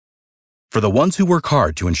For the ones who work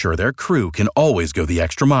hard to ensure their crew can always go the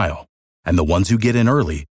extra mile, and the ones who get in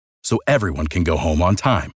early so everyone can go home on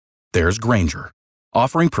time, there's Grainger,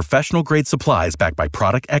 offering professional-grade supplies backed by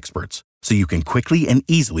product experts so you can quickly and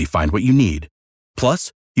easily find what you need.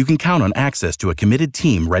 Plus, you can count on access to a committed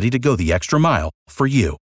team ready to go the extra mile for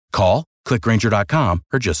you. Call, click Grainger.com,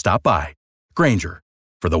 or just stop by. Grainger,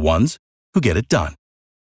 for the ones who get it done.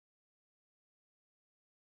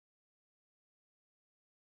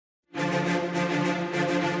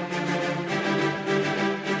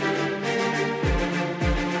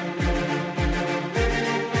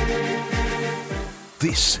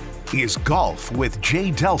 This is Golf with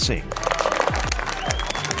Jay Delsing.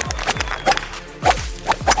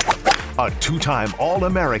 A two-time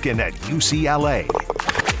All-American at UCLA.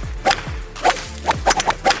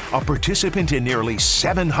 A participant in nearly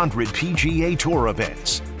 700 PGA Tour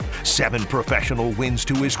events. 7 professional wins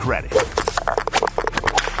to his credit.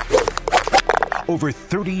 Over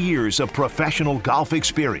 30 years of professional golf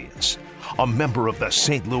experience. A member of the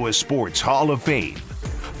St. Louis Sports Hall of Fame.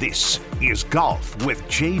 This is Golf with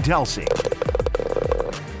Jay Delsing.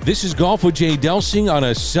 This is Golf with Jay Delsing on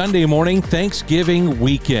a Sunday morning, Thanksgiving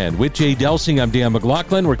weekend. With Jay Delsing, I'm Dan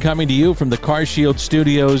McLaughlin. We're coming to you from the CarShield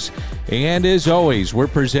Studios. And as always, we're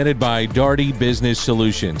presented by Daugherty Business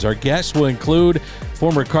Solutions. Our guests will include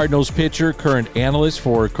former Cardinals pitcher, current analyst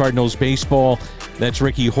for Cardinals baseball. That's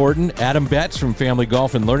Ricky Horton. Adam Betz from Family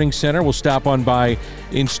Golf and Learning Center will stop on by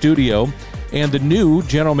in studio. And the new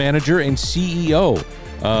general manager and CEO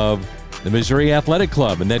of the Missouri Athletic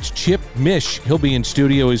Club, and that's Chip Misch. He'll be in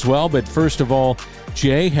studio as well. But first of all,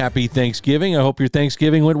 Jay, happy Thanksgiving. I hope your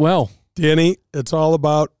Thanksgiving went well. Danny, it's all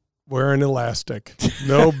about wearing elastic.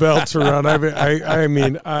 No belts around.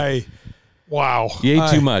 Wow. You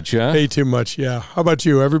ate too much, huh? Ate too much, yeah. How about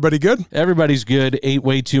you? Everybody good? Everybody's good. Ate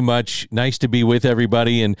way too much. Nice to be with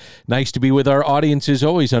everybody, and nice to be with our audience as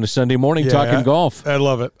always on a Sunday morning talking golf. I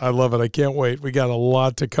love it. I can't wait. We got a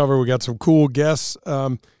lot to cover. We got some cool guests.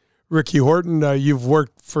 Ricky Horton, you've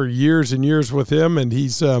worked for years and years with him, and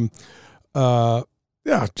he's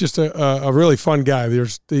just a really fun guy.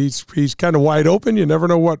 He's kind of wide open. You never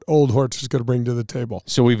know what old Hortz is going to bring to the table.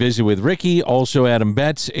 So we visit with Ricky, also Adam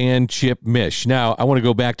Betz, and Chip Misch. Now, I want to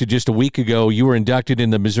go back to just a week ago. You were inducted in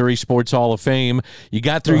the Missouri Sports Hall of Fame. You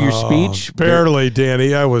got through your speech. Barely,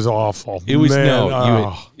 Danny. I was awful. It was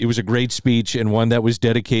it was a great speech, and one that was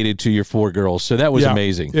dedicated to your 4 girls. So that was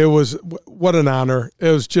amazing. It was, what an honor. It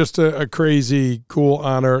was just a crazy, cool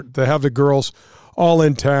honor to have the girls all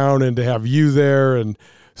in town and to have you there, and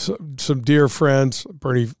some dear friends,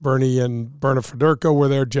 Bernie and Berna Federico were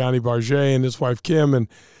there, Johnny Barget and his wife Kim, and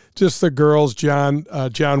just the girls, John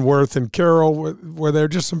Worth and Carol were there,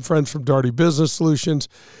 just some friends from Daugherty Business Solutions.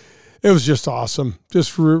 It was just awesome,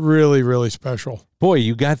 just really, really special. Boy,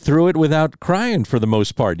 you got through it without crying for the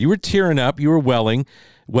most part. You were tearing up, you were welling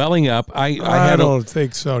up. I don't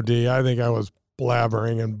think so, D. I think I was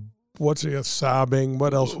blabbering and sobbing.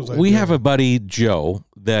 What else was I doing? We have a buddy, Joe,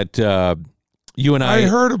 that you and I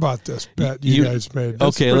heard about this bet you guys made.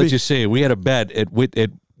 Let's just say we had a bet at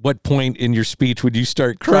what point in your speech would you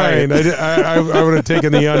start crying? I would have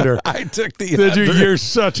taken the under. I took the under. Did you? You're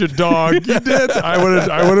such a dog. You did. I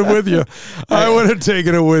would have with you. I would have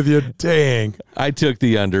taken it with you. Dang. I took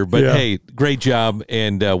the under, but hey, great job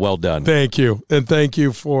and well done. Thank you, and thank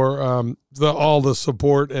you for all the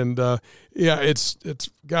support, and it's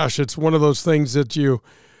one of those things that you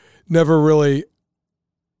never really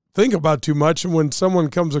think about too much, and when someone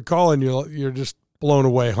comes a call and you're just blown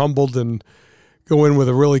away, humbled, and go in with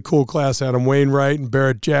a really cool class, Adam Wainwright and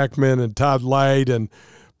Barrett Jackman and Todd Light and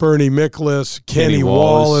Bernie Miklas, Kenny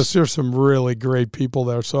Wallace. There's some really great people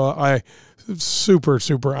there. So I super,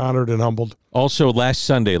 super honored and humbled. Also, last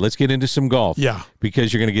Sunday, let's get into some golf. Yeah.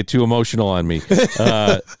 Because you're going to get too emotional on me.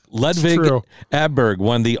 Ludwig Aberg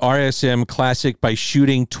won the RSM Classic by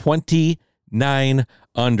shooting 29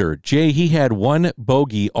 under. Jay, he had 1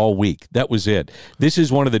 bogey all week. That was it. This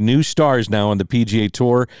is one of the new stars now on the PGA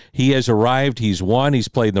Tour. He has arrived. He's won. He's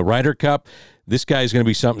played in the Ryder Cup. This guy's going to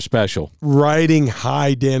be something special. Riding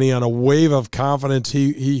high, Danny, on a wave of confidence.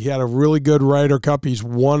 He had a really good Ryder Cup. He's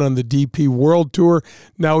won on the DP World Tour.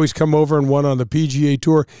 Now he's come over and won on the PGA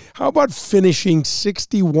Tour. How about finishing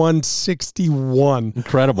 61-61?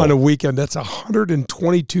 Incredible. On a weekend. That's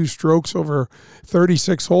 122 strokes over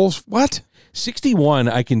 36 holes. What? 61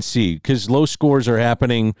 I can see because low scores are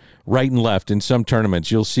happening right and left in some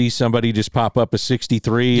tournaments. You'll see somebody just pop up a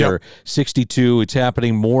 63 or 62. It's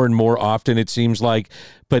happening more and more often, it seems like.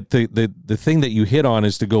 But the thing that you hit on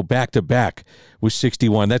is to go back-to-back with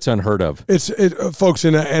 61. That's unheard of. Folks,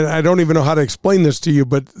 and I don't even know how to explain this to you,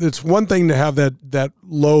 but it's one thing to have that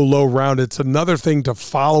low round. It's another thing to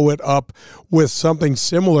follow it up with something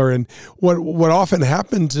similar. And what often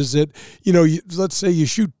happens is that, let's say you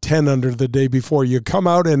shoot 10 under the day before. You come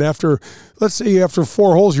out and after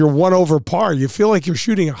 4 holes, you're 1 over par. You feel like you're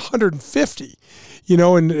shooting 150.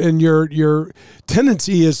 And your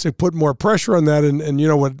tendency is to put more pressure on that. And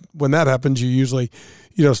when that happens, you usually,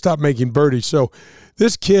 stop making birdies. So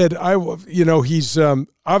this kid, he's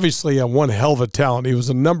obviously one hell of a talent. He was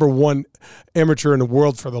the number 1 amateur in the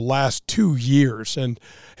world for the last 2 years and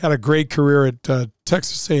had a great career at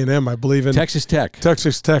Texas A&M, I believe. Texas Tech,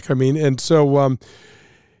 and so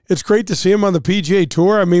it's great to see him on the PGA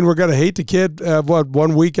Tour. I mean, we're going to hate the kid,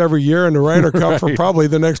 1 week every year in the Ryder Cup for probably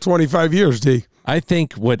the next 25 years, D. I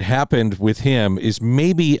think what happened with him is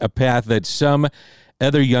maybe a path that some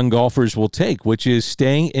other young golfers will take, which is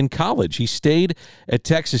staying in college. He stayed at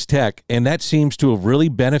Texas Tech, and that seems to have really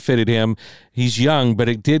benefited him. He's young, but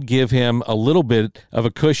it did give him a little bit of a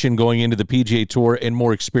cushion going into the PGA Tour and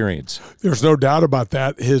more experience. There's no doubt about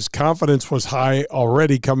that. His confidence was high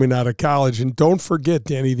already coming out of college. And don't forget,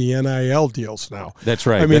 Danny, the NIL deals now. That's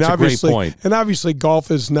right. That's a great point. And obviously golf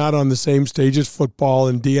is not on the same stage as football,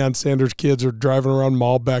 and Deion Sanders' kids are driving around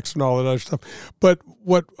Malbecs and all that other stuff. But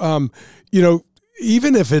what,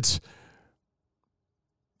 even if it's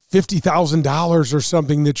 $50,000 or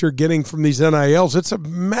something that you're getting from these NILs, it's a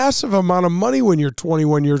massive amount of money when you're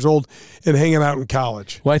 21 years old and hanging out in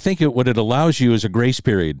college. Well, I think what it allows you is a grace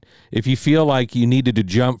period. If you feel like you needed to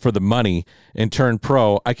jump for the money and turn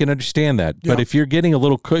pro, I can understand that. Yeah. But if you're getting a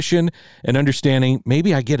little cushion and understanding,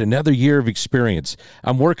 maybe I get another year of experience.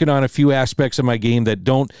 I'm working on a few aspects of my game that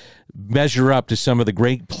don't measure up to some of the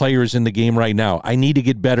great players in the game right now. I need to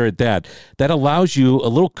get better at that. That allows you a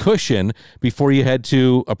little cushion before you head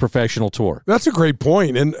to a professional tour. That's a great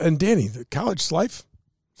point. And Danny, the college life,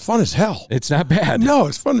 fun as hell. It's not bad. No,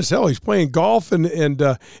 it's fun as hell. He's playing golf and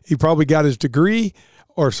he probably got his degree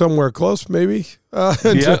or somewhere close, maybe.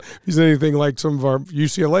 He's anything like some of our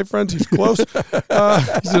UCLA friends. He's close.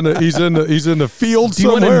 He's in the field. Do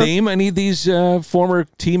you want to name any of these former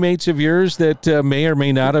teammates of yours that may or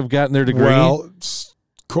may not have gotten their degree? Well,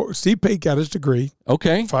 Steve Pate got his degree.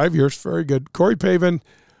 Okay, 5 years, very good. Corey Pavin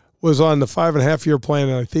was on the 5.5-year plan,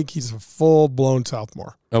 and I think he's a full-blown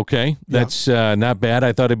sophomore. Okay, that's not bad.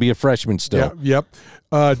 I thought it'd be a freshman still. Yeah,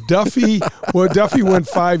 yep. Duffy went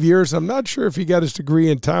 5 years. I'm not sure if he got his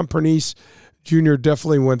degree, and Tom Pernice Jr.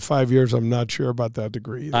 definitely went 5 years. I'm not sure about that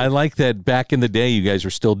degree either. I like that back in the day you guys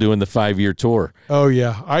were still doing the 5-year tour. Oh,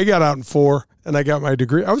 yeah. I got out in 4, and I got my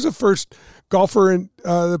degree. I was the first golfer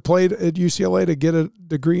that played at UCLA to get a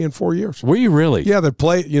degree in 4 years. Were you really? Yeah, that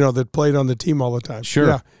played on the team all the time.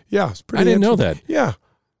 Sure. Yeah, it's pretty I didn't know that. Yeah.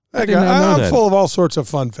 I'm full of all sorts of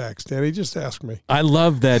fun facts, Danny. Just ask me. I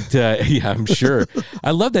love that. I'm sure.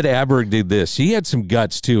 I love that Aberg did this. He had some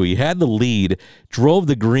guts, too. He had the lead, drove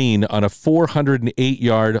the green on a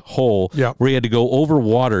 408-yard hole where he had to go over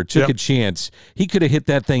water, took a chance. He could have hit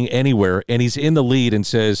that thing anywhere, and he's in the lead and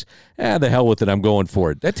says, the hell with it, I'm going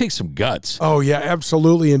for it. That takes some guts. Oh, yeah,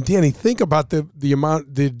 absolutely. And, Danny, think about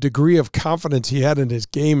the degree of confidence he had in his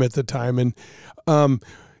game at the time. And,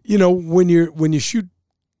 when you shoot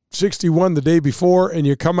 61 the day before and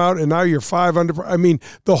you come out and now you're 5 under. I mean,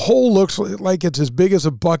 the hole looks like it's as big as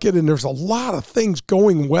a bucket and there's a lot of things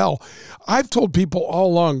going well. I've told people all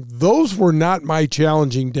along, those were not my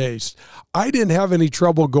challenging days. I didn't have any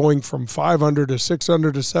trouble going from 5 under to 6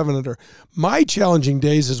 under to 7 under. My challenging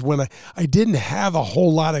days is when I didn't have a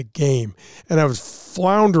whole lot of game and I was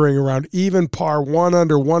floundering around even par, 1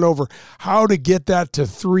 under, 1 over. How to get that to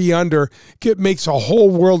 3 under makes a whole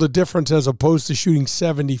world of difference as opposed to shooting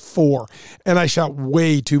 74. And I shot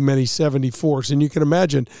way too many 74s. And you can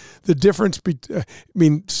imagine the difference.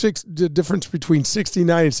 The difference between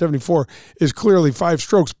 69 and 74 is clearly 5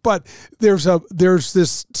 strokes. But there's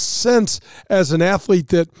this sense as an athlete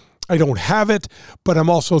that I don't have it, but I'm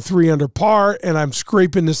also 3 under par, and I'm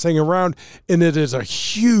scraping this thing around, and it is a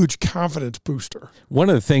huge confidence booster. One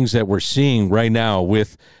of the things that we're seeing right now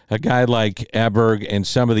with a guy like Aberg and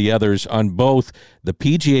some of the others on both the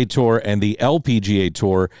PGA Tour and the LPGA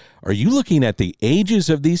Tour Are you looking at the ages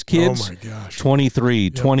of these kids? Oh, my gosh.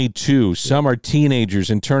 23, 22. Some are teenagers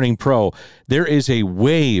and turning pro. There is a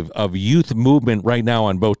wave of youth movement right now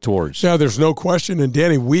on both tours. Yeah, there's no question. And,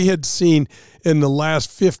 Danny, we had seen in the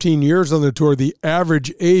last 15 years on the tour the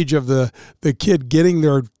average age of the kid getting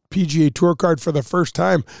their PGA Tour card for the first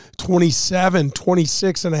time, 27,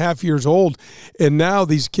 26 and a half years old. And now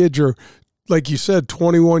these kids are, like you said,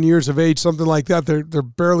 21 years of age, something like that. They're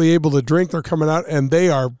barely able to drink. They're coming out, and they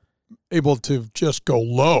are able to just go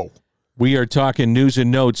low. We are talking news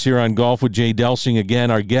and notes here on Golf with Jay Delsing.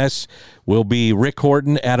 Again, our guests will be Rick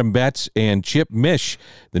Horton, Adam Betz, and Chip Misch,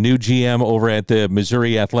 the new GM over at the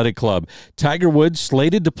Missouri Athletic Club. Tiger Woods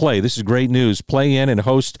slated to play. This is great news. Play in and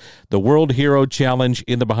host the World Hero Challenge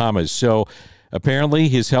in the Bahamas. So apparently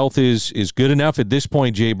his health is good enough at this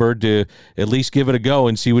point, Jay Bird, to at least give it a go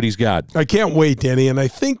and see what he's got. I can't wait, Danny. And I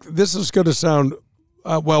think this is going to sound,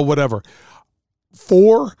 whatever.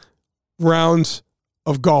 4 rounds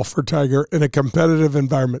of golf for Tiger in a competitive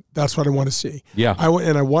environment. That's what I want to see. Yeah. I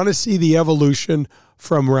want to see the evolution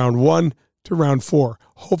from round 1 to round 4.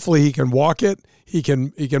 Hopefully he can walk it. He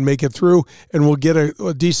can make it through, and we'll get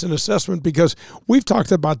a decent assessment, because we've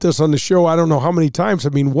talked about this on the show I don't know how many times. I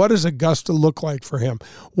mean, what does Augusta look like for him?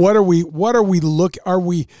 Are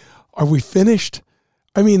we finished?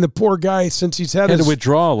 I mean, the poor guy, since he's had a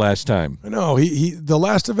withdrawal last time. I know. He the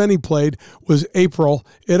last event he played was April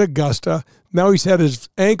at Augusta. Now he's had his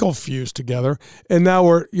ankle fused together, and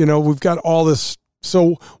now we've got all this.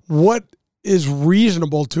 So what is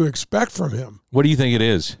reasonable to expect from him? What do you think it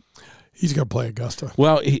is? He's going to play Augusta.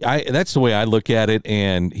 Well, that's the way I look at it.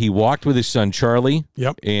 And he walked with his son Charlie.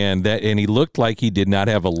 Yep. And he looked like he did not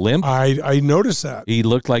have a limp. I noticed that. He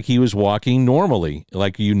looked like he was walking normally,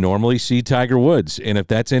 like you normally see Tiger Woods. And if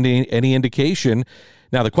that's any indication,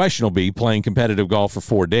 now the question will be playing competitive golf for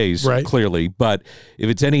 4 days, right, clearly. But if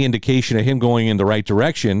it's any indication of him going in the right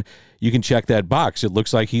direction, you can check that box. It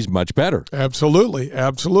looks like he's much better. Absolutely.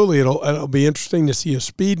 It'll be interesting to see his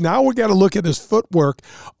speed. Now we got to look at his footwork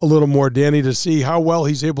a little more, Danny, to see how well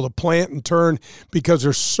he's able to plant and turn, because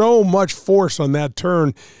there's so much force on that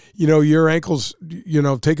turn. Your ankles,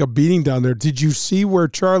 take a beating down there. Did you see where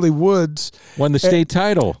Charlie Woods won the state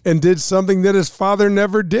title and did something that his father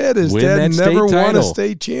never did? His dad never won a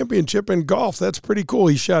state championship in golf. That's pretty cool.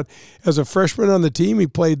 He shot, as a freshman on the team, he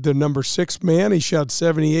played the number 6 man. He shot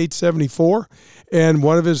 78, 74. And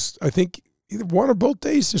one of his, I think, either one or both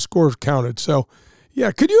days his scores counted. So,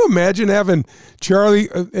 yeah, could you imagine having Charlie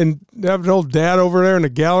and having old Dad over there in the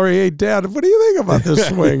gallery? Hey, Dad, what do you think about this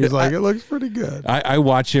swing? He's like, it looks pretty good. I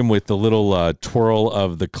watch him with the little twirl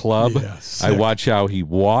of the club. Yeah, I watch how he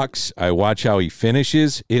walks. I watch how he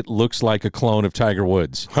finishes. It looks like a clone of Tiger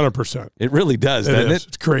Woods. 100%. It really does, doesn't it?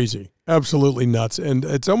 It's crazy. Absolutely nuts. And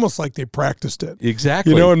it's almost like they practiced it.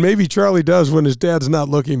 Exactly. And maybe Charlie does when his dad's not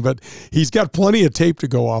looking, but he's got plenty of tape to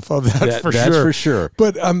go off of. That's for sure.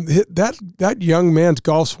 But that young man's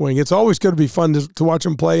golf swing, it's always going to be fun to watch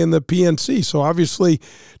him play in the PNC. So obviously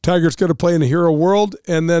Tiger's going to play in the Hero World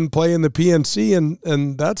and then play in the PNC,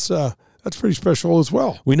 and that's pretty special as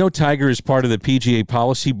well. We know Tiger is part of the PGA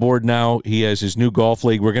Policy Board now. He has his new golf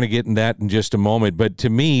league. We're going to get in that in just a moment. But to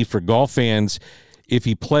me, for golf fans, if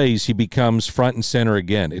he plays, he becomes front and center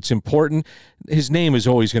again. It's important. His name is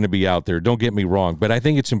always going to be out there, don't get me wrong, but I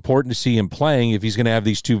think it's important to see him playing if he's going to have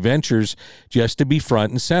these 2 ventures, just to be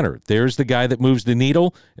front and center. There's the guy that moves the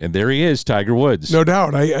needle, and there he is, Tiger Woods. No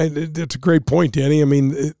doubt. It's a great point, Danny. I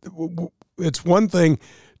mean, it's one thing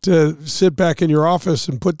to sit back in your office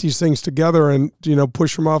and put these things together and,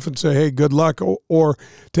 push them off and say, hey, good luck, or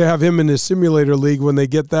to have him in his simulator league when they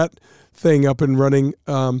get that thing up and running,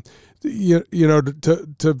 to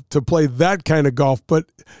play that kind of golf. But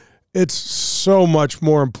it's so much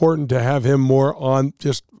more important to have him more on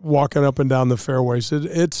just walking up and down the fairways.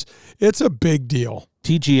 It's a big deal.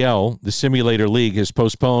 TGL, the Simulator League, has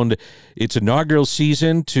postponed its inaugural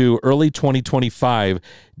season to early 2025.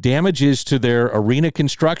 Damages to their arena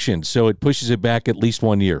construction, so it pushes it back at least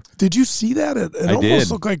 1 year. Did you see that? It almost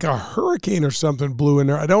looked like a hurricane or something blew in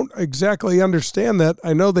there. I don't exactly understand that.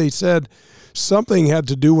 I know they said something had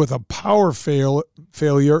to do with a power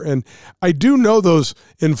failure, and I do know those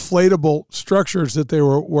inflatable structures that they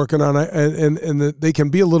were working on, and they can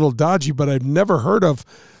be a little dodgy, but I've never heard of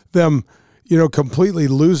them completely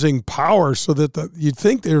losing power, so that you'd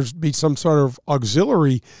think there'd be some sort of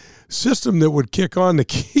auxiliary system that would kick on to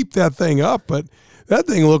keep that thing up. But that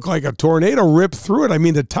thing looked like a tornado ripped through it. I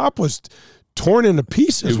mean, the top was torn into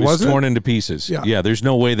pieces, wasn't it? Torn into pieces. Yeah, there's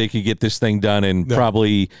no way they could get this thing done in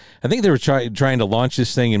probably, I think they were trying to launch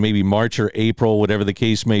this thing in maybe March or April, whatever the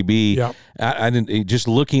case may be. Yeah. I didn't, just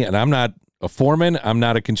looking at, I'm not a foreman. I'm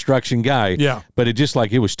not a construction guy. Yeah. But it just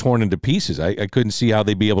like it was torn into pieces. I couldn't see how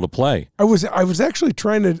they'd be able to play. I was actually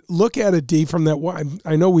trying to look at it, D, from that one.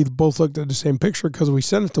 I know we both looked at the same picture because we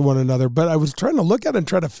sent it to one another, but I was trying to look at it and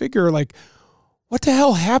try to figure, like, what the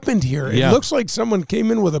hell happened here? Yeah. It looks like someone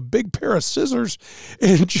came in with a big pair of scissors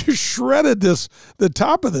and just shredded the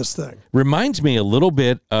top of this thing. Reminds me a little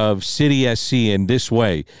bit of City SC in this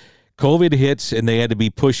way. COVID hits and they had to be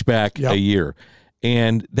pushed back a year.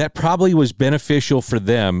 And that probably was beneficial for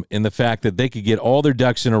them in the fact that they could get all their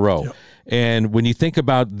ducks in a row. Yep. And when you think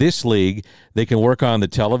about this league, they can work on the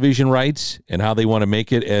television rights and how they want to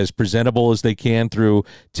make it as presentable as they can through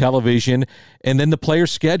television. And then the player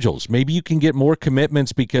schedules. Maybe you can get more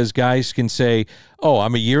commitments because guys can say, oh,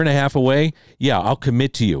 I'm a year and a half away. Yeah, I'll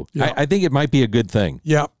commit to you. Yep. I think it might be a good thing.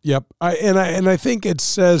 Yep. I think it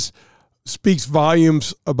speaks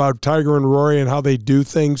volumes about Tiger and Rory and how they do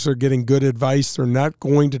things. They're getting good advice. They're not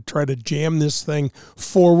going to try to jam this thing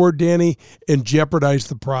forward, Danny, and jeopardize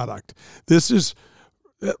the product.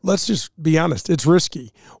 Let's just be honest, it's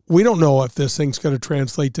risky. We don't know if this thing's going to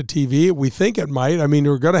translate to TV. We think it might. I mean,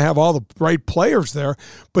 we're going to have all the right players there,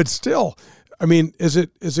 but still, I mean, is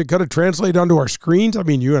it going to translate onto our screens? I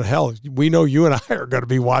mean, we know you and I are going to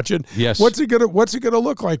be watching. Yes. What's it going to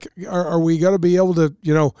look like? Are we going to be able to,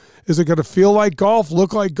 is it going to feel like golf,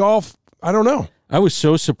 look like golf? I don't know. I was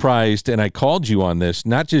so surprised, and I called you on this,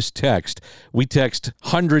 not just text. We text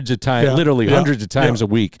hundreds of times, hundreds of times a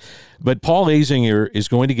week. But Paul Azinger is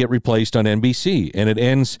going to get replaced on NBC, and it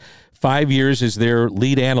ends 5 years as their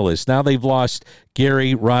lead analyst. Now they've lost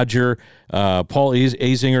Gary, Roger, Paul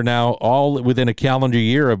Azinger now, all within a calendar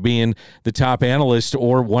year of being the top analyst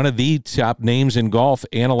or one of the top names in golf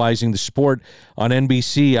analyzing the sport on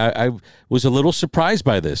NBC. I was a little surprised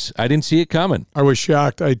by this. I didn't see it coming. I was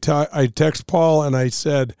shocked. I text Paul and I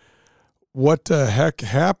said, what the heck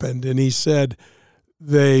happened? And he said,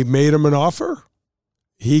 they made him an offer.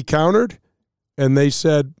 He countered, and they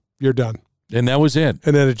said, you're done. And that was it.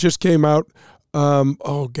 And then it just came out, a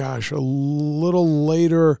little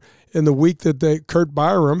later in the week that Kurt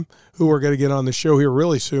Byram, who we're going to get on the show here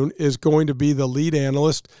really soon, is going to be the lead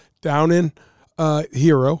analyst down in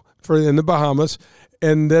Hero in the Bahamas.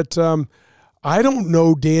 And that I don't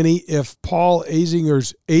know, Danny, if Paul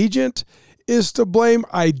Azinger's agent is to blame.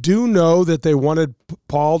 I do know that they wanted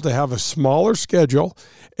Paul to have a smaller schedule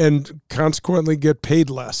and consequently get paid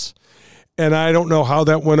less. And I don't know how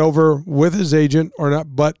that went over with his agent or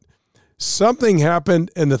not, but something happened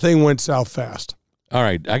and the thing went south fast. All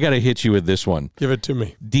right, I got to hit you with this one. Give it to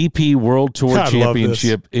me. DP World Tour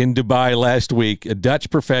Championship in Dubai last week. A Dutch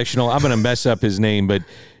professional, I'm going to mess up his name, but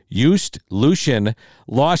Joost Lucian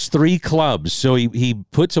lost 3 clubs. So he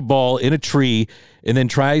puts a ball in a tree and then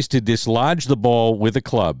tries to dislodge the ball with a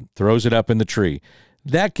club, throws it up in the tree.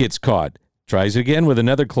 That gets caught. Tries again with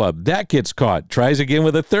another club. That gets caught. Tries again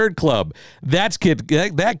with a third club. That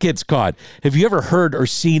gets caught. Have you ever heard or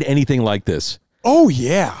seen anything like this? Oh,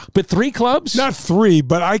 yeah. But 3 clubs? Not 3,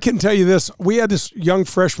 but I can tell you this. We had this young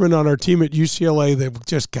freshman on our team at UCLA that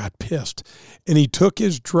just got pissed. And he took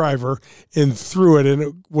his driver and threw it, and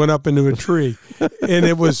it went up into a tree. And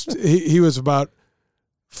it was he was about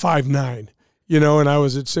 5'9", and I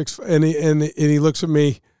was at 6. And he looks at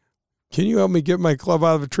me. Can you help me get my club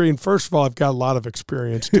out of a tree? And first of all, I've got a lot of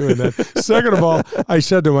experience doing that. Second of all, I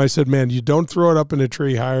said to him, man, you don't throw it up in a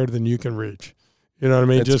tree higher than you can reach. You know what I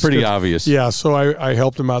mean? It's pretty obvious. Yeah, so I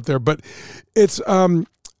helped him out there. But it's,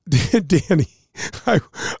 Danny, I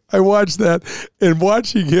watched that and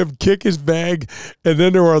watching him kick his bag, and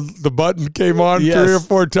then the button came on 3 or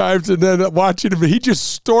 4 times, and then watching him, he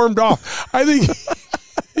just stormed off. I think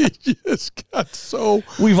he just got so.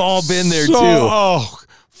 We've all been there too. Oh,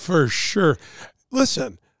 for sure.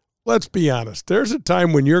 Listen, let's be honest. There's a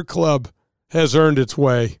time when your club has earned its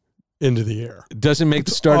way into the air. It doesn't make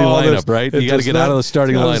the starting lineup, right? You got to get out of the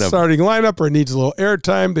starting lineup. Starting lineup, or it needs a little air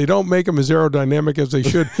time. They don't make them as aerodynamic as they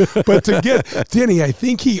should. But to get Denny, I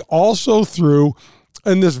think he also threw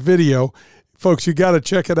in this video, folks, you got to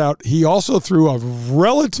check it out. He also threw a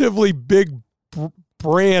relatively big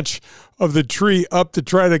branch of the tree up to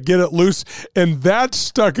try to get it loose, and that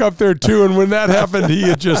stuck up there too. And when that happened, he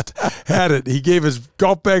had just had it. He gave his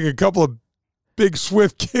golf bag a couple of big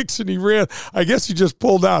swift kicks and he ran. I guess he just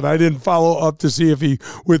pulled out. I didn't follow up to see if he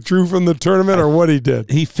withdrew from the tournament or what he did.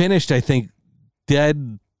 He finished, I think,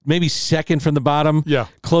 dead, maybe second from the bottom. Yeah.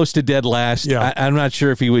 Close to dead last. Yeah. I'm not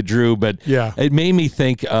sure if he withdrew, but it made me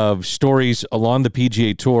think of stories along the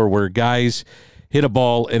PGA Tour where guys hit a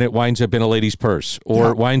ball and it winds up in a lady's purse,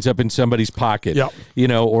 or it winds up in somebody's pocket,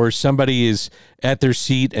 or somebody is at their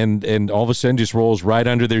seat and all of a sudden just rolls right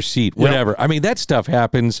under their seat, whatever. I mean, that stuff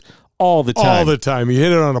happens all the time. All the time. You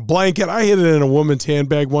hit it on a blanket. I hit it in a woman's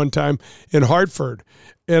handbag one time in Hartford.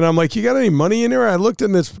 And I'm like, you got any money in here? I looked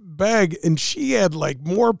in this bag, and she had like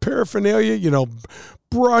more paraphernalia,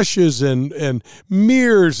 brushes and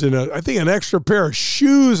mirrors and I think an extra pair of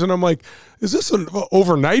shoes. And I'm like, is this an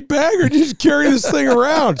overnight bag or did you just carry this thing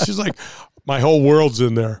around? She's like, my whole world's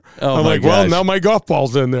in there. Oh, I'm like, well, now my golf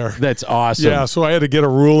ball's in there. That's awesome. Yeah, so I had to get a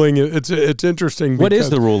ruling. It's interesting. What is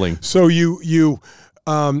the ruling? So you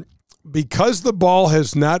because the ball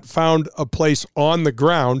has not found a place on the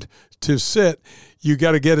ground to sit, you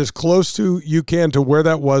got to get as close to you can to where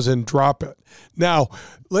that was and drop it. Now,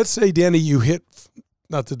 let's say, Danny, you hit,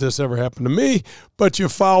 not that this ever happened to me, but you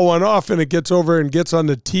foul one off and it gets over and gets on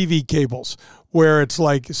the TV cables where it's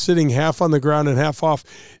like sitting half on the ground and half off.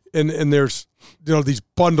 And there's, these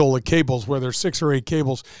bundle of cables where there's 6 or 8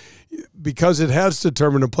 cables. Because it has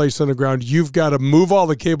determined a place on the ground, you've got to move all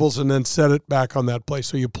the cables and then set it back on that place.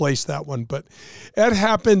 So you place that one. But it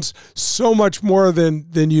happens so much more than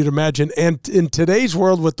you'd imagine. And in today's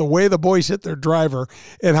world, with the way the boys hit their driver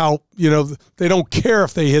and how, they don't care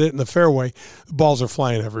if they hit it in the fairway, the balls are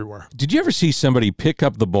flying everywhere. Did you ever see somebody pick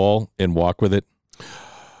up the ball and walk with it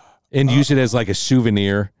and use it as like a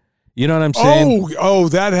souvenir? You know what I'm saying? Oh,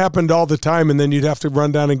 that happened all the time, and then you'd have to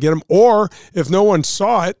run down and get them. Or if no one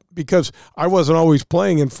saw it, because I wasn't always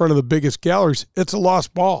playing in front of the biggest galleries, it's a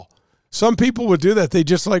lost ball. Some people would do that. They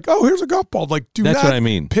just like, oh, here's a golf ball. Like, That's what I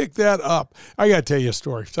mean. Pick that up. I got to tell you a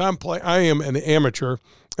story. So I am an amateur,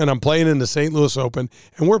 and I'm playing in the St. Louis Open,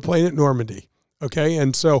 and we're playing at Normandy. Okay,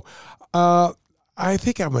 and so I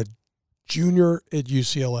think I'm a junior at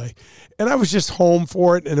UCLA, and I was just home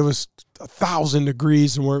for it, and it was 1,000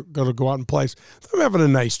 degrees, and we're going to go out and play. So I'm having a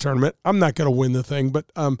nice tournament. I'm not going to win the thing, but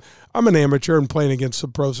I'm an amateur and playing against the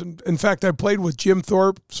pros. And in fact, I played with Jim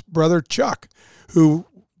Thorpe's brother, Chuck, who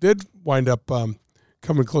did wind up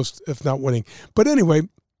coming close, if not winning. But anyway,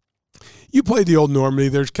 you played the old Normandy.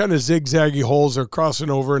 There's kind of zigzaggy holes they're crossing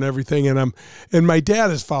over and everything. And my dad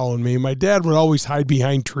is following me. My dad would always hide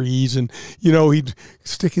behind trees, and he'd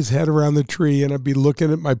stick his head around the tree, and I'd be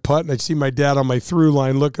looking at my putt, and I'd see my dad on my through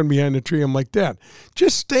line looking behind the tree. I'm like, Dad,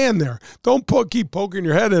 just stand there. Don't keep poking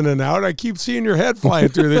your head in and out. I keep seeing your head flying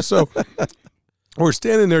through this. So we're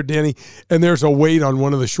standing there, Danny, and there's a weight on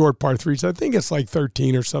one of the short par threes. I think it's like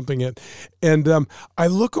 13 or something. And I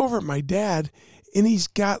look over at my dad, and he's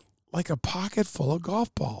got like a pocket full of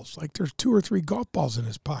golf balls. Like there's 2 or 3 golf balls in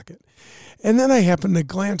his pocket. And then I happen to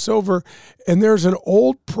glance over, and there's an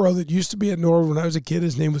old pro that used to be at Norwood when I was a kid.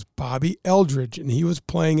 His name was Bobby Eldridge, and he was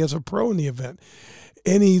playing as a pro in the event.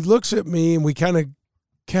 And he looks at me, and we kind of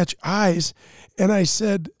catch eyes. And I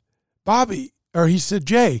said, he said,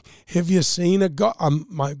 Jay, have you seen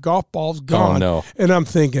my golf ball's gone? Oh, no. And I'm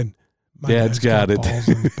thinking, my Dad's got it. Balls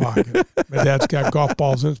in his pocket. My dad's got golf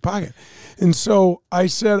balls in his pocket. And so I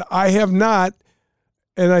said, I have not.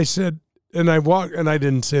 And I said, and I walked, and I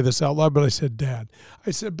didn't say this out loud, but I said, Dad.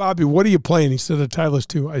 I said, Bobby, what are you playing? He said, a Titleist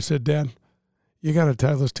 2. I said, Dad, you got a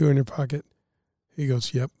Titleist 2 in your pocket? He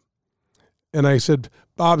goes, yep. And I said,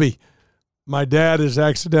 Bobby, my dad has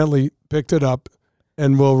accidentally picked it up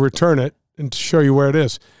and will return it and show you where it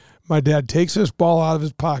is. My dad takes this ball out of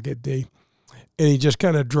his pocket, D, and he just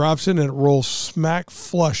kind of drops it, and it rolls smack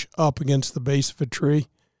flush up against the base of a tree.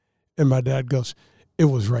 And my dad goes, it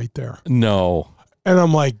was right there. No. And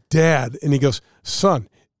I'm like, Dad. And he goes, son,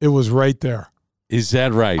 it was right there. Is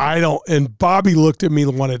that right? And Bobby looked at me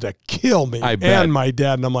and wanted to kill me. I bet. And my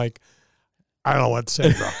dad. And I'm like, I don't know what to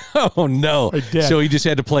say, bro. Oh, no. So he just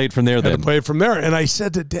had to play it from there then. Had to play it from there. And I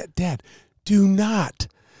said to Dad, do not,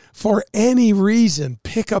 for any reason,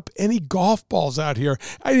 pick up any golf balls out here.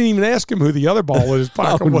 I didn't even ask him who the other ball in his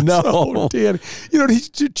pocket was. No. Oh, Dad. He's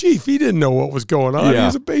chief. He didn't know what was going on. Yeah. He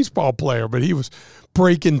was a baseball player, but he was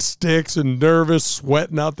breaking sticks and nervous,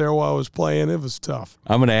 sweating out there while I was playing. It was tough.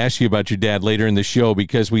 I'm going to ask you about your dad later in the show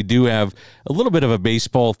because we do have a little bit of a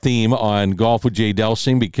baseball theme on Golf with Jay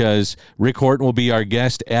Delsing because Rick Horton will be our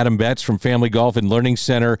guest, Adam Betz from Family Golf and Learning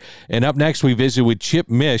Center. And up next, we visit with Chip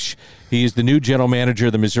Misch. He is the new general manager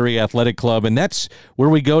of the Missouri Athletic Club, and that's where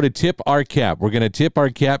we go to tip our cap. We're going to tip our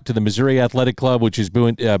cap to the Missouri Athletic Club, which has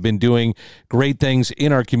been doing great things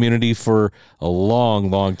in our community for a long,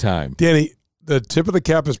 long time. Danny, the tip of the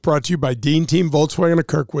cap is brought to you by Dean Team Volkswagen of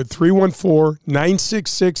Kirkwood,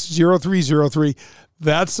 314-966-0303.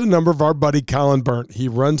 That's the number of our buddy Colin Burnt. He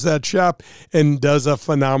runs that shop and does a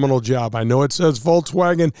phenomenal job. I know it says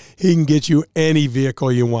Volkswagen. He can get you any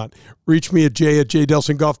vehicle you want. Reach me at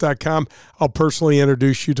jay@jdelsinggolf.com. I'll personally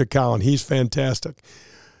introduce you to Colin. He's fantastic.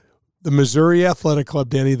 The Missouri Athletic Club,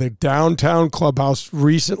 Danny, the downtown clubhouse,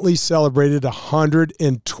 recently celebrated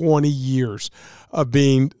 120 years of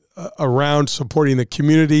being around supporting the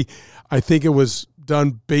community. I think it was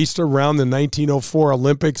done based around the 1904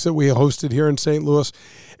 Olympics that we hosted here in St. Louis.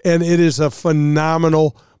 And it is a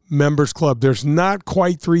phenomenal members club. There's not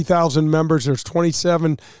quite 3,000 members. There's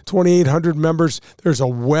 2,800 members. There's a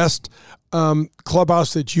West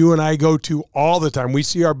clubhouse that you and I go to all the time. We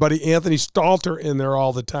see our buddy Anthony Stalter in there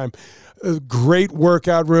all the time. A great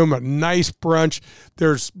workout room, a nice brunch.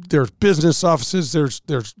 There's business offices. There's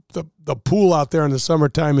the pool out there in the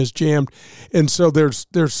summertime is jammed, and so there's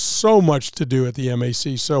so much to do at the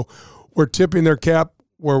MAC. So we're tipping their cap.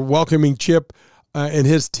 We're welcoming Chip and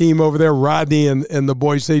his team over there, Rodney and the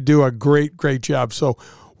boys. They do a great job. So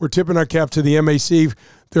we're tipping our cap to the MAC.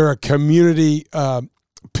 They're a community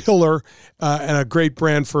pillar and a great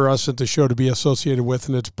brand for us at the show to be associated with,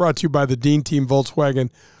 and it's brought to you by the Dean Team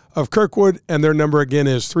Volkswagen of Kirkwood, and their number again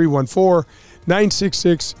is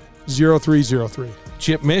 314-966-0303.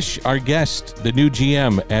 Chip Misch, our guest, the new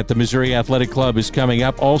GM at the Missouri Athletic Club, is coming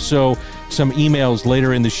up. Also, some emails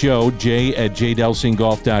later in the show,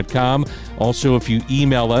 jay@jdelsinggolf.com. Also, if you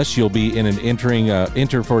email us, you'll be in an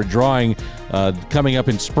enter for a drawing coming up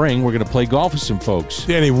in spring. We're going to play golf with some folks.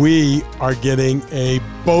 Danny, we are getting a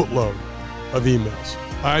boatload of emails.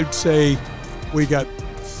 I'd say we got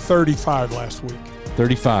 35 last week.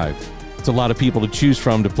 35. It's a lot of people to choose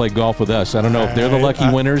from to play golf with us. I don't know if they're the lucky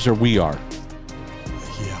winners or we are.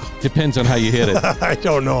 Yeah. Depends on how you hit it. I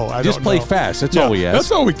don't know. Just play fast. That's all we ask.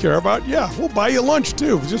 That's all we care about. Yeah, we'll buy you lunch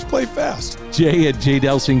too. Just play fast.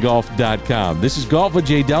 jay@jdelsinggolf.com. This is Golf with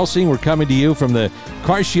Jay Delsing. We're coming to you from the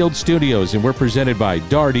Car Shield Studios, and we're presented by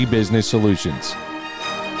Daugherty Business Solutions.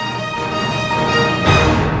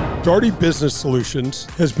 Daugherty Business Solutions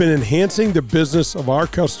has been enhancing the business of our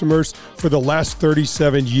customers for the last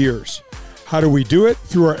 37 years. How do we do it?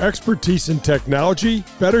 Through our expertise in technology,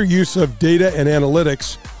 better use of data and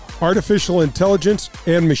analytics, artificial intelligence,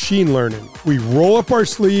 and machine learning. We roll up our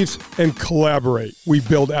sleeves and collaborate. We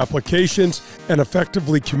build applications and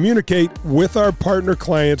effectively communicate with our partner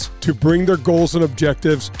clients to bring their goals and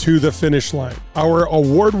objectives to the finish line. Our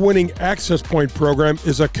award-winning Access Point program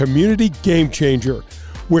is a community game changer.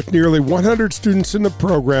 With nearly 100 students in the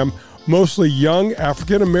program, mostly young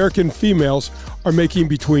African-American females are making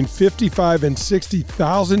between $55,000 and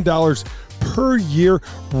 $60,000 per year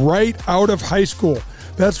right out of high school.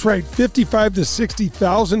 That's right, $55,000 to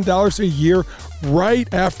 $60,000 a year right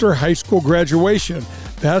after high school graduation.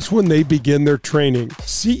 That's when they begin their training.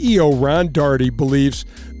 CEO Ron Daugherty believes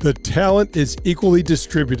the talent is equally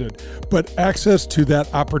distributed, but access to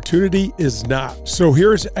that opportunity is not. So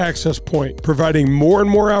here's Access Point, providing more and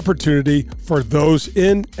more opportunity for those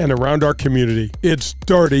in and around our community. It's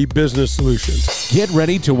Daugherty Business Solutions. Get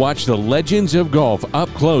ready to watch the legends of golf up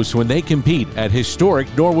close when they compete at historic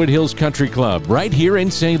Norwood Hills Country Club right here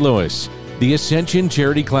in St. Louis. The Ascension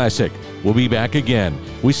Charity Classic will be back again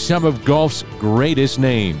with some of golf's greatest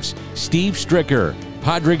names: Steve Stricker,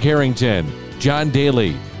 Padraig Harrington, John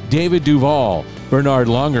Daly, David Duval, Bernard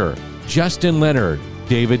Longer, Justin Leonard,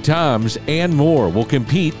 David Toms, and more will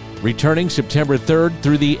compete returning September 3rd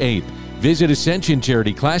through the 8th. Visit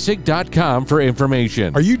AscensionCharityClassic.com for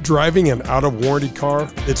information. Are you driving an out-of-warranty car?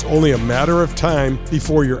 It's only a matter of time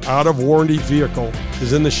before your out-of-warranty vehicle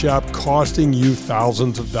is in the shop costing you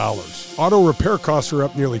thousands of dollars. Auto repair costs are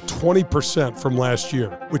up nearly 20% from last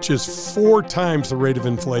year, which is 4 times the rate of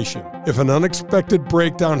inflation. If an unexpected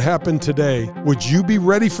breakdown happened today, would you be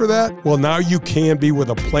ready for that? Well, now you can be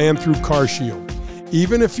with a plan through CarShield.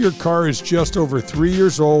 Even if your car is just over 3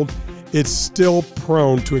 years old, it's still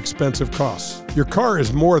prone to expensive costs. Your car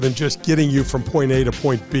is more than just getting you from point A to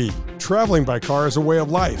point B. Traveling by car is a way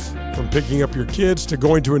of life. From picking up your kids to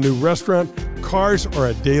going to a new restaurant, cars are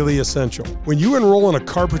a daily essential. When you enroll in a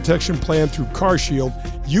car protection plan through CarShield,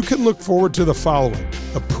 you can look forward to the following.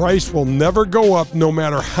 The price will never go up no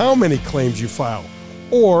matter how many claims you file,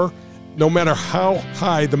 or no matter how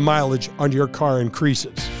high the mileage on your car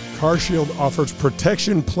increases. CarShield offers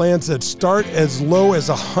protection plans that start as low as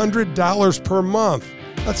 $100 per month.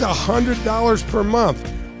 That's $100 per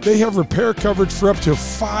month. They have repair coverage for up to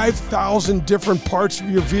 5,000 different parts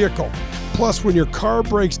of your vehicle. Plus, when your car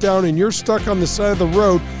breaks down and you're stuck on the side of the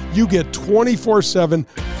road, you get 24/7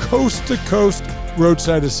 coast-to-coast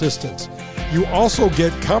roadside assistance. You also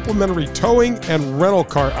get complimentary towing and rental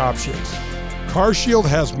car options. CarShield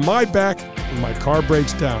has my back when my car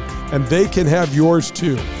breaks down, and they can have yours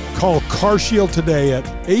too. Call CarShield today at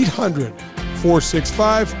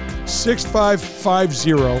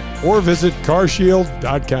 800-465-6550 or visit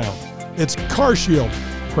carshield.com. It's CarShield,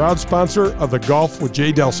 proud sponsor of the Golf with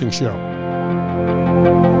Jay Delsing show.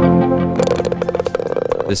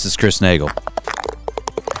 This is Chris Nagel.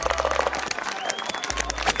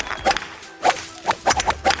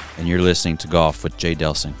 you're listening to Golf with Jay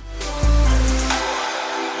Delsing.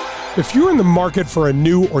 If you're in the market for a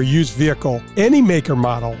new or used vehicle, any make or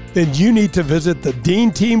model, then you need to visit the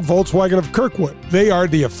Dean Team Volkswagen of Kirkwood. They are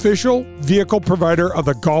the official vehicle provider of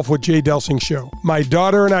the Golf with Jay Delsing show. My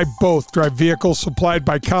daughter and I both drive vehicles supplied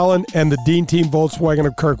by Colin and the Dean Team Volkswagen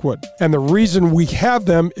of Kirkwood. And the reason we have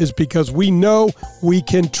them is because we know we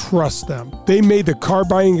can trust them. They made the car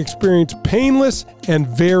buying experience painless and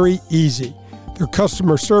very easy. Their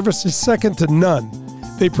customer service is second to none.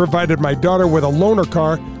 They provided my daughter with a loaner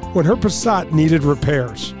car when her Passat needed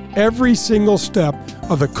repairs. Every single step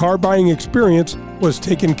of the car buying experience was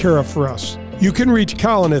taken care of for us. You can reach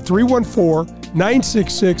Colin at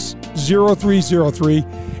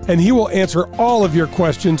 314-966-0303, and he will answer all of your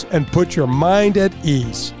questions and put your mind at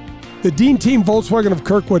ease. The Dean Team Volkswagen of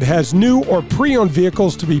Kirkwood has new or pre-owned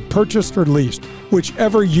vehicles to be purchased or leased,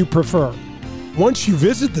 whichever you prefer. Once you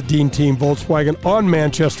visit the Dean Team Volkswagen on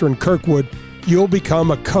Manchester and Kirkwood, you'll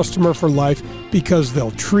become a customer for life because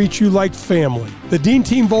they'll treat you like family. The Dean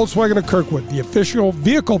Team Volkswagen of Kirkwood, the official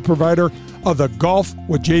vehicle provider of the Golf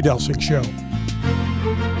with Jay Delsing show.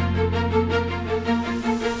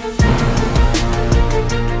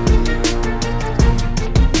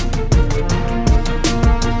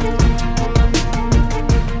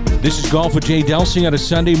 This is Golf with Jay Delsing on a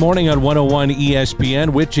Sunday morning on 101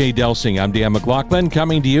 ESPN with Jay Delsing. I'm Dan McLaughlin,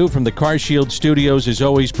 coming to you from the Car Shield Studios, as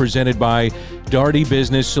always presented by Daugherty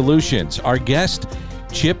Business Solutions. Our guest,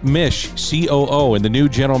 Chip Misch, COO and the new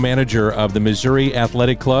general manager of the Missouri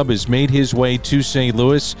Athletic Club, has made his way to St.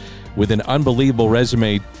 Louis with an unbelievable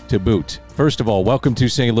resume to boot. First of all, welcome to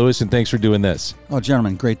St. Louis, and thanks for doing this. Well,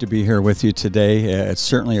 gentlemen, great to be here with you today. It's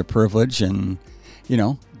certainly a privilege, and you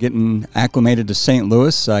know, getting acclimated to St.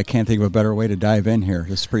 Louis, I can't think of a better way to dive in here.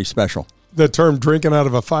 This is pretty special. The term drinking out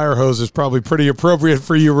of a fire hose is probably pretty appropriate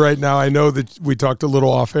for you right now. I know that we talked a little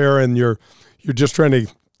off air, and you're just trying to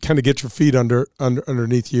kind of get your feet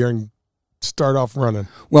underneath you and start off running.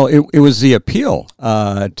 Well, it was the appeal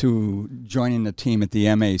to joining the team at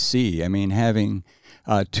the MAC. I mean, having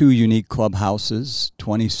two unique clubhouses,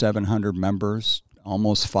 2,700 members,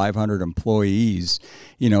 almost 500 employees,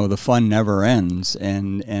 you know, the fun never ends.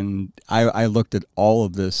 And I looked at all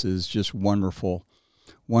of this as just wonderful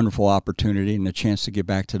opportunity, and the chance to get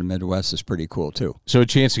back to the Midwest is pretty cool too. So a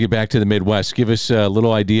chance to get back to the Midwest. Give us a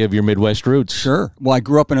little idea of your Midwest roots. Sure. Well, I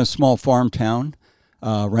grew up in a small farm town,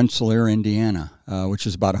 Rensselaer, Indiana, which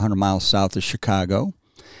is about 100 miles south of Chicago.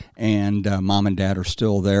 And Mom and Dad are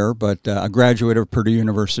still there, but I graduated of Purdue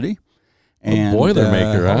University. And,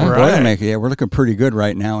 Boilermaker, huh? Right. Boilermaker, yeah. We're looking pretty good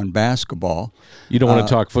right now in basketball. You don't want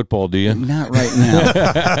to talk football, do you? Not right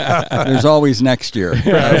now. There's always next year.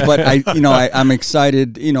 But I'm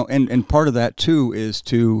excited, and part of that too is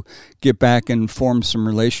to get back and form some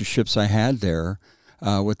relationships I had there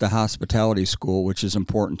with the hospitality school, which is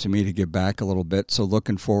important to me to get back a little bit. So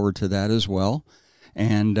looking forward to that as well.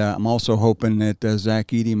 And I'm also hoping that Zach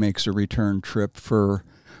Edey makes a return trip for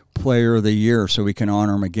Player of the Year, so we can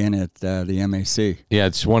honor him again at the MAC. Yeah,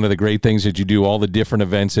 it's one of the great things that you do. All the different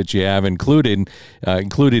events that you have included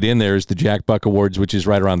in there is the Jack Buck Awards, which is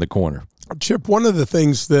right around the corner. Chip, one of the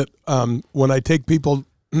things that when I take people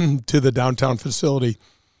to the downtown facility,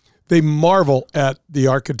 they marvel at the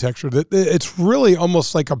architecture. That it's really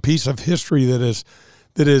almost like a piece of history that is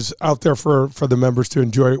out there for the members to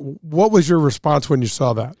enjoy. What was your response when you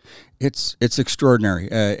saw that? It's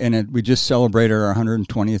extraordinary, and we just celebrated our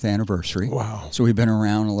 120th anniversary. Wow! So we've been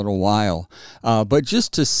around a little while, but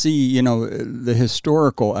just to see, the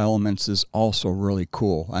historical elements is also really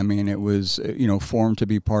cool. I mean, it was, formed to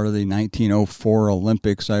be part of the 1904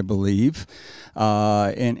 Olympics, I believe,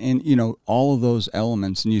 and all of those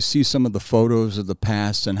elements. And you see some of the photos of the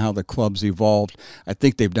past and how the club's evolved. I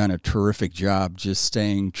think they've done a terrific job just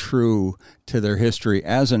staying true to their history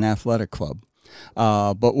as an athletic club.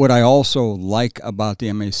 But what I also like about the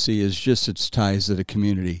MAC is just its ties to the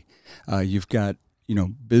community. You've got,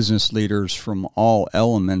 business leaders from all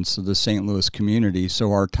elements of the St. Louis community,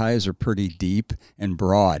 so our ties are pretty deep and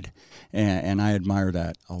broad, and I admire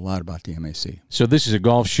that a lot about the MAC. So this is a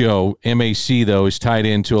golf show. MAC, though, is tied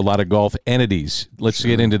into a lot of golf entities. Let's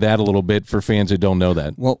get into that a little bit for fans that don't know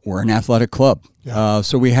that. Well, we're an athletic club. Yeah.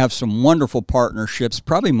 So we have some wonderful partnerships,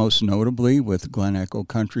 probably most notably with Glen Echo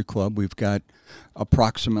Country Club. We've got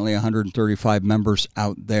approximately 135 members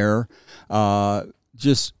out there,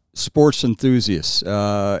 just sports enthusiasts.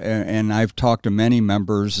 And I've talked to many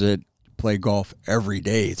members that play golf every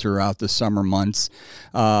day throughout the summer months.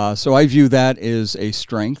 So I view that as a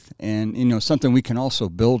strength and, something we can also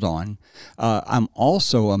build on. I'm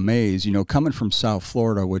also amazed, coming from South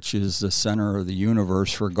Florida, which is the center of the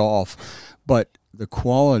universe for golf, but the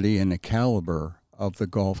quality and the caliber of the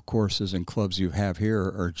golf courses and clubs you have here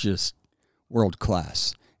are just world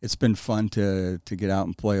class. It's been fun to get out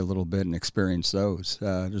and play a little bit and experience those.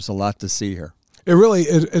 There's a lot to see here.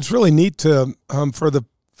 It's really neat to for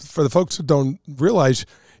the folks that don't realize,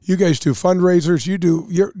 you guys do fundraisers.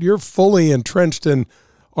 You're fully entrenched in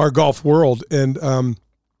our golf world, and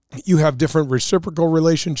you have different reciprocal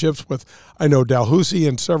relationships with, I know, Dalhousie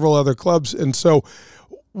and several other clubs. And so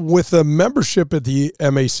with the membership at the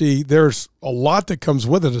MAC, there's a lot that comes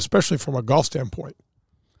with it, especially from a golf standpoint.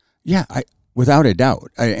 Yeah, without a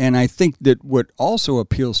doubt. And I think that what also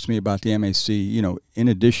appeals to me about the MAC, in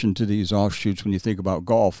addition to these offshoots when you think about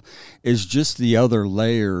golf, is just the other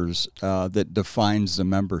layers that defines the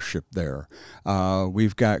membership there.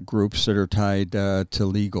 We've got groups that are tied to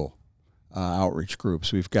legal outreach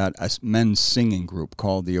groups. We've got a men's singing group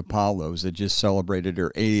called the Apollos that just celebrated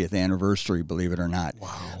their 80th anniversary, believe it or not.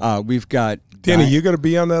 Wow. We've got Danny, you going to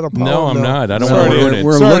be on that Apollo? No, I'm not. I don't want to ruin it.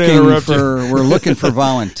 We're looking for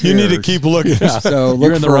volunteers. You need to keep looking. Yeah. So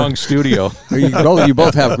you're in the wrong studio. You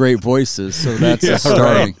both have great voices, so that's a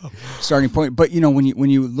starting point. But when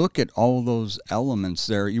you look at all those elements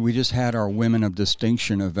there, we just had our Women of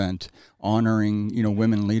Distinction event honoring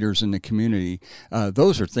women leaders in the community.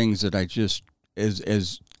 Those are things that I just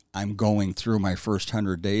as I'm going through my first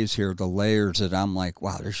 100 days here, the layers that I'm like,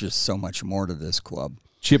 wow, there's just so much more to this club.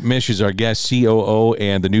 Chip Misch is our guest, COO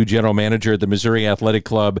and the new general manager at the Missouri Athletic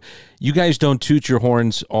Club. You guys don't toot your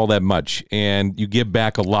horns all that much, and you give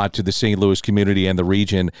back a lot to the St. Louis community and the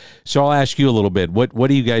region. So I'll ask you a little bit. What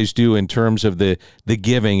do you guys do in terms of the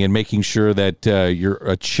giving and making sure that you're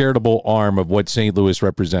a charitable arm of what St. Louis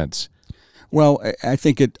represents? Well, I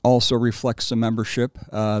think it also reflects the membership.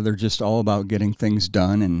 They're just all about getting things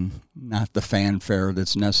done and not the fanfare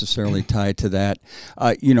that's necessarily tied to that.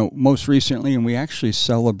 Most recently, and we actually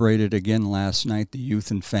celebrated again last night, the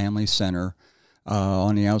Youth and Family Center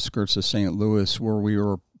on the outskirts of St. Louis, where we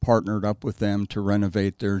were partnered up with them to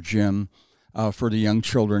renovate their gym for the young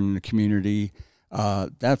children in the community.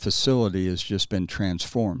 That facility has just been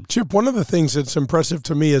transformed. Chip, one of the things that's impressive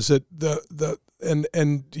to me is that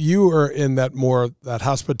and you are in that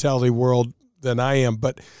hospitality world than I am,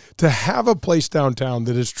 but to have a place downtown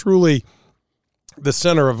that is truly the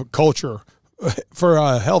center of culture for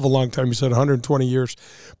a hell of a long time, you said 120 years.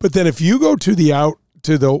 But then if you go to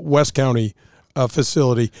the West County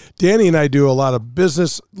facility, Danny and I do a lot of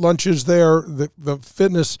business lunches there. The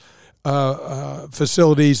fitness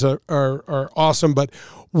facilities are awesome, but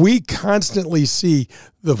we constantly see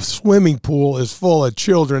the swimming pool is full of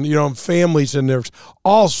children, families, and there's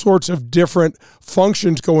all sorts of different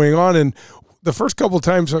functions going on. And the first couple of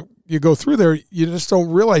times you go through there, you just don't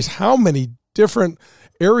realize how many different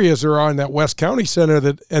areas there are in that West County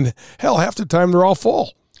Center and hell, half the time they're all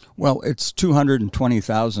full. Well, it's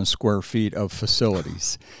 220,000 square feet of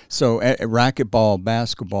facilities. So racquetball,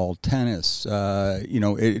 basketball, tennis,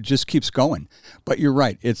 it just keeps going. But you're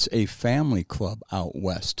right, it's a family club out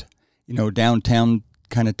west. Downtown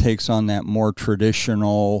kind of takes on that more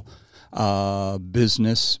traditional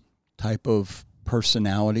business type of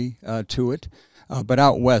personality to it. But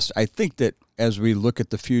out west, I think that as we look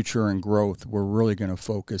at the future and growth, we're really going to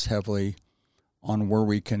focus heavily on where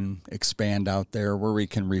we can expand out there, where we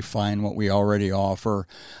can refine what we already offer.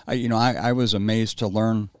 I was amazed to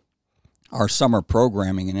learn our summer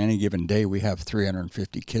programming. In any given day, we have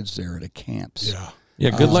 350 kids there at the camps. Yeah. Yeah,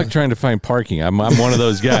 good luck trying to find parking. I'm one of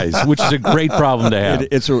those guys, which is a great problem to have.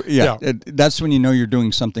 That's when you know you're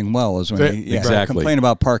doing something well. Is when exactly. Complain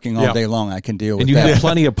about parking all day long. I can deal with that. And you have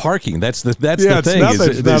plenty of parking. That's the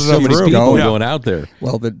thing. There's so many people going out there.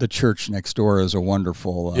 Well, the church next door is a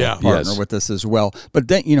wonderful partner with us as well. But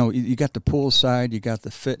then you got the pool side, you got the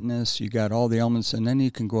fitness, you got all the elements, and then you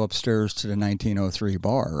can go upstairs to the 1903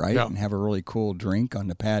 bar, right, and have a really cool drink on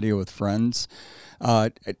the patio with friends.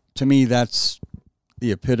 To me, that's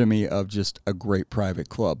the epitome of just a great private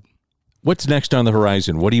club. What's next on the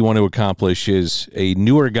horizon? What do you want to accomplish as a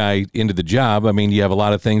newer guy into the job? I mean, you have a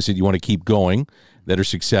lot of things that you want to keep going that are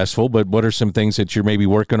successful, but what are some things that you're maybe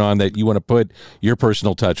working on that you want to put your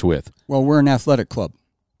personal touch with? Well, we're an athletic club,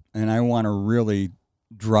 and I want to really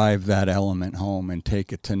drive that element home and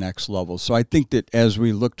take it to next level. So I think that as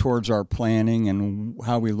we look towards our planning and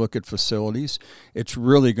how we look at facilities, it's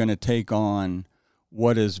really going to take on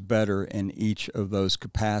what is better in each of those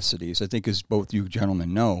capacities. I think, as both you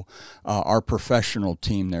gentlemen know, our professional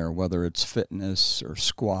team there, whether it's fitness or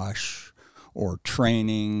squash or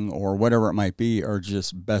training or whatever it might be, are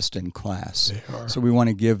just best in class. They are. So we want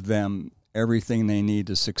to give them everything they need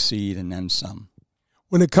to succeed and then some.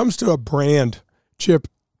 When it comes to a brand, Chip,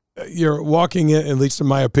 you're walking in, at least in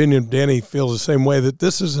my opinion, Danny feels the same way, that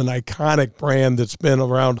this is an iconic brand that's been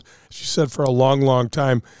around, as you said, for a long, long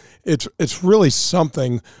time. It's really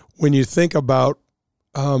something when you think about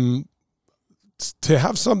to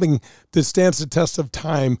have something that stands the test of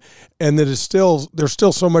time and that is there's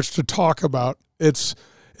still so much to talk about. It's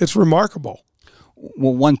remarkable.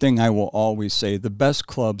 Well, one thing I will always say, the best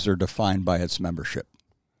clubs are defined by its membership.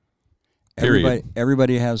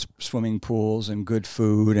 Everybody has swimming pools and good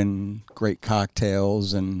food and great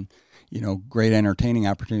cocktails and, great entertaining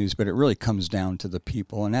opportunities, but it really comes down to the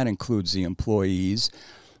people, and that includes the employees.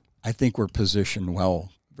 I think we're positioned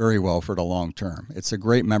very well for the long term. It's a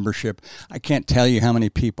great membership. I can't tell you how many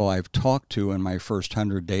people I've talked to in my first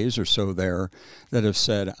 100 days or so there that have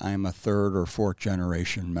said, I'm a third or fourth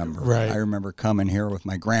generation member. Right. I remember coming here with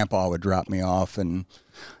my grandpa would drop me off, and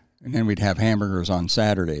then we'd have hamburgers on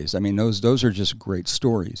Saturdays. I mean, those are just great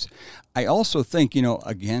stories. I also think,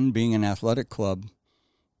 again, being an athletic club,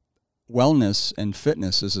 wellness and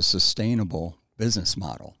fitness is a sustainable business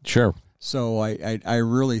model. Sure. So I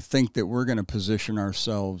really think that we're going to position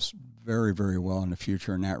ourselves very, very well in the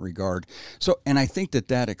future in that regard. So, and I think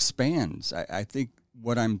that expands. I think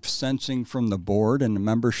what I'm sensing from the board and the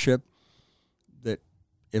membership, that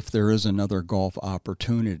if there is another golf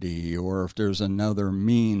opportunity or if there's another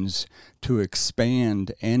means to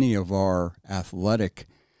expand any of our athletic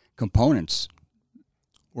components,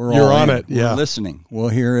 we're listening. We'll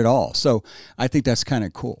hear it all. So I think that's kind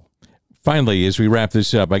of cool. Finally, as we wrap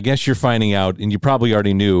this up, I guess you're finding out, and you probably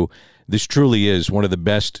already knew, this truly is one of the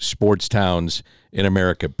best sports towns in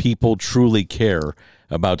America. People truly care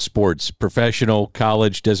about sports. Professional,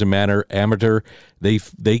 college, doesn't matter, amateur,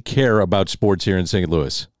 they care about sports here in St.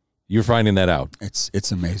 Louis. You're finding that out.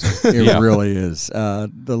 It's amazing. It really is.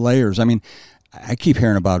 The layers. I mean, I keep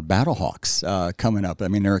hearing about Battlehawks coming up. I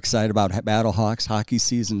mean, they're excited about Battlehawks. Hockey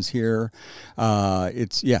season's here.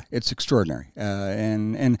 It's extraordinary.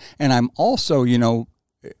 And I'm also,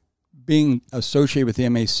 being associated with the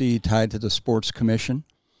MAC, tied to the Sports Commission,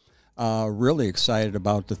 really excited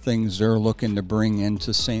about the things they're looking to bring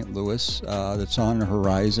into St. Louis that's on the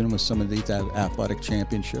horizon with some of these athletic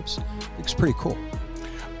championships. It's pretty cool.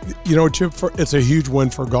 Chip, it's a huge win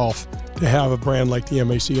for golf to have a brand like the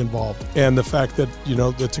MAC involved. And the fact that,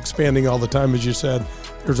 that's expanding all the time, as you said,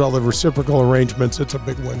 there's all the reciprocal arrangements. It's a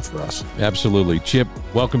big win for us. Absolutely. Chip,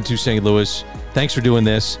 welcome to St. Louis. Thanks for doing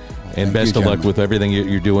this, and best of luck with everything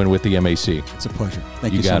you're doing with the MAC. It's a pleasure.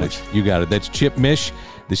 Thank you so much. You got it. That's Chip Misch,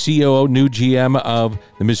 the COO, new GM of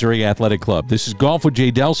the Missouri Athletic Club. This is Golf with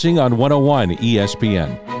Jay Delsing on 101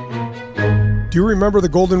 ESPN. Do you remember the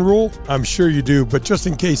golden rule? I'm sure you do, but just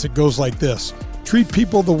in case, it goes like this. Treat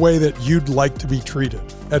people the way that you'd like to be treated.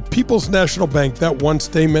 At People's National Bank, that one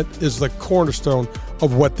statement is the cornerstone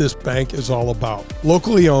of what this bank is all about.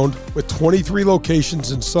 Locally owned, with 23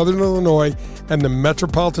 locations in Southern Illinois and the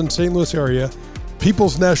metropolitan St. Louis area,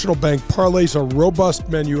 People's National Bank parlays a robust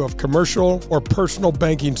menu of commercial or personal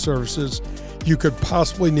banking services you could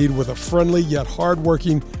possibly need with a friendly yet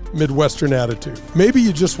hardworking Midwestern attitude. Maybe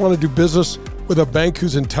you just want to do business with a bank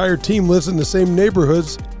whose entire team lives in the same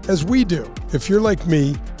neighborhoods as we do. If you're like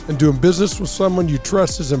me and doing business with someone you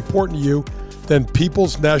trust is important to you, then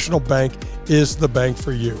People's National Bank is the bank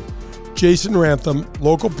for you. Jason Rantham,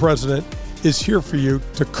 local president, is here for you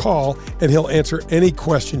to call, and he'll answer any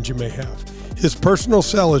questions you may have. His personal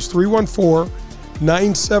cell is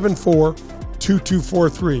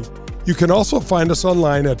 314-974-2243. You can also find us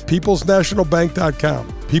online at peoplesnationalbank.com.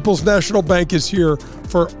 People's National Bank is here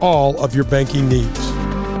for all of your banking needs.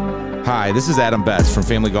 Hi, this is Adam Betz from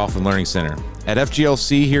Family Golf and Learning Center. At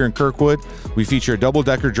FGLC here in Kirkwood, we feature a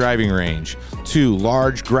double-decker driving range, 2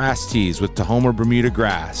 large grass tees with Tahoma Bermuda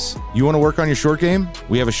grass. You want to work on your short game?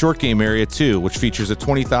 We have a short game area too, which features a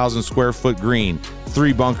 20,000 square foot green,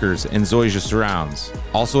 3 bunkers, and Zoysia surrounds.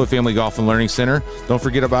 Also at Family Golf and Learning Center, don't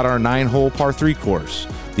forget about our 9-hole par 3 course,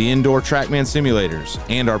 the indoor TrackMan simulators,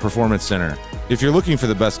 and our performance center. If you're looking for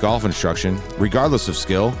the best golf instruction, regardless of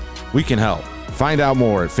skill, we can help. Find out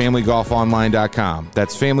more at FamilyGolfOnline.com.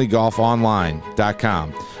 That's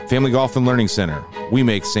FamilyGolfOnline.com. Family Golf and Learning Center. We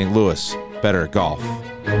make St. Louis better at golf.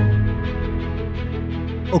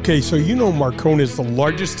 Okay, so Marcone is the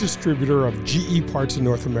largest distributor of GE parts in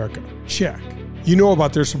North America. Check. You know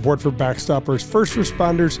about their support for backstoppers, first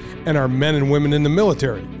responders, and our men and women in the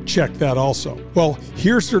military. Check that also. Well,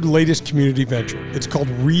 here's their latest community venture. It's called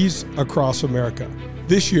Wreaths Across America.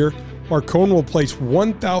 This year, Marcone will place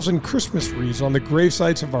 1,000 Christmas wreaths on the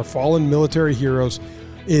gravesites of our fallen military heroes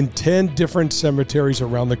in 10 different cemeteries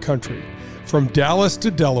around the country, from Dallas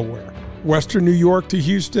to Delaware, Western New York to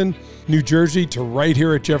Houston, New Jersey to right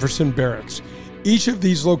here at Jefferson Barracks. Each of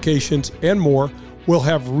these locations and more will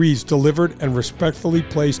have wreaths delivered and respectfully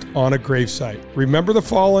placed on a gravesite. Remember the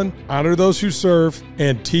fallen, honor those who serve,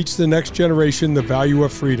 and teach the next generation the value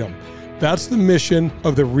of freedom. That's the mission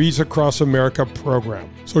of the Wreaths Across America program.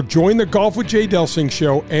 So join the Golf with Jay Delsing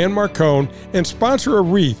show and Marcone and sponsor a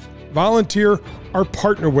wreath, volunteer, or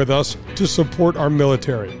partner with us to support our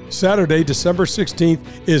military. Saturday, December 16th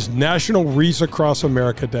is National Wreaths Across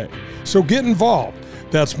America Day. So get involved.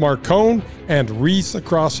 That's Marcone and Wreaths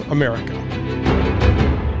Across America.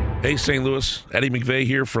 Hey, St. Louis, Eddie McVeigh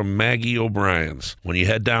here from Maggie O'Brien's. When you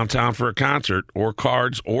head downtown for a concert or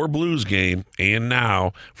Cards or Blues game, and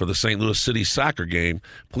now for the St. Louis City soccer game,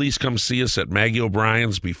 please come see us at Maggie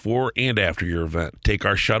O'Brien's before and after your event. Take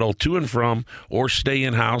our shuttle to and from or stay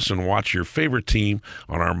in-house and watch your favorite team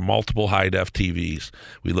on our multiple high-def TVs.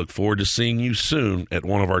 We look forward to seeing you soon at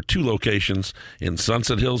one of our 2 locations in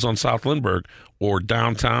Sunset Hills on South Lindbergh or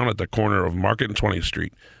downtown at the corner of Market and 20th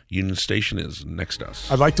Street. Union Station is next to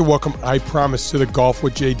us. I'd like to welcome I Promise to the Golf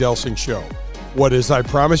with Jay Delsing show. What is I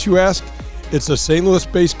Promise, you ask? It's a St.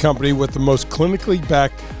 Louis-based company with the most clinically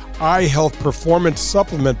backed eye health performance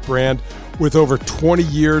supplement brand with over 20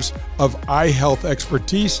 years of eye health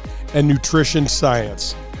expertise and nutrition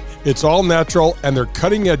science. It's all natural, and their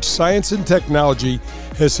cutting-edge science and technology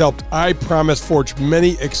has helped I Promise forge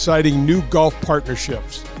many exciting new golf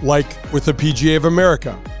partnerships, like with the PGA of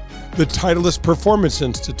America, the Titleist Performance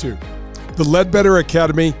Institute, the Ledbetter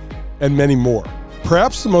Academy, and many more.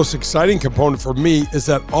 Perhaps the most exciting component for me is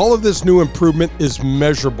that all of this new improvement is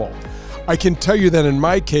measurable. I can tell you that in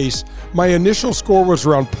my case, my initial score was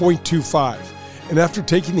around 0.25, and after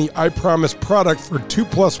taking the I Promise product for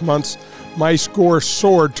 2+ months, my score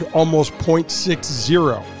soared to almost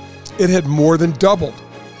 0.60. It had more than doubled.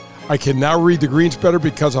 I can now read the greens better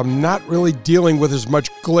because I'm not really dealing with as much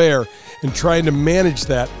glare and trying to manage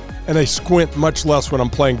that, and I squint much less when I'm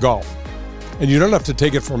playing golf. And you don't have to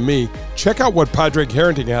take it from me. Check out what Padraig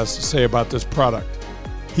Harrington has to say about this product.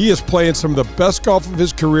 He is playing some of the best golf of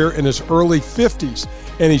his career in his early 50s,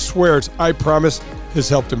 and he swears I Promise has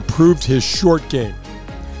helped improve his short game.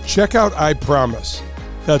 Check out I Promise.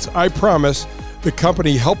 That's I Promise, the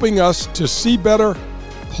company helping us to see better,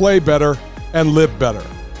 play better, and live better.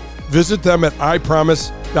 Visit them at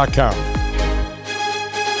ipromise.com.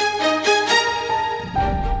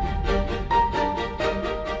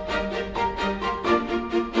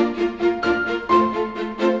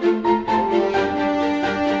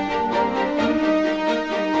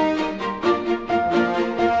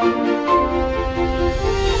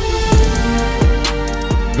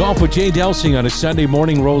 Golf with Jay Delsing on a Sunday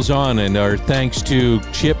morning rolls on, and our thanks to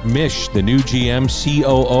Chip Misch, the new GM,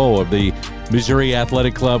 COO of the Missouri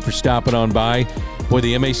Athletic Club, for stopping on by. Boy,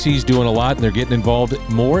 the MAC's doing a lot, and they're getting involved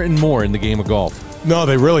more and more in the game of golf. No,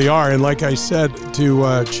 they really are. And like I said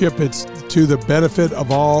to Chip, it's to the benefit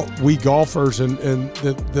of all we golfers and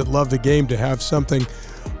that love the game to have something,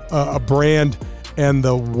 a brand and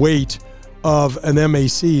the weight of an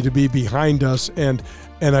MAC to be behind us.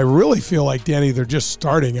 And I really feel like, Danny, they're just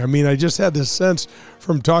starting. I mean, I just had this sense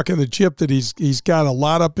from talking to Chip that he's got a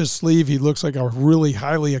lot up his sleeve. He looks like a really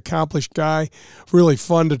highly accomplished guy, really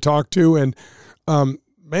fun to talk to. And,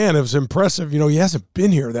 man, it was impressive. You know, he hasn't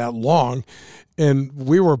been here that long. And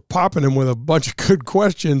we were popping him with a bunch of good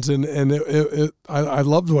questions, and I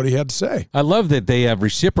loved what he had to say. I love that they have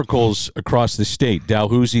reciprocals across the state,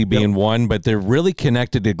 Dalhousie being one, but they're really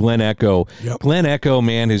connected to Glen Echo. Yep. Glen Echo,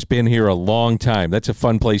 man, has been here a long time. That's a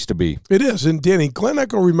fun place to be. It is. And, Danny, Glen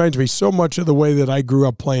Echo reminds me so much of the way that I grew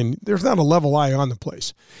up playing. There's not a level eye on the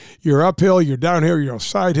place. You're uphill, you're downhill, you're on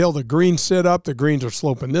side hill, the greens sit up, the greens are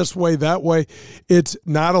sloping this way, that way. It's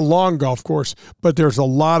not a long golf course, but there's a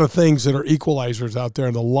lot of things that are equalizers out there,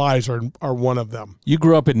 and the lies are one of them. You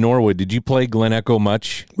grew up in Norwood. Did you play Glen Echo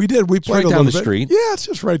much? We did. We played right a down little the bit. street. Yeah, it's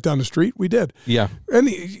just right down the street. We did. Yeah. And,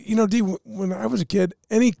 you know, D, when I was a kid,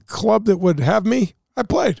 any club that would have me, I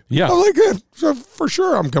played. Yeah. I'm like, yeah, so for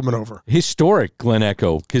sure I'm coming over. Historic Glen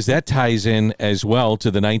Echo, because that ties in as well to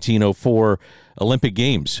the 1904 Olympic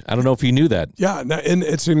Games. I don't know if you knew that. Yeah, and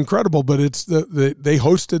it's incredible, but it's they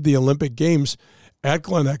hosted the Olympic Games at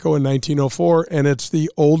Glen Echo in 1904, and it's the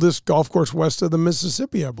oldest golf course west of the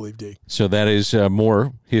Mississippi, I believe, D. So that is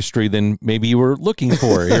more history than maybe you were looking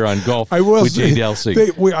for here on Golf with Jay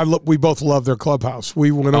Delsing. We both love their clubhouse.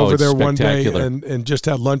 We went over there one day and just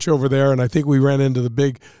had lunch over there, and I think we ran into the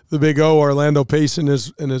big O, Orlando Pace and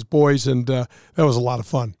his boys, and that was a lot of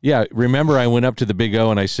fun. Yeah, remember I went up to the Big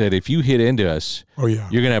O and I said, if you hit into us, you're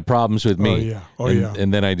going to have problems with me. Oh, yeah.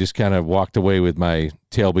 And then I just kind of walked away with my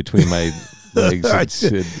tail between my legs.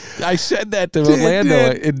 I said that to Orlando,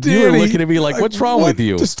 and you were looking at me like, what's wrong with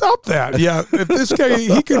you? To stop that. Yeah, if this guy,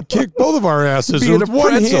 he could kick both of our asses with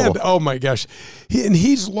one hand. Oh, my gosh.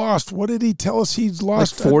 He's lost, what did he tell us? He's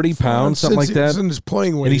lost like 40 pounds, something like that. In his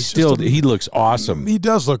playing weight. And he looks awesome. He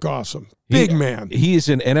does look awesome. Big man. He is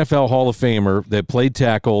an NFL Hall of Famer that played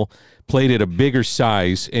tackle, played at a bigger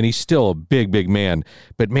size, and he's still a big, big man.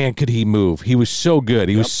 But, man, could he move. He was so good.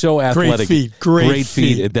 He was so athletic. Great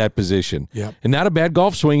feet at that position. Yep. And not a bad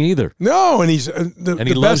golf swing either. No, and he's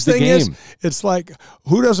the loves best thing the game. Is, it's like,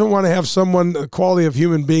 who doesn't want to have someone, the quality of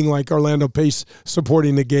human being like Orlando Pace,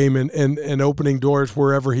 supporting the game and opening doors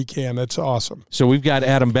wherever he can. That's awesome. So we've got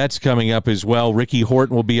Adam Betz coming up as well. Ricky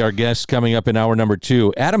Horton will be our guest coming up in hour number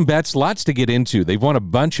 2. Adam Betz, lots to get into. They've won a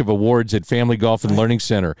bunch of awards at Family Golf and Learning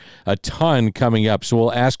Center. A ton coming up, so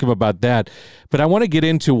we'll ask him about that. But I want to get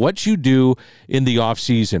into what you do in the off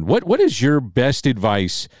season. What is your best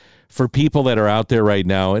advice for people that are out there right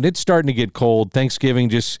now? And it's starting to get cold. Thanksgiving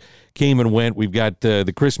just came and went. We've got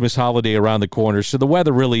the Christmas holiday around the corner, so the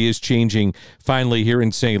weather really is changing finally here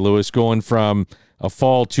in St. Louis, going from a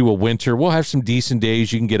fall to a winter. We'll have some decent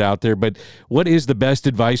days you can get out there, but what is the best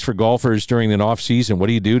advice for golfers during an off season? What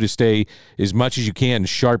do you do to stay as much as you can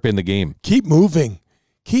sharp in the game? Keep moving,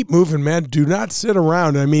 man. Do not sit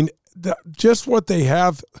around. I mean, just what they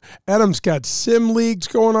have. Adam's got sim leagues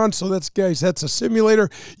going on, so that's a simulator.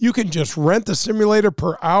 You can just rent the simulator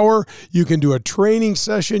per hour. You can do a training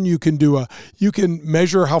session. You can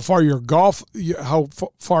measure how far your golf, how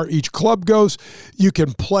far each club goes. You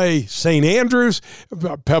can play St. Andrews,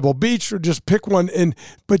 Pebble Beach, or just pick one,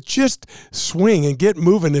 but just swing and get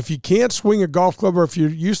moving. If you can't swing a golf club, or if you're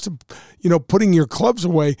used to, putting your clubs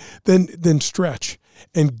away, then stretch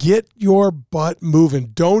and get your butt moving.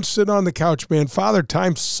 Don't sit on the couch, man. Father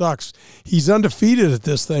Time sucks. He's undefeated at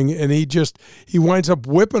this thing, and he winds up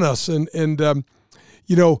whipping us. And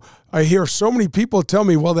I hear so many people tell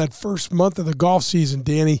me, well, that first month of the golf season,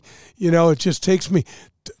 Danny, it just takes me.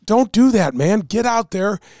 Don't do that, man. Get out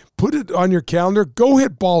there, put it on your calendar, go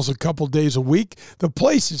hit balls a couple days a week. The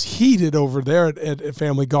place is heated over there at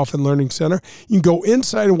Family Golf and Learning Center. You can go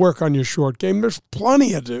inside and work on your short game. There's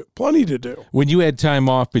plenty to do. When you had time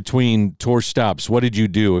off between tour stops, what did you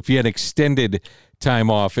do? If you had extended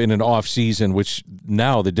time off in an off season, which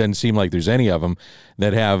now there doesn't seem like there's any of them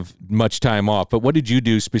that have much time off, but what did you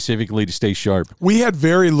do specifically to stay sharp? We had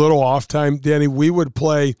very little off time, Danny. We would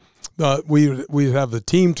play. We'd have the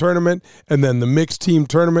team tournament and then the mixed team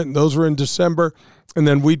tournament, and those were in December. And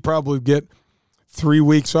then we'd probably get 3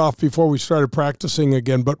 weeks off before we started practicing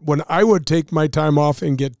again. But when I would take my time off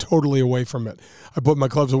and get totally away from it, I put my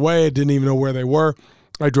clubs away. I didn't even know where they were.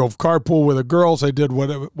 I drove carpool with the girls. I did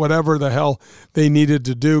whatever the hell they needed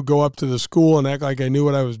to do, go up to the school and act like I knew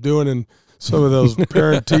what I was doing, and some of those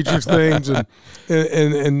parent-teacher things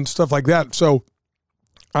and stuff like that. So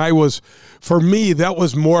for me, that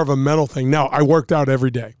was more of a mental thing. Now, I worked out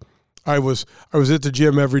every day. I was at the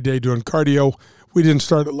gym every day doing cardio. I didn't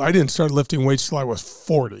start lifting weights till I was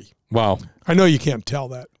 40. Wow. I know you can't tell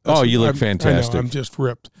that. You look fantastic. I know, I'm just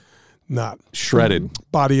ripped. Not shredded.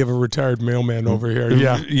 Body of a retired mailman over here.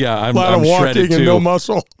 Yeah. Yeah, I'm a lot of walking and no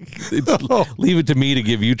muscle. Leave it to me to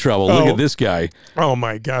give you trouble. Look at this guy. Oh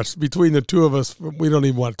my gosh. Between the two of us, we don't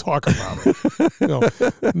even want to talk about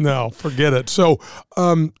it. No, forget it. So,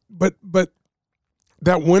 but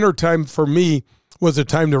that winter time for me was a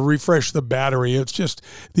time to refresh the battery. It's just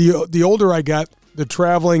the older I got, the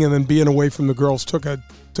traveling and then being away from the girls took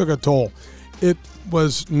a toll. It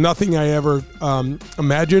was nothing I ever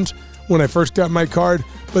imagined when I first got my card,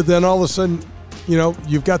 but then all of a sudden,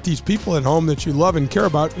 you've got these people at home that you love and care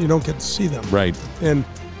about, and you don't get to see them. Right. And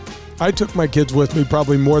I took my kids with me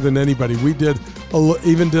probably more than anybody. We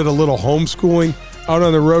even did a little homeschooling out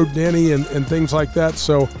on the road, Danny, and things like that.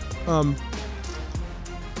 So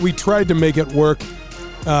we tried to make it work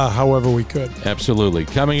however we could. Absolutely.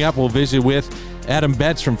 Coming up, we'll visit with Adam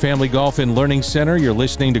Betz from Family Golf and Learning Center. You're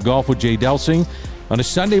listening to Golf with Jay Delsing on a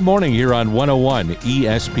Sunday morning here on 101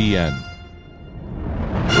 ESPN.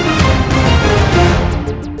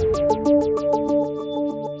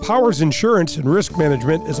 Powers Insurance and Risk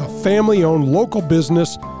Management is a family-owned local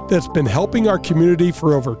business that's been helping our community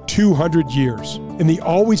for over 200 years. In the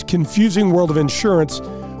always confusing world of insurance,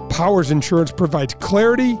 Powers Insurance provides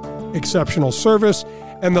clarity, exceptional service,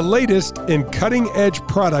 and the latest in cutting-edge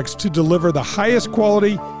products to deliver the highest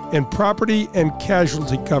quality in property and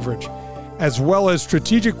casualty coverage, as well as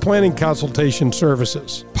strategic planning consultation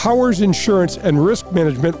services. Powers Insurance and Risk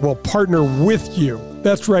Management will partner with you.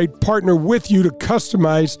 That's right, partner with you to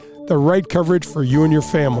customize the right coverage for you and your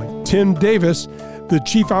family. Tim Davis, The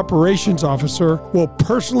Chief Operations Officer will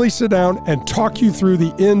personally sit down and talk you through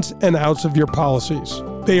the ins and outs of your policies.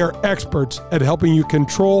 They are experts at helping you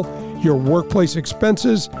control your workplace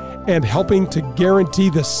expenses and helping to guarantee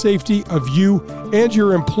the safety of you and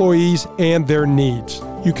your employees and their needs.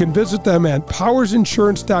 You can visit them at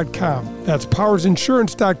powersinsurance.com. That's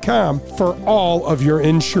powersinsurance.com for all of your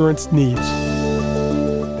insurance needs.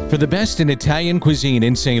 For the best in Italian cuisine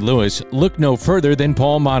in St. Louis, look no further than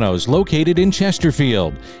Paul Manno's, located in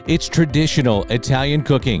Chesterfield. It's traditional Italian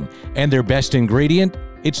cooking, and their best ingredient,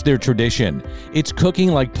 it's their tradition. It's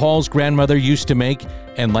cooking like Paul's grandmother used to make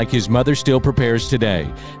and like his mother still prepares today.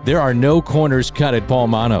 There are no corners cut at Paul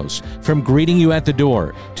Manno's. From greeting you at the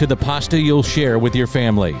door to the pasta you'll share with your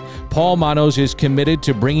family, Paul Manno's is committed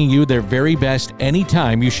to bringing you their very best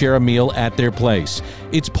anytime you share a meal at their place.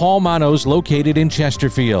 It's Paul Manno's, located in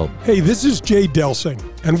Chesterfield. Hey, this is Jay Delsing,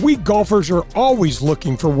 and we golfers are always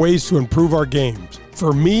looking for ways to improve our games.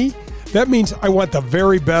 For me, that means I want the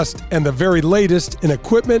very best and the very latest in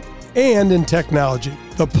equipment and in technology.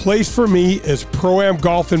 The place for me is Pro-Am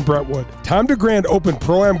Golf in Brentwood. Tom DeGrand opened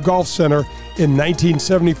Pro-Am Golf Center in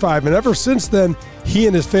 1975, and ever since then, he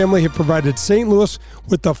and his family have provided St. Louis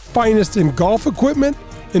with the finest in golf equipment,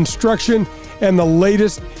 instruction, and the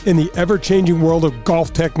latest in the ever-changing world of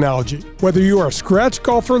golf technology. Whether you are a scratch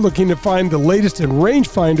golfer looking to find the latest in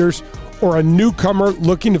rangefinders or a newcomer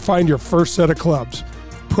looking to find your first set of clubs,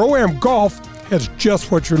 Pro-Am Golf has just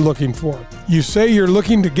what you're looking for. You say you're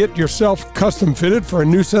looking to get yourself custom fitted for a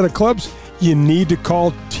new set of clubs? You need to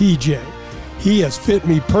call TJ. He has fit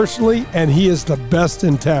me personally, and he is the best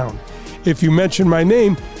in town. If you mention my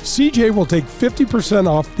name, CJ will take 50%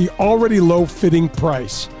 off the already low fitting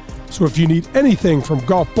price. So if you need anything from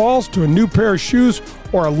golf balls to a new pair of shoes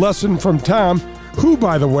or a lesson from Tom, who,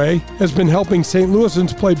 by the way, has been helping St.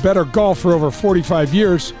 Louisans play better golf for over 45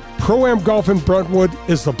 years, Pro-Am Golf in Brentwood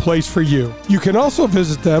is the place for you. You can also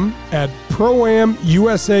visit them at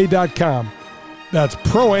proamusa.com. That's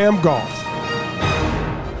Pro-Am Golf.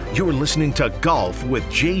 You're listening to Golf with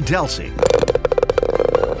Jay Delsing.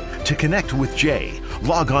 To connect with Jay,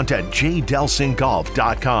 log on to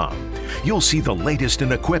jdelsinggolf.com. You'll see the latest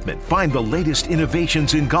in equipment, find the latest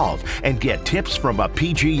innovations in golf, and get tips from a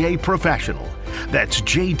PGA professional. That's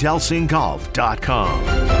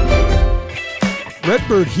jdelsinggolf.com.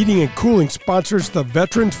 Redbird Heating and Cooling sponsors the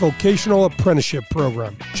Veterans Vocational Apprenticeship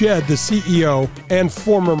Program. Jed, the CEO and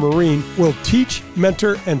former Marine, will teach,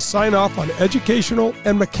 mentor, and sign off on educational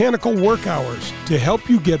and mechanical work hours to help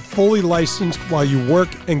you get fully licensed while you work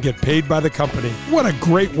and get paid by the company. What a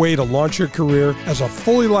great way to launch your career as a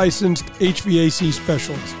fully licensed HVAC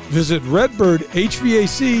specialist. Visit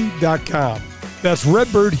redbirdhvac.com. That's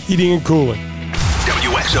Redbird Heating and Cooling.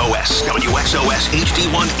 WXOS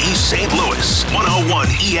HD1 East St. Louis. 101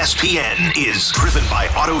 ESPN is driven by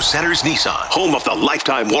Auto Centers Nissan, home of the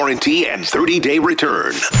lifetime warranty and 30-day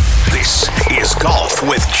return. This is Golf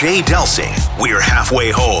with Jay Delsing. We're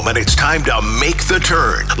halfway home and it's time to make the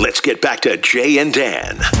turn. Let's get back to Jay and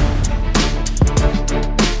Dan.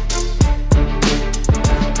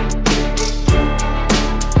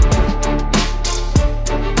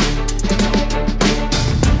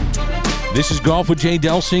 This is Golf with Jay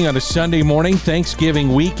Delsing on a Sunday morning,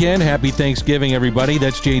 Thanksgiving weekend. Happy Thanksgiving, everybody.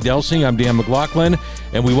 That's Jay Delsing. I'm Dan McLaughlin,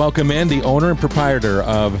 and we welcome in the owner and proprietor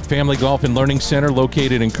of Family Golf and Learning Center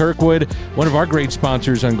located in Kirkwood, one of our great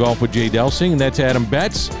sponsors on Golf with Jay Delsing, and that's Adam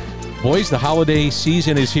Betz. Boys, the holiday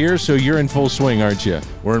season is here, so you're in full swing, aren't you?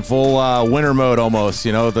 We're in full winter mode almost.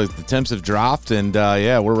 You know, the temps have dropped, and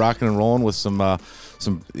we're rocking and rolling with some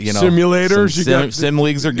simulators. Sim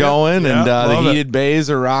leagues are going, and the heated bays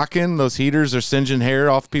are rocking. Those heaters are singeing hair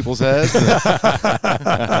off people's heads.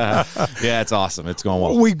 Yeah, it's awesome. It's going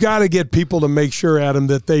well. We've got to get people to make sure, Adam,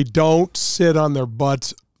 that they don't sit on their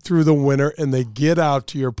butts through the winter and they get out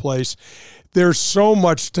to your place. There's so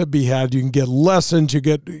much to be had. You can get lessons. You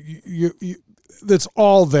get that's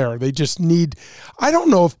all there. They just need. I don't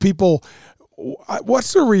know if people.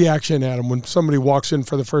 What's the reaction, Adam, when somebody walks in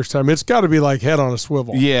for the first time? It's got to be like head on a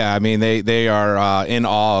swivel. Yeah, I mean they are in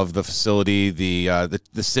awe of the facility, the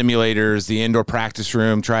simulators, the indoor practice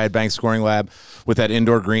room, Triad Bank Scoring Lab with that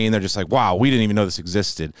indoor green. They're just like, wow, we didn't even know this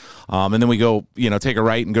existed. And then we go, take a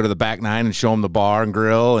right and go to the back nine and show them the bar and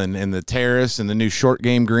grill and the terrace and the new short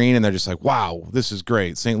game green, and they're just like, wow, this is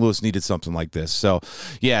great. St. Louis needed something like this. So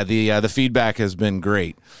yeah, the feedback has been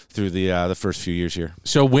great through the first few years here.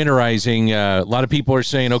 So winterizing. a lot of people are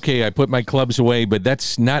saying, okay, I put my clubs away, but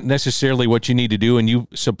that's not necessarily what you need to do. And you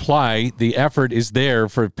supply, the effort is there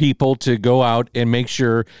for people to go out and make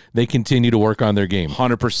sure they continue to work on their game.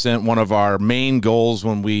 100%. One of our main goals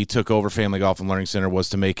when we took over Family Golf and Learning Center was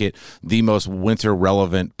to make it the most winter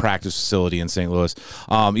relevant practice facility in St. Louis.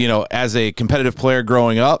 As a competitive player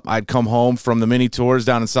growing up, I'd come home from the mini tours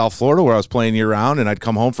down in South Florida where I was playing year round, and I'd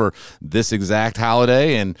come home for this exact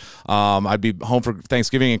holiday, and I'd be home for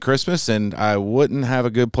Thanksgiving and Christmas, and I wouldn't have a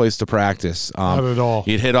good place to practice. Not at all.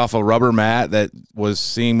 You'd hit off a rubber mat that was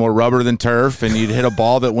seeing more rubber than turf, and you'd hit a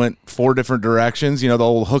ball that went 4 different directions, the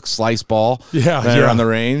old hook slice ball on the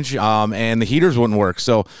range, and the heaters wouldn't work.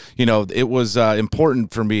 So, it was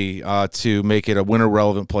important for me to make it a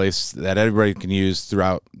winter-relevant place that everybody can use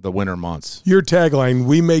throughout the winter months. Your tagline,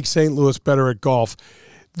 we make St. Louis better at golf.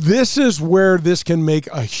 This is where this can make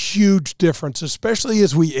a huge difference, especially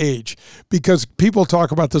as we age, because people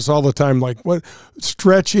talk about this all the time, like what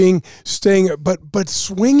stretching, staying, but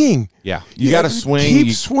swinging. Yeah, you got to swing.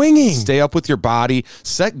 Keep swinging. Stay up with your body.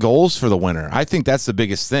 Set goals for the winter. I think that's the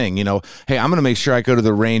biggest thing. Hey, I'm going to make sure I go to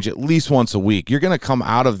the range at least once a week. You're going to come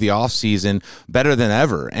out of the off season better than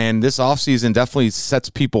ever, and this off season definitely sets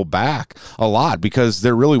people back a lot because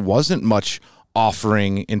there really wasn't much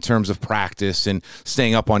offering in terms of practice and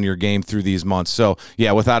staying up on your game through these months. So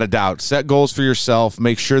yeah, without a doubt, set goals for yourself,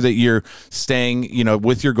 make sure that you're staying,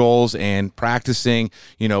 with your goals and practicing,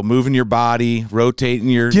 moving your body, rotating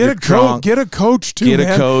your trunk. Get a coach too, Get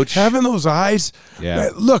man. a coach. Having those eyes.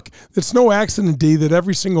 Yeah. Look, it's no accident, D, that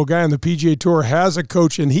every single guy on the PGA Tour has a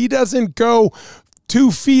coach, and he doesn't go 2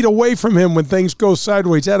 feet away from him when things go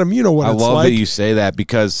sideways. Adam, you know what it's like. I love that you say that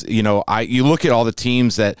because, you look at all the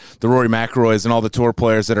teams that the Rory McIlroys and all the tour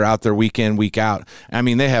players that are out there week in, week out. I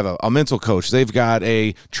mean, they have a mental coach. They've got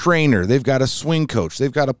a trainer. They've got a swing coach.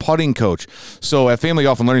 They've got a putting coach. So at Family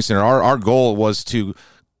Golf and Learning Center, our goal was to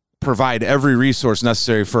provide every resource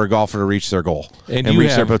necessary for a golfer to reach their goal and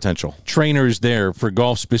reach their potential. Trainers there for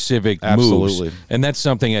golf-specific moves. And that's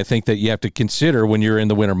something I think that you have to consider when you're in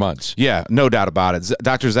the winter months. Yeah, no doubt about it.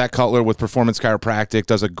 Dr. Zach Cutler with Performance Chiropractic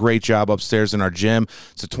does a great job upstairs in our gym.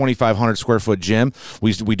 It's a 2,500 square foot gym.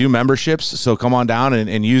 We do memberships, so come on down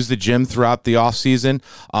and use the gym throughout the off season.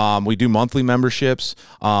 We do monthly memberships.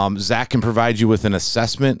 Zach can provide you with an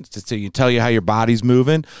assessment to tell you how your body's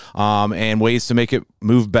moving and ways to make it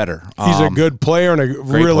move better. He's a good player and a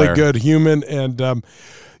really good human, and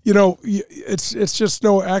it's just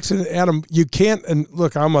no accident, Adam. You can't, and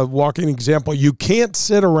look, I'm a walking example. You can't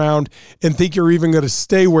sit around and think you're even going to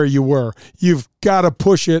stay where you were. You've got to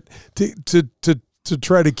push it to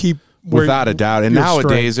try to keep. Without a doubt. And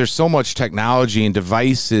nowadays, there's so much technology and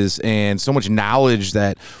devices and so much knowledge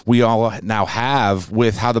that we all now have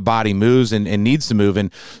with how the body moves and needs to move.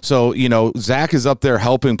 And so, Zach is up there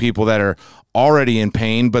helping people that are already in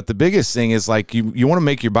pain. But the biggest thing is like you want to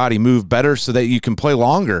make your body move better so that you can play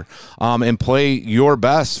longer and play your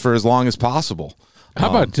best for as long as possible. How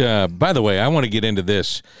about, by the way, I want to get into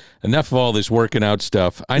this. Enough of all this working out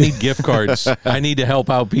stuff. I need gift cards. I need to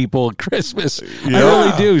help out people at Christmas. Yeah. I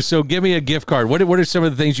really do. So give me a gift card. What are some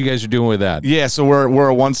of the things you guys are doing with that? Yeah, so we're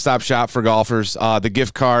a one-stop shop for golfers. The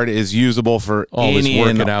gift card is usable for all any this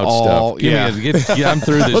working out stuff. I'm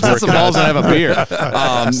through this. Let's hit some balls and have a beer.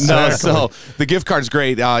 So the gift card's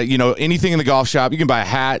great. Anything in the golf shop, you can buy a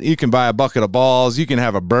hat, you can buy a bucket of balls, you can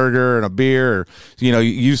have a burger and a beer, or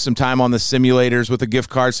use some time on the simulators with a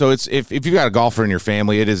gift card. So it's if you've got a golfer in your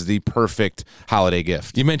family, it is the perfect holiday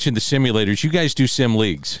gift. You mentioned the simulators. You guys do sim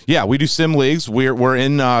leagues. Yeah, we do sim leagues. We're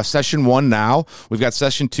in session 1 now. We've got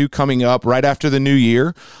session 2 coming up right after the new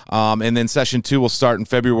year, and then session 2 will start in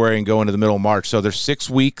February and go into the middle of March. So there's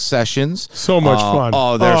 6-week sessions. So much fun.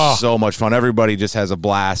 Oh, they're so much fun. Everybody just has a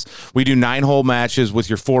blast. We do 9-hole matches with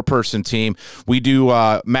your 4-person team. We do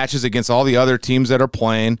matches against all the other teams that are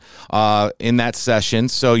playing in that session.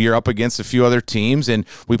 So you're up against a few other teams, and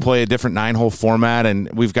we play a different 9-hole format,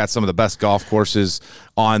 and we've got some of the best golf courses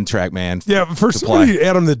on TrackMan. Yeah, for somebody,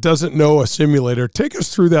 Adam, that doesn't know a simulator, take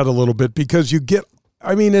us through that a little bit, because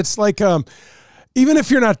it's like even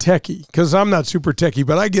if you're not techie, because I'm not super techie,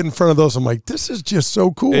 but I get in front of those, I'm like, this is just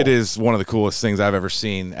so cool. It is one of the coolest things I've ever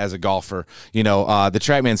seen as a golfer. The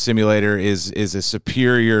TrackMan simulator is a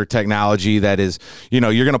superior technology that is, you're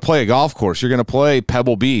going to play a golf course, you're going to play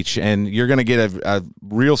Pebble Beach, and you're going to get a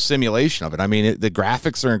real simulation of it. I mean, the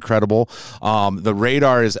graphics are incredible. The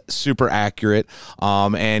radar is super accurate,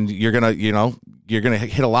 and you're going to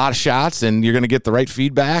hit a lot of shots, and you're going to get the right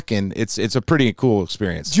feedback, and it's a pretty cool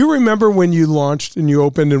experience. Do you remember when you launched and you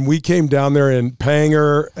opened, and we came down there, and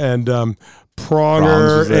Panger and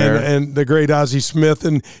Pronger and the great Ozzie Smith,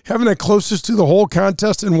 and having that closest to the hole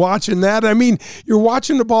contest and watching that. I mean, you're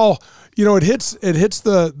watching the ball. You know, it hits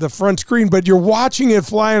the front screen, but you're watching it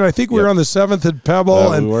fly. And I think we were on the 7th at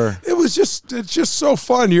Pebble, and it's just so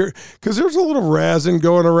fun. Because there's a little resin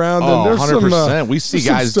going around. And there's 100%. We see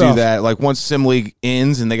guys do that. Like once Sim League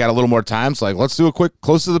ends and they got a little more time, it's like, let's do a quick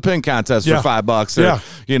close to the pin contest for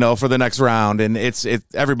 $5 or, for the next round. And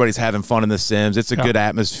everybody's having fun in the Sims. It's a good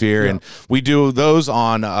atmosphere. And we do those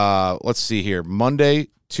on, let's see here, Monday,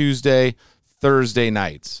 Tuesday, Thursday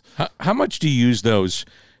nights. How much do you use those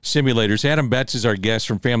simulators? Adam Betz is our guest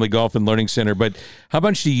from Family Golf and Learning Center, but how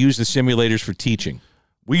much do you use the simulators for teaching?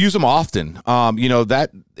 We use them often. That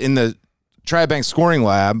in the TriBank scoring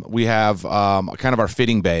lab, we have kind of our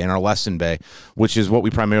fitting bay and our lesson bay, which is what we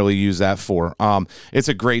primarily use that for. It's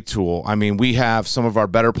a great tool. I mean, we have some of our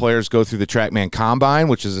better players go through the TrackMan Combine,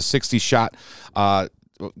 which is a 60-shot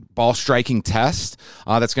ball striking test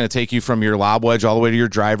that's going to take you from your lob wedge all the way to your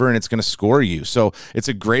driver, and it's going to score you. So it's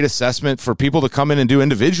a great assessment for people to come in and do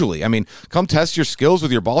individually. I mean, come test your skills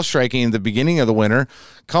with your ball striking in the beginning of the winter.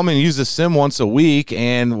 Come and use the sim once a week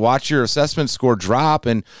and watch your assessment score drop,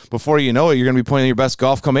 and before you know it, you're going to be playing your best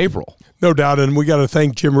golf come April. No doubt, and we got to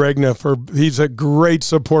thank Jim Regna he's a great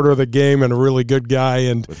supporter of the game and a really good guy,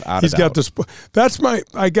 and he's got this.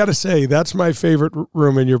 I got to say, that's my favorite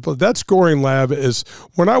room in that scoring lab is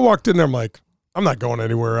when I walked in there, I'm like, I'm not going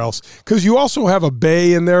anywhere else, because you also have a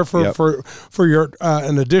bay in there for your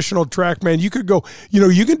an additional TrackMan. You could go,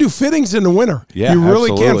 you can do fittings in the winter. Yeah, you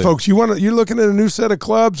really absolutely. can, folks. You're looking at a new set of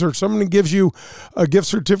clubs, or someone gives you a gift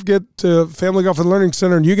certificate to Family Golf and Learning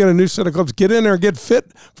Center, and you get a new set of clubs. Get in there and get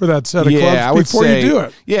fit for that set of clubs before you do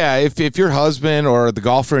it. Yeah, if your husband or the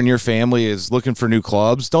golfer in your family is looking for new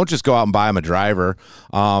clubs, don't just go out and buy them a driver.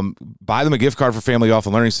 Buy them a gift card for Family Golf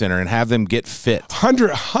and Learning Center and have them get fit.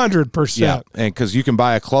 100%. Yeah. And because you can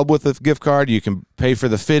buy a club with a gift card, you can pay for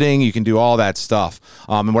the fitting, you can do all that stuff.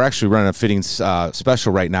 And we're actually running a fitting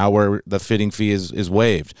special right now where the fitting fee is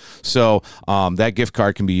waived. So that gift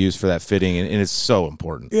card can be used for that fitting, and it's so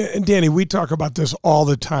important. Yeah, and Danny, we talk about this all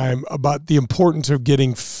the time, about the importance of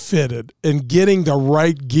getting fitted and getting the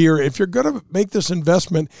right gear. If you're going to make this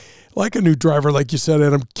investment, like a new driver, like you said,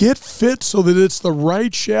 Adam, get fit so that it's the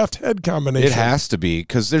right shaft head combination. It has to be,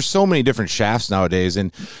 because there's so many different shafts nowadays.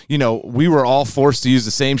 And, we were all forced to use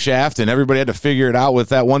the same shaft, and everybody had to figure it out with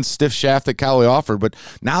that one stiff shaft that Callaway offered. But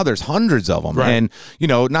now there's hundreds of them. Right. And,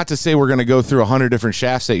 not to say we're going to go through 100 different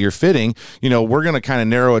shafts that you're fitting. We're going to kind of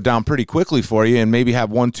narrow it down pretty quickly for you and maybe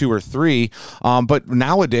have 1, 2, or 3. But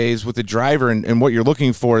nowadays with the driver and what you're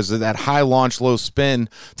looking for is that high launch, low spin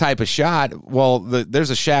type of shot. Well, there's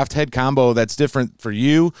a shaft head combo that's different for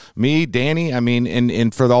you, me, Danny,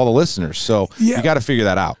 and for all the listeners. So you got to figure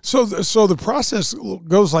that out. So the process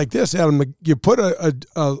goes like this, Adam. You put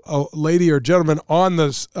a lady or gentleman on the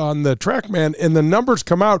TrackMan, and the numbers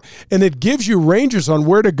come out, and it gives you ranges on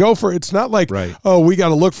where to go for. It's not like, we got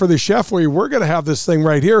to look for the shaft for you. We're going to have this thing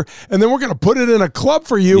right here, and then we're going to put it in a club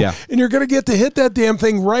for you, and you're going to get to hit that damn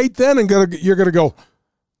thing right then, and you're going to go,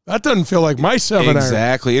 that doesn't feel like my 7-iron.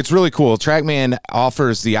 Exactly. It's really cool. TrackMan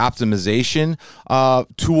offers the optimization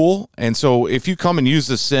tool. And so if you come and use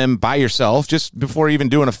the sim by yourself, just before even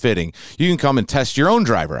doing a fitting, you can come and test your own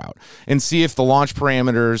driver out and see if the launch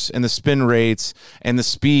parameters and the spin rates and the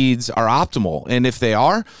speeds are optimal. And if they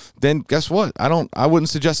are, then guess what? I wouldn't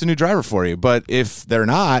suggest a new driver for you. But if they're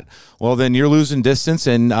not, well, then you're losing distance,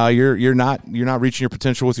 and you're not reaching your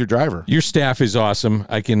potential with your driver. Your staff is awesome.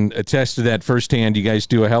 I can attest to that firsthand. You guys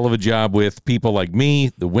do a hell of a job with people like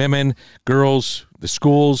me, the women, girls, the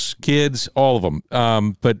schools, kids, all of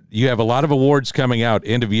them. But you have a lot of awards coming out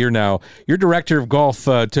end of year now. Your director of golf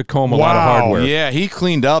took home a lot of hardware. Yeah, he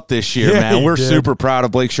cleaned up this year, man. We're super proud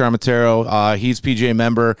of Blake Charmatero. He's PGA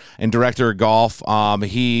member and director of golf.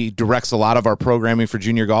 He directs a lot of our programming for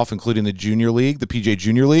junior golf, including the Junior League, the PGA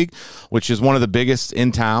Junior League, which is one of the biggest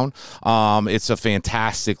in town. It's a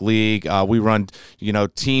fantastic league. We run,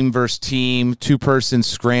 team versus team, 2-person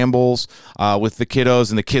scrambles with the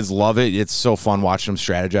kiddos, and the kids love it. It's so fun watching them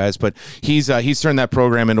strategize. But he's turned that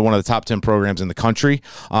program into one of the top 10 programs in the country.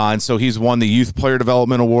 And so he's won the Youth Player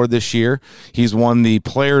Development Award this year. He's won the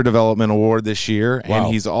Player Development Award this year. Wow.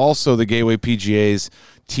 And he's also the Gateway PGA's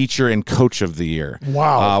Teacher and Coach of the Year.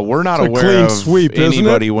 Wow. We're not aware of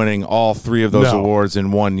anybody winning all 3 of those awards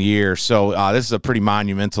in 1 year. So this is a pretty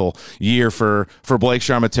monumental year for Blake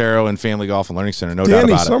Charmatero and Family Golf and Learning Center. No doubt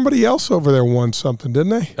about it. Somebody else over there won something, didn't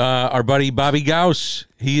they? Our buddy Bobby Gauss.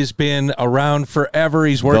 He has been around forever.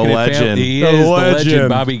 He's working The at legend. family. He The is the legend. legend,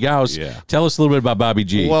 Bobby Gauss. Yeah. Tell us a little bit about Bobby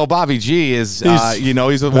G. Well, Bobby G is,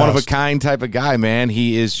 he's a one-of-a-kind type of guy, man.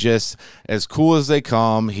 He is just as cool as they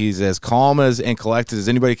come. He's as calm and collected as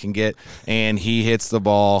anybody can get, and he hits the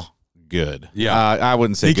ball good. Yeah. I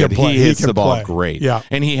wouldn't say He good. can play. He He hits can the ball play. great. Yeah.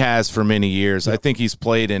 And he has for many years. I think he's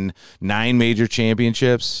played in 9 major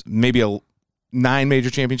championships, maybe 9 major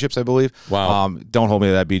championships, I believe. Wow. Don't hold me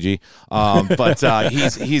to that, BG. But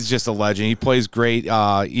he's just a legend. He plays great.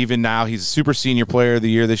 Even now, he's a super senior player of the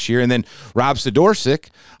year this year. And then Rob Sidorczyk,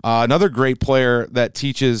 another great player that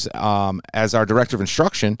teaches as our director of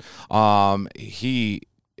instruction. He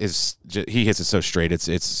hits it so straight.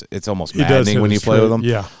 It's almost maddening when you play with him.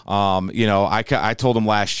 Yeah. I told him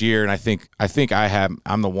last year, and I think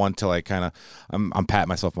I'm the one to like kind of I'm patting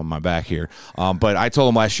myself on my back here. But I told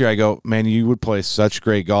him last year, I go, man, you would play such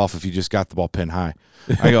great golf if you just got the ball pin high.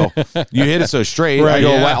 I go, you hit it so straight. Right, I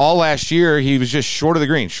go, yeah. all last year he was just short of the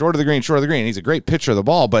green. He's a great pitcher of the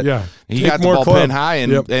ball, but he got the ball pin high,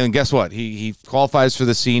 and guess what? He qualifies for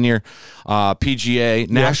the senior PGA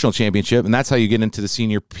National Championship, and that's how you get into the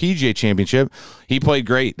senior PGA Championship. He played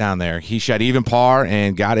great down there. He shot even par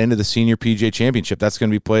and got into the senior PGA Championship. That's going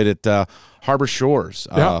to be played at Harbor Shores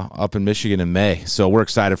up in Michigan in May. So we're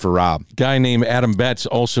excited for Rob. Guy named Adam Betz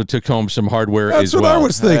also took home some hardware That's as well. what I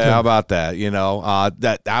was thinking. How about that?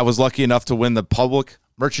 That I was lucky enough to win the Public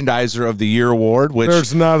Merchandiser of the Year award, which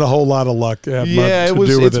There's not a whole lot of luck.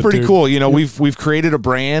 It's pretty cool. We've created a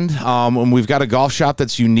brand, and we've got a golf shop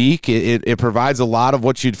that's unique. It provides a lot of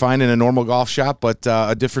what you'd find in a normal golf shop, but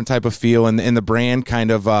a different type of feel. And the brand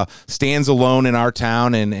kind of stands alone in our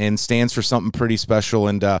town and stands for something pretty special.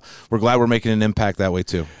 And we're glad we're making an impact that way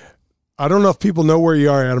too. I don't know if people know where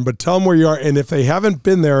you are, Adam, but tell them where you are. And if they haven't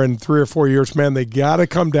been there in 3 or 4 years, man, they got to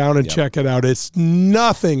come down and check it out. It's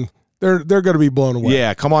nothing. They're going to be blown away.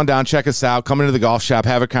 Yeah, come on down, check us out, come into the golf shop,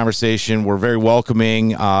 have a conversation. We're very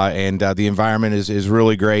welcoming, and the environment is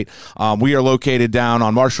really great. We are located down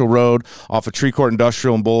on Marshall Road off of Tree Court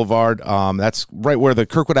Industrial and Boulevard. That's right where the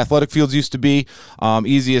Kirkwood Athletic Fields used to be.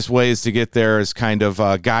 Easiest ways to get there is kind of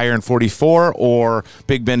Geyer and 44 or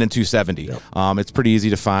Big Bend and 270. Yep. It's pretty easy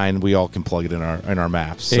to find. We all can plug it in our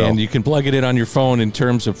maps. So. And you can plug it in on your phone in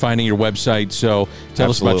terms of finding your website. So tell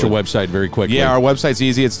us about your website very quickly. Yeah, our website's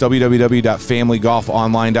easy. It's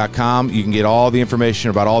www.familygolfonline.com. You can get all the information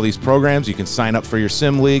about all these programs. You can sign up for your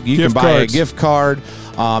sim league. You can buy a gift card,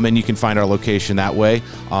 and you can find our location that way.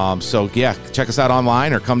 Check us out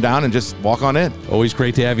online or come down and just walk on in. Always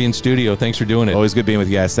great to have you in studio. Thanks for doing it. Always good being with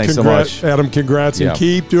you guys. Thanks so much. Adam, congrats, and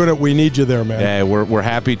keep doing it. We need you there, man. Yeah, we're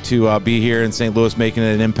happy to be here in St. Louis making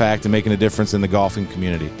an impact and making a difference in the golfing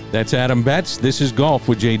community. That's Adam Betz. This is Golf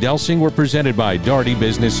with Jay Delsing. We're presented by Daugherty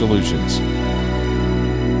Business Solutions.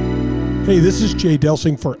 Hey, this is Jay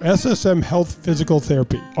Delsing for SSM Health Physical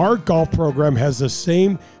Therapy. Our golf program has the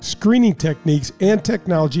same screening techniques and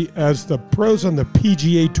technology as the pros on the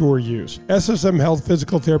PGA Tour use. SSM Health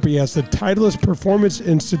Physical Therapy has the Titleist Performance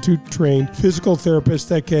Institute trained physical therapists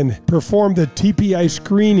that can perform the TPI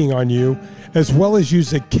screening on you, as well as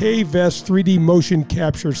use the K-Vest 3D motion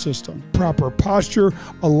capture system. Proper posture,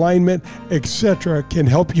 alignment, etc. can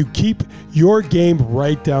help you keep your game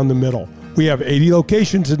right down the middle. We have 80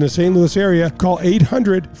 locations in the St. Louis area. Call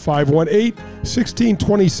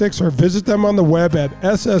 800-518-1626 or visit them on the web at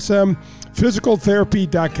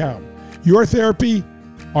ssmphysicaltherapy.com. Your therapy,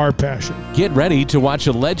 our passion. Get ready to watch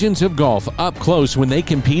the legends of golf up close when they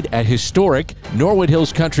compete at historic Norwood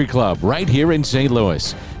Hills Country Club right here in St.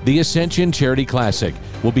 Louis. The Ascension Charity Classic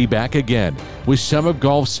will be back again with some of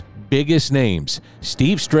golf's biggest names: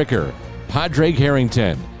 Steve Stricker, Padraig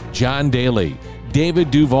Harrington, John Daly,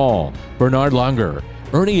 David Duval, Bernard Langer,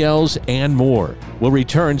 Ernie Els, and more will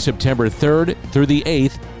return September 3rd through the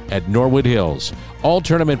 8th at Norwood Hills. All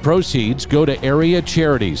tournament proceeds go to area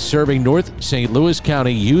charities serving North St. Louis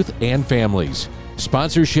County youth and families.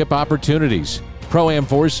 Sponsorship opportunities, Pro-Am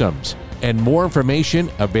foursomes, and more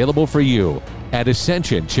information available for you at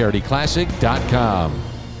AscensionCharityClassic.com.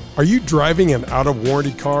 Are you driving an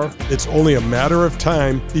out-of-warranty car? It's only a matter of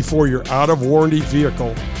time before your out-of-warranty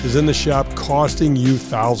vehicle is in the shop costing you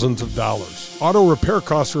thousands of dollars. Auto repair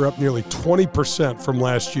costs are up nearly 20% from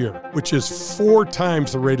last year, which is 4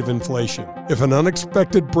 times the rate of inflation. If an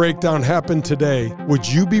unexpected breakdown happened today, would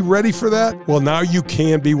you be ready for that? Well, now you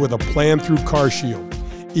can be with a plan through CarShield.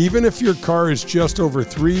 Even if your car is just over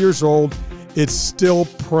 3 years old, it's still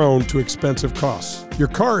prone to expensive costs. Your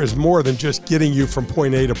car is more than just getting you from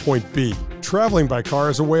point A to point B. Traveling by car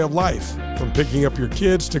is a way of life. From picking up your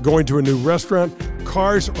kids to going to a new restaurant,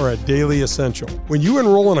 cars are a daily essential. When you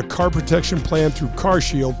enroll in a car protection plan through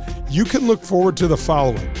CarShield, you can look forward to the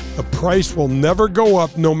following. The price will never go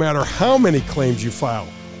up no matter how many claims you file,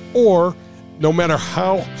 or no matter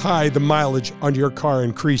how high the mileage on your car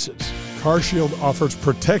increases. CarShield offers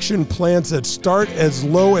protection plans that start as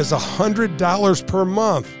low as $100 per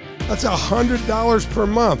month. That's $100 per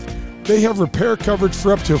month. They have repair coverage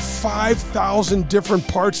for up to 5,000 different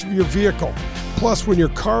parts of your vehicle. Plus, when your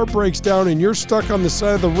car breaks down and you're stuck on the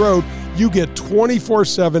side of the road, you get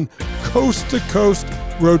 24/7 coast-to-coast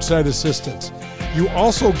roadside assistance. You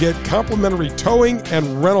also get complimentary towing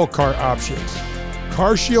and rental car options.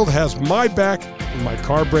 CarShield has my back when my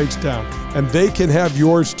car breaks down, and they can have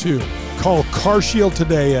yours too. Call CarShield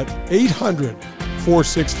today at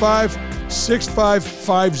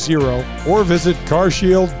 800-465-6550 or visit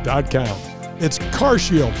carshield.com. It's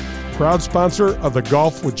CarShield, proud sponsor of the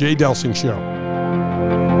Golf with Jay Delsing show.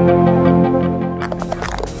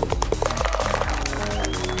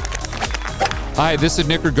 Hi, this is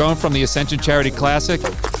Nick Ragone from the Ascension Charity Classic,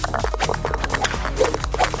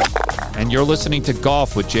 and you're listening to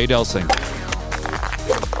Golf with Jay Delsing.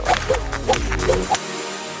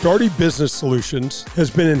 Daugherty Business Solutions has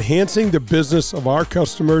been enhancing the business of our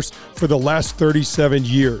customers for the last 37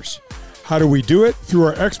 years. How do we do it? Through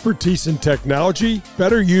our expertise in technology,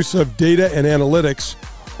 better use of data and analytics,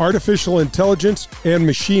 artificial intelligence, and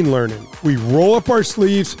machine learning. We roll up our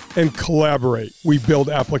sleeves and collaborate. We build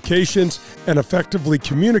applications and effectively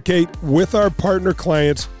communicate with our partner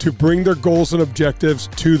clients to bring their goals and objectives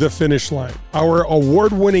to the finish line. Our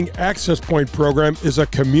award-winning Access Point program is a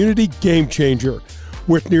community game changer.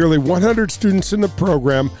 With nearly 100 students in the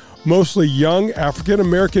program, mostly young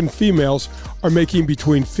African-American females are making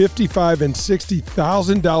between $55,000 and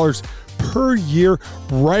 $60,000 per year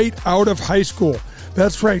right out of high school.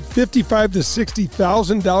 That's right, $55,000 to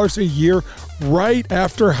 $60,000 a year right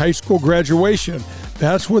after high school graduation.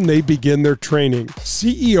 That's when they begin their training.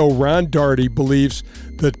 CEO Ron Daugherty believes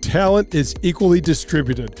the talent is equally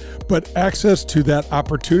distributed, but access to that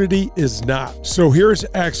opportunity is not. So here's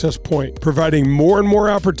Access Point, providing more and more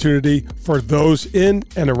opportunity for those in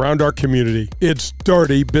and around our community. It's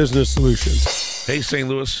Daugherty Business Solutions. Hey, St.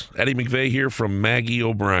 Louis, Eddie McVeigh here from Maggie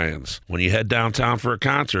O'Brien's. When you head downtown for a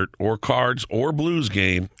concert or cards or blues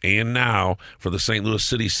game, and now for the St. Louis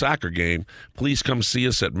City soccer game, please come see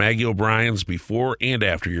us at Maggie O'Brien's before and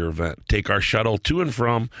after your event. Take our shuttle to and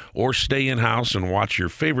from, or stay in-house and watch your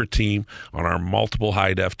favorite team on our multiple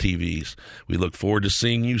high-def TVs. We look forward to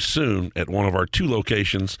seeing you soon at one of our 2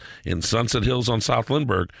 locations in Sunset Hills on South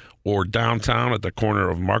Lindbergh or downtown at the corner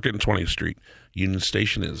of Market and 20th Street. Union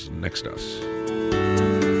Station is next to us.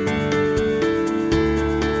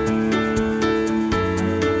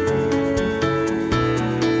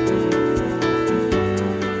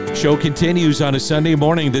 Show continues on a Sunday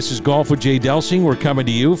morning. This is Golf with Jay Delsing. We're coming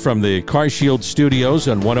to you from the CarShield studios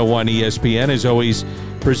on 101 ESPN, as always,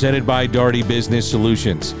 presented by Daugherty Business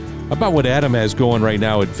Solutions. About what Adam has going right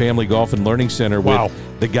now at Family Golf and Learning Center with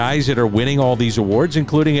the guys that are winning all these awards,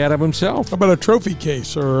 including Adam himself. How about a trophy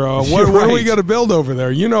case or what are we going to build over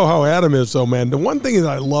there? You know how Adam is, though, man. The one thing that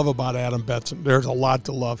I love about Adam Betz, there's a lot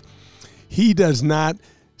to love, he does not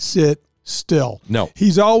sit still. No.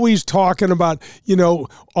 He's always talking about,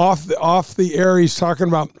 off the air, he's talking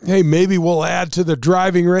about, hey, maybe we'll add to the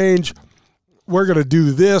driving range. We're going to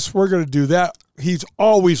do this. We're going to do that. He's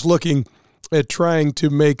always looking at trying to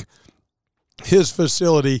make his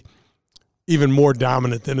facility even more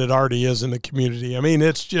dominant than it already is in the community. I mean,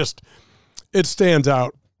 it stands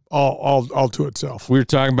out all to itself. We were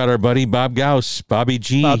talking about our buddy Bob Gauss, Bobby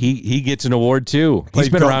G. He gets an award too. He's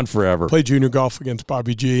been around forever. Played junior golf against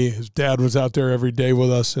Bobby G. His dad was out there every day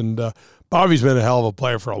with us, and Bobby's been a hell of a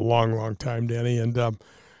player for a long, long time, Danny, and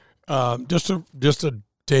just a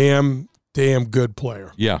damn good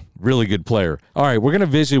player. Yeah, really good player. All right, we're going to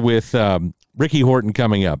visit with Ricky Horton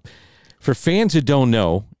coming up. For fans that don't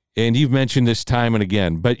know, and you've mentioned this time and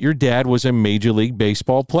again, but your dad was a Major League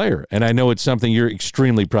Baseball player, and I know it's something you're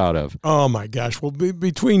extremely proud of. Oh, my gosh. Well,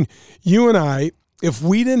 between you and I, if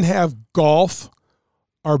we didn't have golf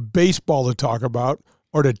or baseball to talk about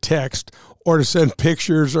or to text or to send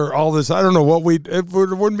pictures or all this, I don't know what we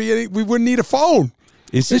wouldn't need a phone.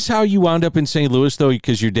 Is this how you wound up in St. Louis, though?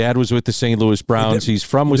 Because your dad was with the St. Louis Browns. He's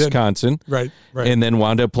from Wisconsin. Right. And then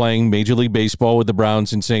wound up playing Major League Baseball with the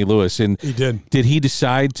Browns in St. Louis. And he did. Did he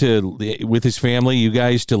decide to, with his family, you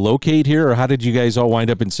guys to locate here, or how did you guys all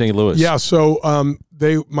wind up in St. Louis? Yeah, so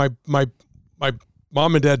my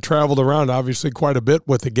mom and dad traveled around, obviously, quite a bit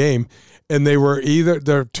with the game, and they were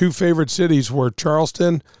their 2 favorite cities were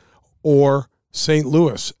Charleston or St.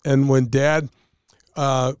 Louis. And when Dad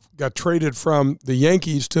got traded from the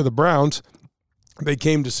Yankees to the Browns, they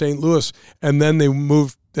came to St. Louis, and then they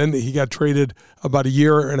moved. Then he got traded about a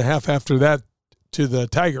year and a half after that to the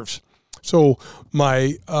Tigers. So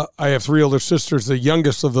I have 3 older sisters. The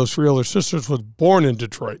youngest of those 3 older sisters was born in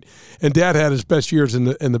Detroit, and Dad had his best years in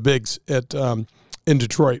the bigs in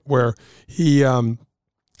Detroit, where he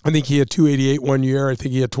I think he had 288 one year. I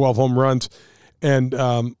think he had 12 home runs, and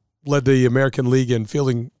led the American League in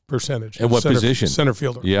fielding percentage. And what position? Center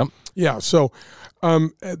fielder. Yeah. Yeah. So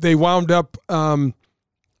they wound up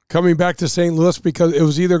coming back to St. Louis because it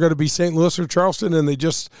was either going to be St. Louis or Charleston, and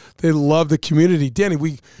they loved the community.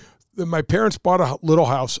 Danny, my parents bought a little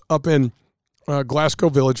house up in Glasgow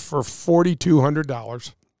Village for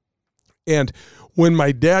 $4,200. And when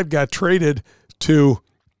my dad got traded to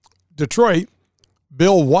Detroit,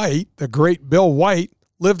 Bill White, the great Bill White,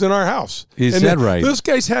 lived in our house. Is that right? Those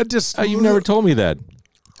guys had just... you've never told me that.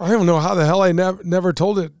 I don't know how the hell I never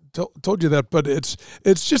told you that, but it's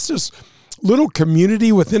just this little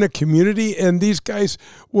community within a community, and these guys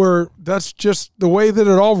that's just the way that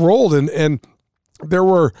it all rolled, and there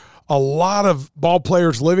were a lot of ball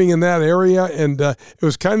players living in that area, and it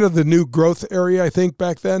was kind of the new growth area, I think,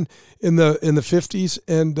 back then in the 50s,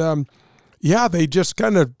 and they just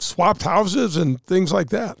kind of swapped houses and things like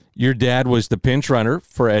that. Your dad was the pinch runner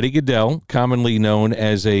for Eddie Goodell, commonly known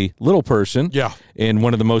as a little person. Yeah. And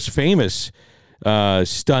one of the most famous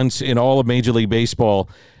stunts in all of Major League Baseball.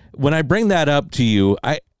 When I bring that up to you,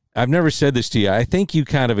 I've never said this to you. I think you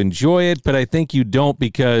kind of enjoy it, but I think you don't,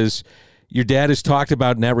 because your dad is talked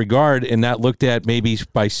about in that regard and not looked at maybe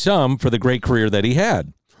by some for the great career that he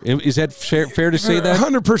had. Is that fair to say that?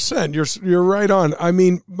 100%. You're right on. I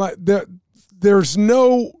mean, there's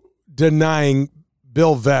no denying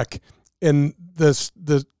Bill Veeck and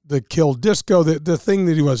the Kill Disco, the thing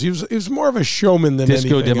that he was more of a showman than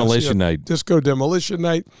anything else. Demolition Night. Disco Demolition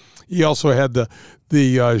Night. He also had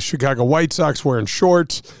the Chicago White Sox wearing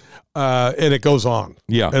shorts, and it goes on.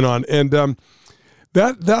 Yeah. And on. And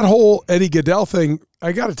that whole Eddie Goodell thing,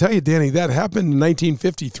 I got to tell you, Danny, that happened in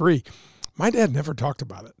 1953. My dad never taled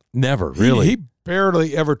about it. Never, really? He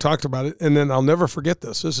barely ever talked about it. And then I'll never forget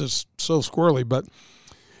this. This is so squirrely, but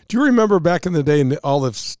do you remember back in the day, and all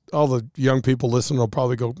the young people listening will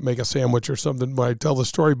probably go make a sandwich or something when I tell the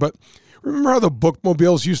story, but remember how the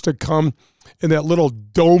bookmobiles used to come and that little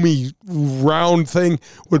domey round thing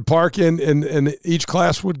would park in, and each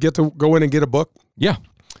class would get to go in and get a book? Yeah.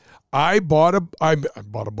 I bought a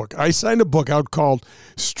book. I signed a book out called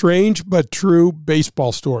Strange But True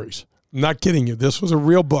Baseball Stories. I'm not kidding you. This was a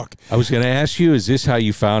real book. I was going to ask you, is this how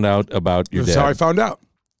you found out about your dad? That's how I found out.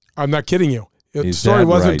 I'm not kidding you. The story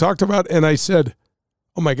wasn't talked about, and I said,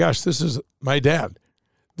 oh my gosh, this is my dad.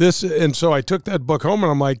 And so I took that book home,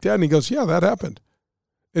 and I'm like, Dad, and he goes, yeah, that happened.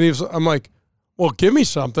 And I'm like, well, give me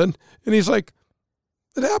something. And he's like,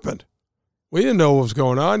 it happened. We didn't know what was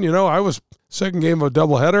going on. I was second game of a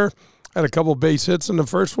doubleheader, had a couple base hits in the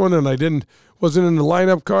first one, and I wasn't in the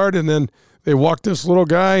lineup card, and then they walked this little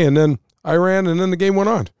guy, and then I ran, and then the game went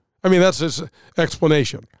on. I mean, that's his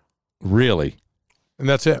explanation. Really? And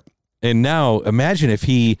that's it. And now imagine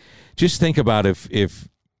just think about if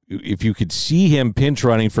you could see him pinch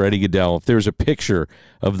running for Eddie Goodell, if there's a picture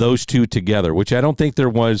of those two together, which I don't think there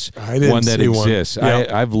was one that exists.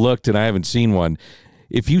 Yep. I've looked and I haven't seen one.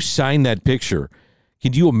 If you sign that picture,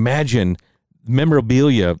 could you imagine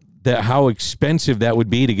memorabilia, how expensive that would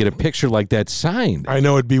be to get a picture like that signed? I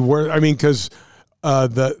know it'd be worth. I mean, because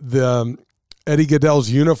the Eddie Goodell's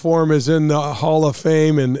uniform is in the Hall of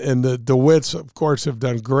Fame, and the DeWitts, of course, have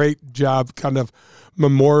done a great job kind of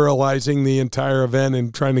memorializing the entire event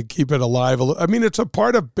and trying to keep it alive. I mean, it's a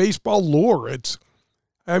part of baseball lore.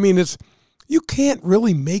 You can't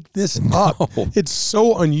really make this up. No. It's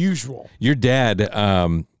so unusual. Your dad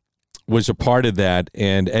was a part of that,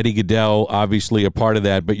 and Eddie Goodell obviously a part of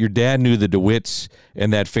that, but your dad knew the DeWitts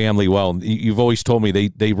and that family well. You've always told me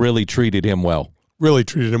they really treated him well. Really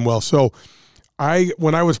treated him well. So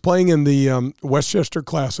when I was playing in the Westchester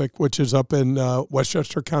Classic, which is up in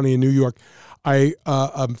Westchester County in New York, a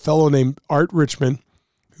fellow named Art Richmond,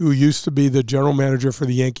 who used to be the general manager for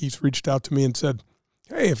the Yankees, reached out to me and said,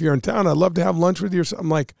 hey, if you're in town, I'd love to have lunch with you. I'm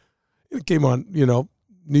like, it came on,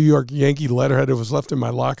 New York Yankee letterhead. It was left in my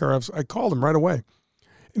locker. I called him right away.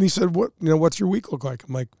 And he said, what's your week look like?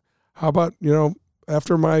 I'm like, how about,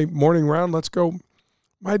 after my morning round, let's go.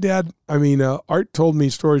 My dad, Art told me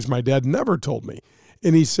stories my dad never told me.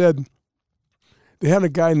 And he said they had a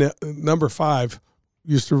guy, number 5,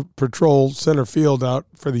 used to patrol center field out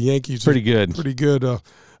for the Yankees. Pretty good.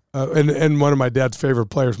 and one of my dad's favorite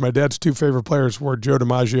players. My dad's two favorite players were Joe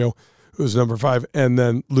DiMaggio, who was number 5, and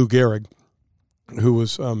then Lou Gehrig, who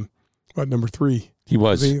was number 3. He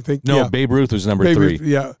was. Yeah. Babe Ruth was number 3.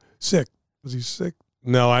 Yeah, sick. Was he sick?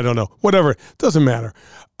 No, I don't know. Whatever. Doesn't matter.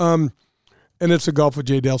 And it's a Golf with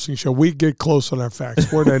Jay Delsing show. We get close on our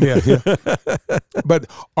facts. More than yeah. But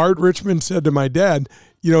Art Richmond said to my dad,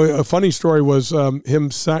 a funny story was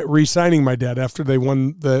him re-signing my dad after they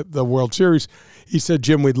won the World Series. He said,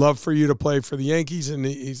 Jim, we'd love for you to play for the Yankees.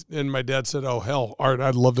 And my dad said, oh, hell, Art,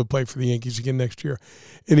 I'd love to play for the Yankees again next year.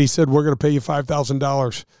 And he said, we're going to pay you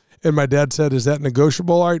 $5,000. And my dad said, is that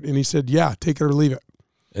negotiable, Art? And he said, yeah, take it or leave it.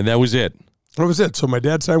 And that was it. That was it. So my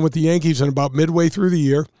dad signed with the Yankees, and about midway through the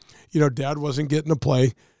year, Dad wasn't getting to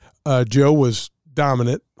play. Joe was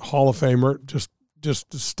dominant, Hall of Famer,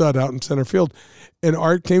 just a stud out in center field. And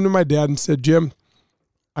Art came to my dad and said, Jim,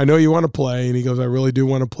 I know you want to play. And he goes, I really do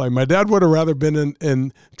want to play. My dad would have rather been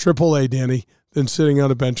in AAA, Danny, than sitting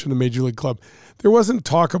on a bench in a major league club. There wasn't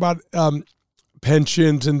talk about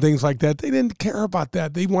pensions and things like that. They didn't care about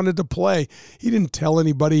that. They wanted to play. He didn't tell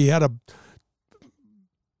anybody he had a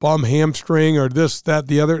bum hamstring or this, that,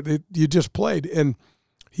 the other. You just played. And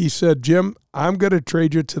he said, Jim, I'm going to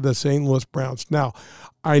trade you to the St. Louis Browns. Now,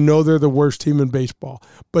 I know they're the worst team in baseball,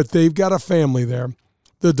 but they've got a family there.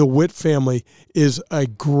 The DeWitt family is a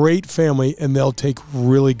great family, and they'll take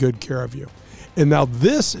really good care of you. And now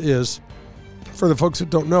this is, for the folks that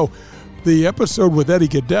don't know, the episode with Eddie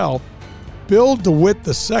Goodell. Bill DeWitt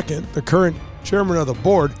II, the current chairman of the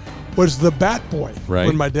board, was the bat boy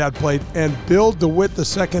when my dad played. And Bill DeWitt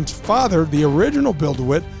II's father, the original Bill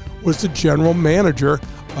DeWitt, was the general manager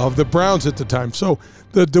of the Browns at the time. So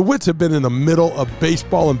the DeWitts have been in the middle of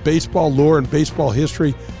baseball and baseball lore and baseball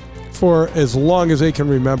history for as long as they can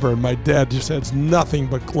remember. And my dad just has nothing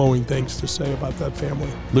but glowing things to say about that family.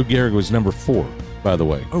 Lou Gehrig was number 4, by the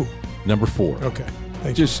way. Oh. Number 4. Okay.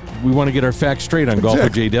 We want to get our facts straight on Golf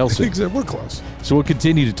with Jay Delsing. Exactly. We're close. So we'll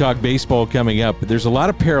continue to talk baseball coming up. But there's a lot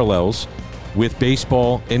of parallels with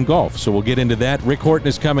baseball and golf. So we'll get into that. Rick Horton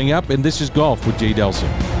is coming up, and this is Golf with Jay Delsing.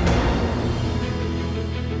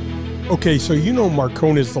 Okay, so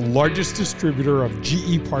Marcone is the largest distributor of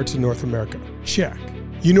GE parts in North America. Check.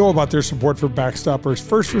 You know about their support for backstoppers,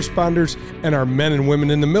 first responders, and our men and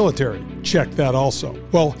women in the military. Check that also.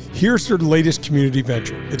 Well, here's their latest community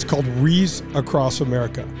venture. It's called Wreaths Across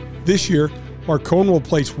America. This year, Marcone will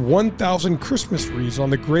place 1,000 Christmas wreaths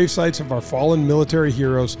on the gravesites of our fallen military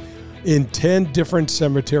heroes in 10 different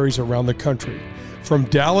cemeteries around the country, from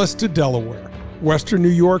Dallas to Delaware, Western New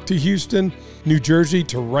York to Houston, New Jersey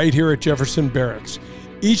to right here at Jefferson Barracks.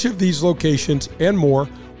 Each of these locations and more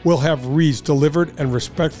will have wreaths delivered and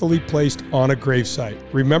respectfully placed on a gravesite.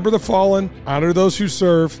 Remember the fallen, honor those who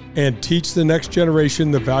serve, and teach the next generation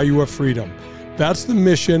the value of freedom. That's the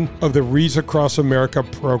mission of the Wreaths Across America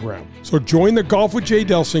program. So join the Golf with Jay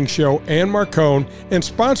Delsing show and Marcone and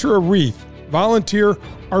sponsor a wreath, volunteer,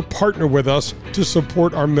 or partner with us to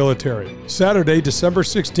support our military. Saturday, December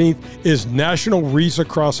 16th is National Wreaths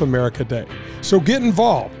Across America Day. So get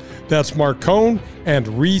involved. That's Marcone and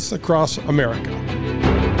Wreaths Across America.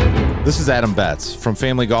 This is Adam Betz from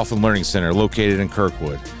Family Golf and Learning Center located in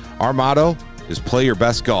Kirkwood. Our motto is play your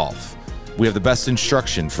best golf. We have the best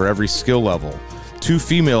instruction for every skill level. 2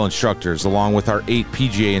 female instructors along with our 8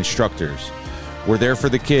 PGA instructors. We're there for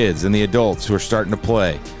the kids and the adults who are starting to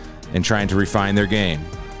play and trying to refine their game.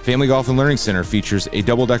 Family Golf and Learning Center features a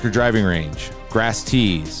double-decker driving range, grass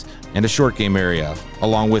tees, and a short game area,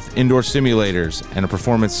 along with indoor simulators and a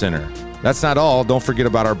performance center. That's not all. Don't forget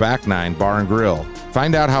about our back 9 bar and grill.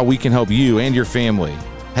 Find out how we can help you and your family.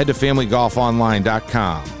 Head to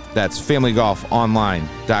familygolfonline.com. That's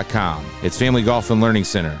familygolfonline.com. It's Family Golf and Learning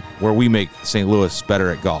Center, where we make St. Louis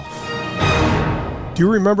better at golf. Do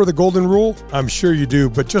you remember the golden rule? I'm sure you do,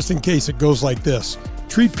 but just in case, it goes like this.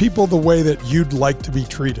 Treat people the way that you'd like to be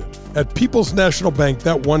treated. At People's National Bank,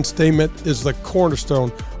 that one statement is the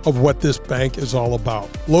cornerstone of what this bank is all about.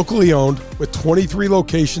 Locally owned, with 23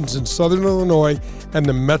 locations in Southern Illinois and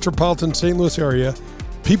the metropolitan St. Louis area,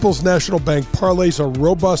 People's National Bank parlays a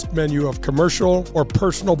robust menu of commercial or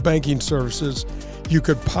personal banking services you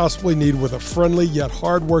could possibly need with a friendly yet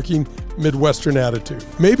hardworking Midwestern attitude.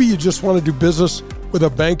 Maybe you just want to do business with a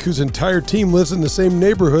bank whose entire team lives in the same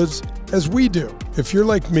neighborhoods as we do. If you're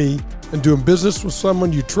like me and doing business with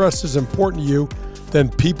someone you trust is important to you, then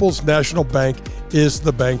People's National Bank is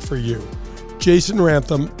the bank for you. Jason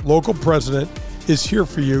Rantham, local president, is here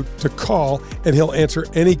for you to call, and he'll answer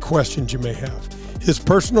any questions you may have. His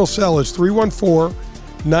personal cell is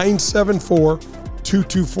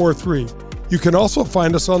 314-974-2243. You can also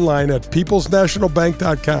find us online at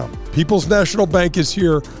peoplesnationalbank.com. People's National Bank is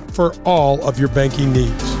here for all of your banking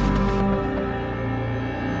needs.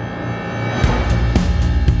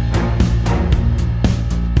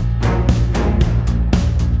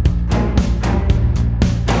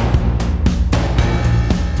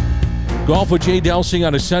 Golf with Jay Delsing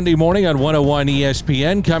on a Sunday morning on 101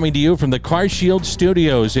 ESPN, coming to you from the Car Shield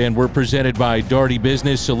Studios, and we're presented by Doherty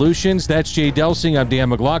Business Solutions. That's Jay Delsing. I'm Dan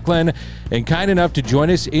McLaughlin, and kind enough to join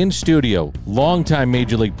us in studio, longtime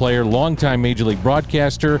Major League player, longtime Major League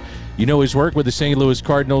broadcaster. You know his work with the St. Louis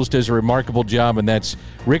Cardinals, does a remarkable job, and that's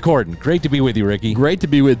Rick Horton. Great to be with you, Ricky. Great to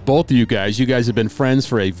be with both of you guys. You guys have been friends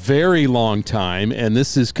for a very long time, and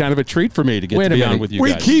this is kind of a treat for me to get to be on with you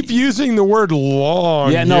guys. We keep using the word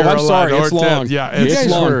long. Yeah, no, I'm sorry. It's long. Yeah, it's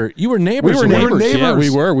long. You were neighbors. We were neighbors. Yeah,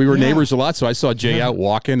 we were Yeah. neighbors a lot, so I saw Jay out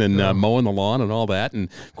walking and mowing the lawn and all that. And,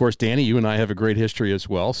 of course, Danny, you and I have a great history as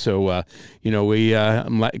well. So,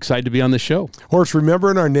 I'm excited to be on the show. Horse, remember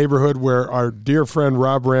in our neighborhood where our dear friend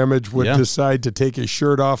Rob Ramage would decide to take his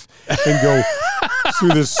shirt off and go through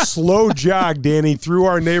this slow jog, Danny, through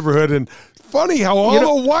our neighborhood, and funny how all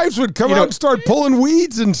the wives would come out and start pulling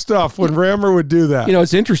weeds and stuff when Rammer would do that.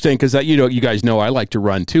 It's interesting because you guys know I like to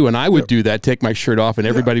run too, and I would do that, take my shirt off, and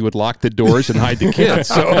everybody would lock the doors and hide the kids.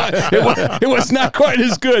 So it was not quite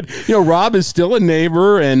as good. Rob is still a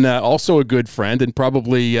neighbor and also a good friend, and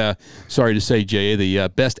probably, sorry to say, Jay, the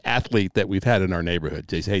best athlete that we've had in our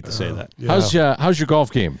neighborhood. I hate to say that. Yeah. How's your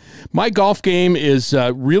golf game? My golf game is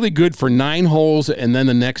really good for 9 holes, and then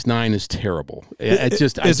the next 9 is terrible. Is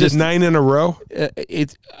it 9 in a row?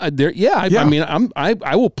 I mean,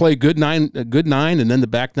 I will play good nine, and then the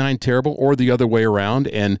back 9 terrible, or the other way around.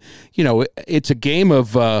 And it's a game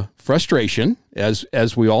of frustration,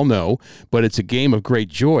 as we all know, but it's a game of great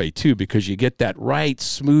joy too, because you get that right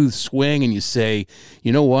smooth swing, and you say,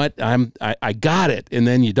 you know what, I got it, and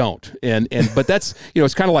then you don't. But that's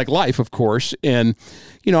it's kind of like life, of course. And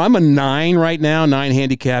I'm a 9 right now, 9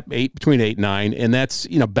 handicap, between 8 and 9, and that's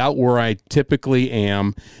about where I typically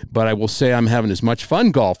am. But I will say I'm having as much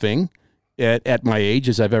fun golfing at my age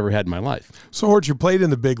as I've ever had in my life. So, Hort, you played in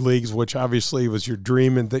the big leagues, which obviously was your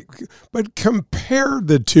dream, but compare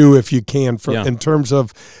the two if you can in terms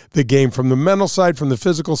of the game, from the mental side, from the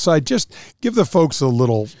physical side. Just give the folks a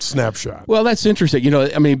little snapshot. Well, that's interesting.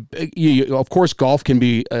 Of course, golf can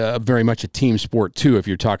be very much a team sport too, if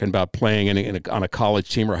you're talking about playing on a college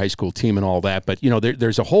team or a high school team and all that. But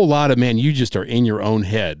there's a whole lot of, you just are in your own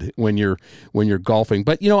head when you're golfing.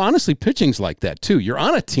 But honestly, pitching's like that too. You're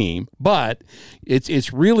on a team, but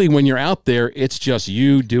it's really, when you're out there, it's just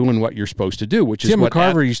you doing what you're supposed to do, which is Tim what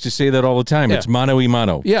McCarver used to say that all the time. Yeah. It's mano y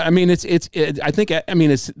mano. Yeah, it's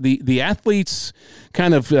the athlete's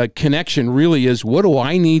kind of connection really is, what do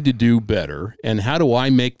I need to do better, and how do I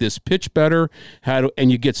make this pitch better? And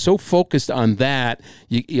you get so focused on that,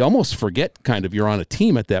 you almost forget kind of you're on a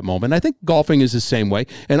team at that moment. I think golfing is the same way.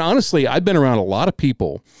 And honestly, I've been around a lot of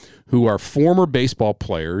people who are former baseball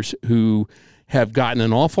players who have gotten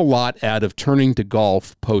an awful lot out of turning to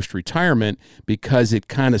golf post-retirement, because it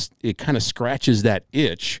kind of scratches that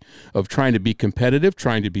itch of trying to be competitive,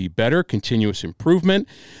 trying to be better, continuous improvement,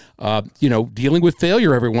 dealing with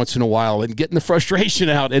failure every once in a while and getting the frustration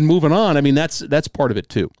out and moving on. That's part of it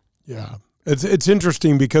too. Yeah. It's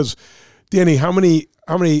interesting because, Danny, how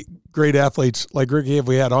many great athletes like Ricky have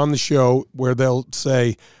we had on the show where they'll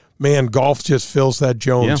say, man, golf just fills that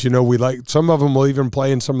Jones. Yeah. We like, some of them will even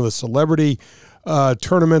play in some of the celebrity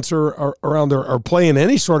tournaments or around there, or play in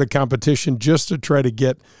any sort of competition just to try to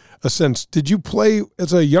get a sense. Did you play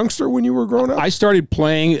as a youngster when you were growing up? I started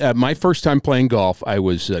playing, my first time playing golf, I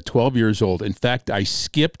was 12 years old. In fact, I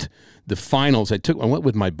skipped the finals. I went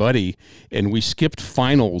with my buddy, and we skipped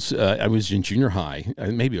finals. I was in junior high.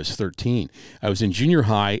 Maybe I was 13. I was in junior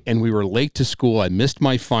high, and we were late to school. I missed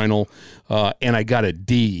my final, and I got a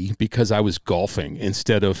D because I was golfing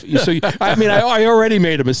instead of. So I already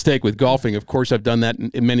made a mistake with golfing. Of course, I've done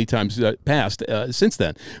that many times past since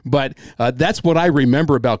then. But that's what I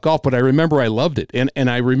remember about golf. But I remember I loved it, and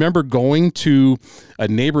I remember going to a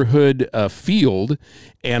neighborhood field,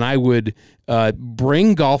 and I would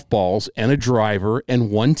bring golf balls and a driver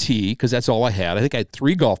and one tee, because that's all I had. I think I had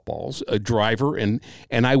 3 golf balls, a driver, and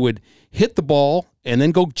I would hit the ball and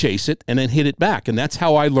then go chase it and then hit it back. And that's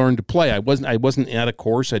how I learned to play. I wasn't at a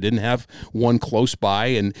course. I didn't have one close by,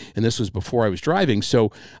 and this was before I was driving.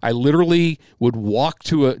 So I literally would walk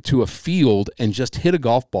to a field and just hit a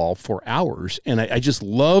golf ball for hours. And I just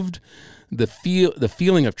loved the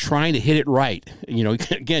feeling of trying to hit it right.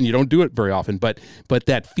 Again, you don't do it very often, but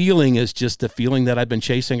that feeling is just a feeling that I've been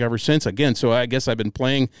chasing ever since. Again, so I guess I've been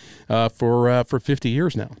playing for 50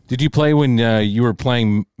 years now. Did you play when you were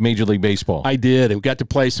playing Major League Baseball? I did, and we got to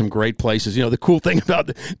play some great places. The cool thing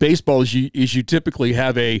about baseball is you typically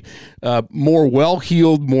have a more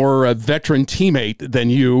well-heeled, more veteran teammate than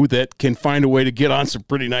you that can find a way to get on some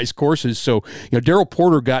pretty nice courses. So, Darryl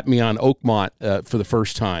Porter got me on Oakmont for the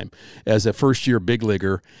first time as a first-year big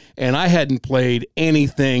leaguer, and I hadn't played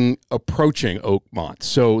anything approaching Oakmont.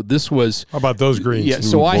 So this was... How about those greens? Yeah,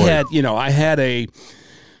 so I had a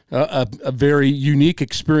very unique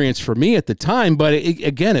experience for me at the time, but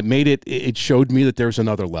it showed me that there's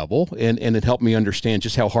another level, and it helped me understand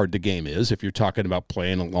just how hard the game is. If you're talking about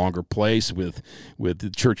playing a longer place with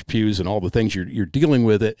the church pews and all the things you're dealing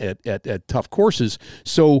with at tough courses.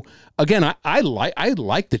 So again, I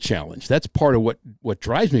like the challenge. That's part of what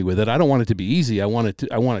drives me with it. I don't want it to be easy. I want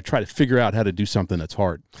to try to figure out how to do something that's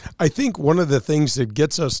hard. I think one of the things that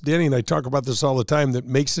gets us, Danny and I talk about this all the time, that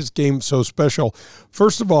makes this game so special.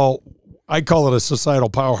 First of all, I call it a societal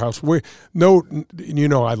powerhouse. I love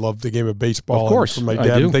the game of baseball, of course, from my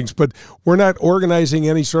dad and things, but we're not organizing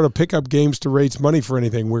any sort of pickup games to raise money for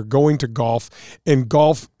anything. We're going to golf, and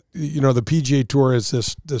golf, the PGA Tour is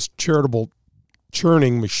this charitable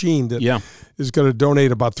churning machine that is going to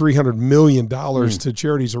donate about $300 million to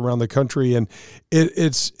charities around the country, and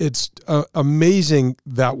it's amazing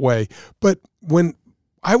that way. But when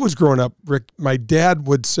I was growing up, Rick, my dad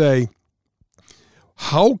would say,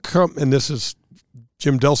 how come, and this is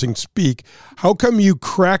Jim Delsing speak, how come you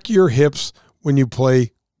crack your hips when you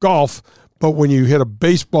play golf, but when you hit a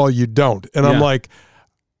baseball, you don't? And I'm like,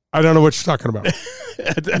 I don't know what you're talking about.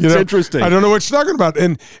 That's interesting. I don't know what you're talking about.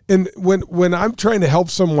 And when I'm trying to help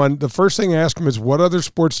someone, the first thing I ask them is, what other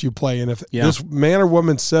sports do you play? And if this man or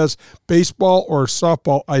woman says baseball or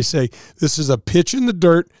softball, I say, this is a pitch in the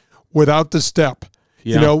dirt without the step.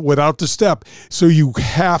 Without the step. So you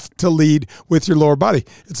have to lead with your lower body.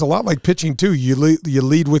 It's a lot like pitching, too. You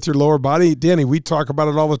lead with your lower body. Danny, we talk about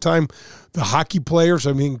it all the time. The hockey players,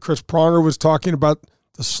 Chris Pronger was talking about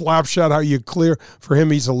the slap shot, how you clear. For him,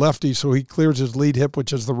 he's a lefty, so he clears his lead hip,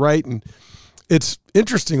 which is the right, and it's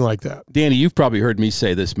interesting like that. Danny, you've probably heard me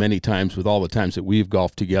say this many times with all the times that we've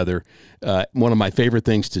golfed together. One of my favorite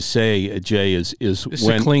things to say, Jay, is it's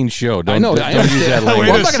when... a clean show. Don't use that language.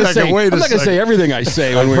 I'm not going to say everything I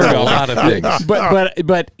say when we're golfing. A lot of things.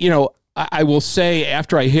 But I will say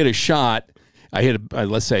after I hit a shot,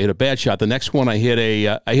 let's say I hit a bad shot. The next one I hit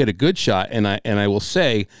a good shot, and I will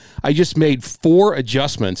say I just made 4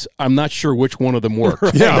 adjustments. I'm not sure which one of them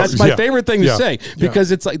worked. That's my favorite thing to say,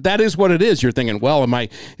 because it's like that is what it is. You're thinking, well,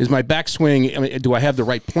 is my backswing? Do I have the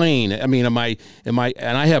right plane? And I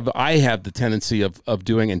have the tendency of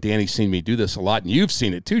doing, and Danny's seen me do this a lot, and you've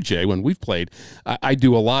seen it too, Jay. When we've played, I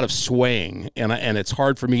do a lot of swaying, and it's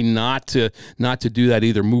hard for me not to do that.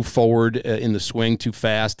 Either move forward in the swing too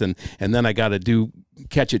fast, and then I got to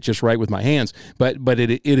catch it just right with my hands, but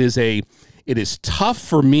it is tough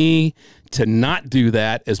for me to not do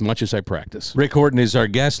that as much as I practice. Rick Horton is our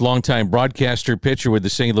guest, longtime broadcaster, pitcher with the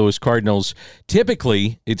St. Louis Cardinals.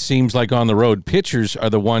 Typically, it seems like on the road, pitchers are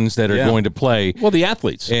the ones that are going to play. Well, the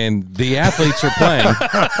athletes. And the athletes are playing.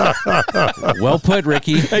 Well put,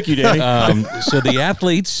 Ricky. Thank you, Danny. So the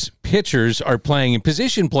athletes, pitchers, are playing, and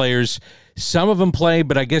position players, some of them play,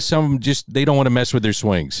 but I guess some of them they don't want to mess with their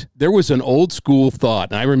swings. There was an old school thought,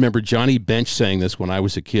 and I remember Johnny Bench saying this when I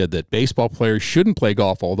was a kid, that baseball players shouldn't play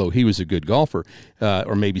golf, although he was a good golfer,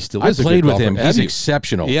 or maybe still is a good golfer. I played with him. He's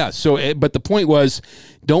exceptional. Yeah, but the point was,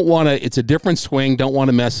 it's a different swing, don't want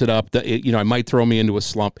to mess it up. I might throw me into a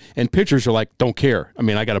slump, and pitchers are like, don't care.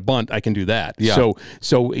 I got a bunt, I can do that. Yeah.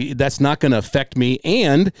 So that's not going to affect me.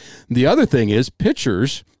 And the other thing is,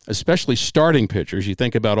 pitchers, especially starting pitchers, you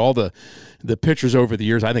think about all the pitchers over the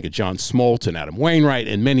years. I think of John Smoltz and Adam Wainwright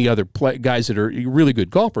and many other guys that are really good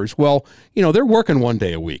golfers. Well, they're working one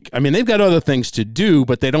day a week. They've got other things to do,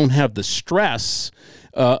 but they don't have the stress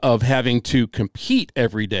of having to compete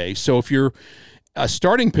every day. So if you're a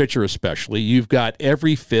starting pitcher especially, you've got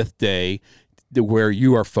every 5th day where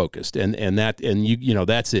you are focused, and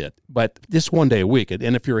that's it. But this one day a week.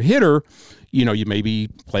 And if you're a hitter, you may be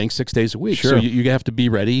playing 6 days a week. Sure. So you have to be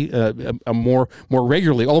ready more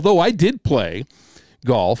regularly. Although I did play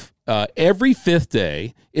golf every 5th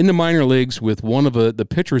day in the minor leagues with one of the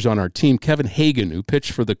pitchers on our team, Kevin Hagan, who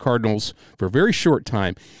pitched for the Cardinals for a very short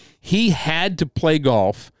time. He had to play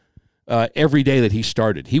golf every day that he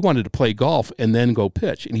started. He wanted to play golf and then go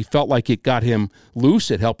pitch, and he felt like it got him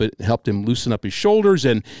loose. It helped him loosen up his shoulders,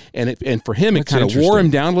 and for him, it kind of wore him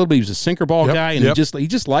down a little bit. He was a sinker ball guy, and he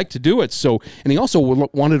just liked to do it. So, and he also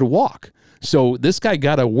wanted to walk. So this guy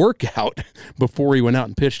got a workout before he went out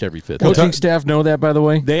and pitched every fifth. Coaching staff know that, by the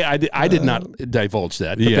way? I did not divulge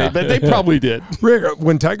that, but they probably did. Rick,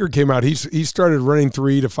 when Tiger came out, he started running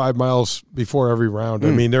 3 to 5 miles before every round. I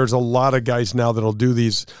mean, there's a lot of guys now that'll do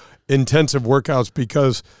these intensive workouts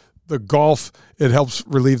because the golf, it helps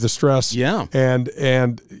relieve the stress. Yeah. And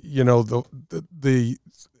you know, the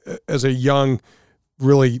as a young,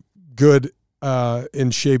 really good in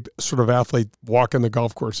shape sort of athlete, walking the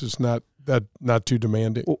golf course is not too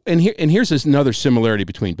demanding. And here's another similarity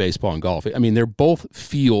between baseball and golf. I mean, they're both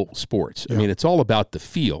feel sports. I mean, it's all about the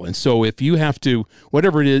feel. And so if you have to,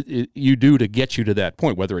 whatever it is you do to get you to that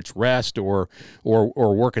point, whether it's rest or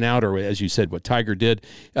working out, or as you said, what Tiger did,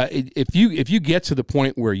 if you get to the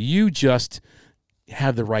point where you just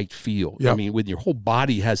have the right feel. I mean, when your whole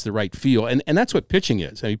body has the right feel, and that's what pitching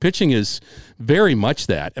is. I mean, pitching is very much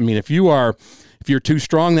that. I mean, if you're too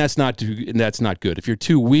strong, that's not good. If you're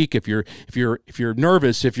too weak, if you're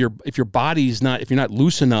nervous, if your body's not, if you're not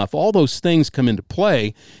loose enough, all those things come into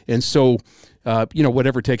play. And so,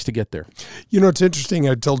 whatever it takes to get there. You know, it's interesting.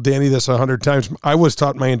 I told Danny this 100 times. I was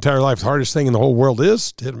taught my entire life the hardest thing in the whole world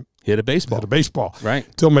is to hit a baseball. Right.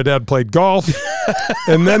 Until my dad played golf.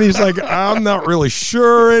 And then he's like, I'm not really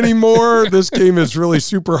sure anymore. This game is really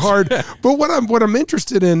super hard. But what I'm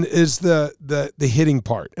interested in is the hitting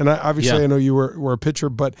part. And I know you were a pitcher,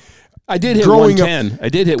 but I did hit 110. I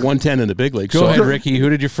did hit 110 in the big leagues. Go ahead, Ricky. Who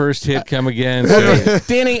did your first hit come against?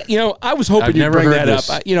 Danny, I was hoping you'd bring that up.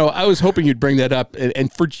 I was hoping you'd bring that up.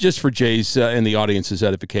 And for Jay's and the audience's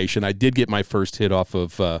edification, I did get my first hit off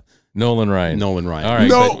of Nolan Ryan. All right.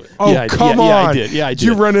 No. Come on. I did. Yeah, I did. Did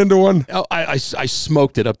you run into one? Oh, I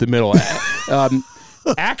smoked it up the middle.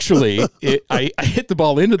 Actually, I hit the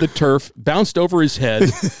ball into the turf, bounced over his head,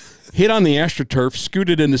 hit on the AstroTurf,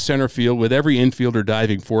 scooted into center field with every infielder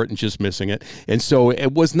diving for it and just missing it. And so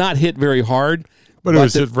it was not hit very hard. But it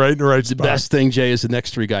was hit right in the right spot. The best thing, Jay, is the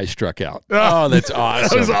next three guys struck out. Oh, that's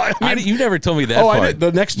awesome. You never told me that part.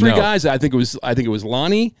 The next three guys, I think it was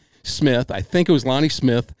Lonnie Smith. I think it was Lonnie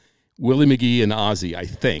Smith, Willie McGee, and Ozzie, I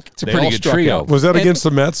think. It's a pretty good trio. Was that against the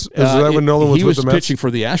Mets? Is that when Nolan was with the Mets? He was pitching for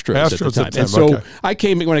the Astros at the time. And so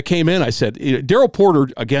when I came in, I said, Darryl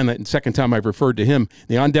Porter, again, the second time I've referred to him,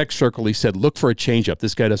 the on-deck circle, he said, look for a changeup.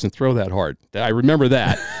 This guy doesn't throw that hard. I remember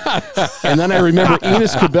that. And then I remember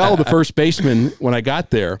Enos Cabell, the first baseman, when I got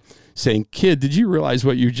there, saying, kid, did you realize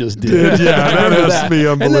what you just did? Yeah, that has to be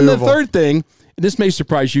unbelievable. And then the third thing, this may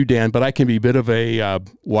surprise you, Dan, but I can be a bit of a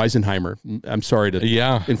Weisenheimer. I'm sorry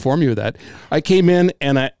to inform you of that. I came in,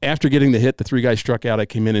 and after getting the hit, the three guys struck out. I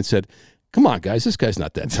came in and said, come on, guys, this guy's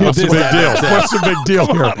not that tough. What's the big deal? What's the big deal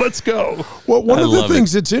here? Let's go. Well, one of the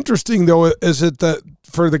things that's interesting, though, is that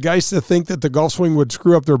for the guys to think that the golf swing would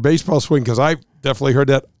screw up their baseball swing, because I definitely heard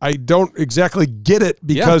that. I don't exactly get it,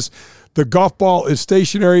 because the golf ball is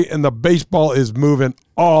stationary and the baseball is moving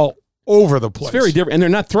all over the place. It's very different, and they're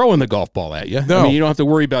not throwing the golf ball at you. No. I mean, you don't have to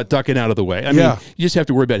worry about ducking out of the way. I mean, you just have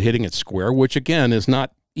to worry about hitting it square, which, again, is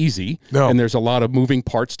not easy. No. And there's a lot of moving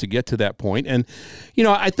parts to get to that point. And,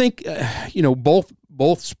 I think,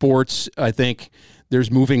 both sports, I think there's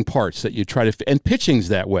moving parts that you try to – and pitching's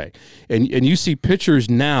that way. And you see pitchers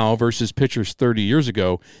now versus pitchers 30 years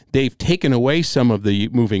ago, they've taken away some of the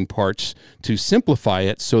moving parts to simplify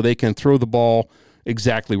it so they can throw the ball –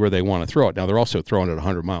 exactly where they want to throw it. Now, they're also throwing it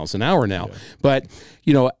 100 miles an hour now. Yeah. But,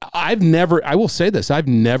 I will say this, I've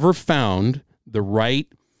never found the right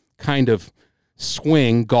kind of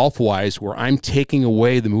swing golf-wise where I'm taking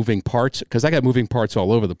away the moving parts, because I got moving parts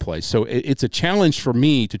all over the place. So it's a challenge for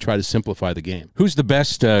me to try to simplify the game. Who's the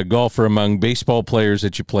best golfer among baseball players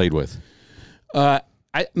that you played with?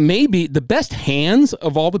 Maybe the best hands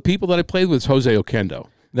of all the people that I played with is Jose Oquendo.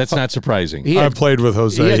 That's not surprising. I played with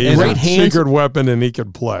Jose. He had a secret weapon, and he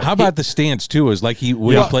could play. How about the stance, too? It was like he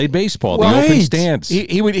played baseball, the open stance.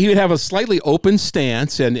 He would have a slightly open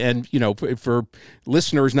stance, and for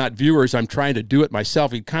listeners, not viewers, I'm trying to do it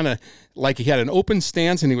myself. He kind of, like he had an open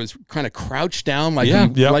stance, and he was kind of crouched down like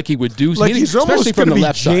he would do. Like he's almost going to be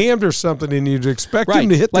jammed or something, and you'd expect him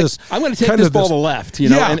to hit this. I'm going to take this ball to left,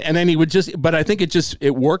 and then he would but I think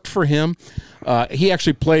it worked for him. He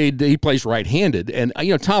actually plays right-handed, and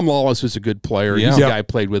Tom Lawless was a good player. He's a guy I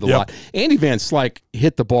played with a lot. Andy Van Slyke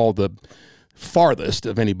hit the ball the farthest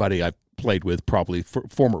of anybody I've played with, probably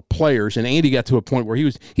former players. And Andy got to a point where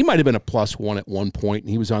he might have been a +1 at one point,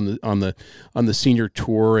 and he was on the senior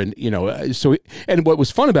tour, and and what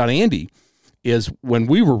was fun about Andy is when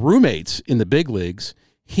we were roommates in the big leagues,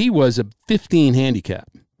 he was a 15 handicap.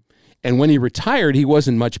 And when he retired, he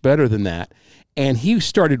wasn't much better than that. And he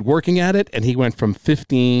started working at it, and he went from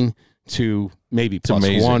 15 to maybe plus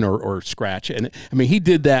one or scratch. And I mean, he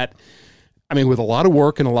did that, I mean, with a lot of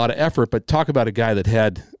work and a lot of effort, but talk about a guy that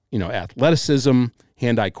had, athleticism,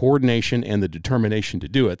 hand-eye coordination, and the determination to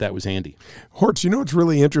do it. That was Andy. Hortz, what's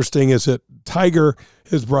really interesting is that Tiger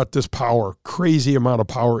has brought this crazy amount of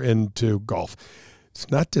power into golf. It's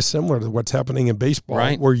not dissimilar to what's happening in baseball.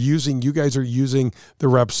 Right. You guys are using the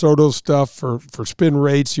Rapsodo stuff for spin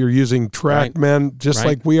rates. You're using TrackMan just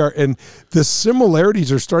like we are. And the similarities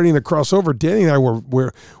are starting to cross over. Danny and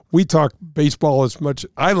I we talk baseball as much.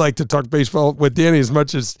 I like to talk baseball with Danny as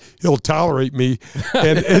much as he'll tolerate me.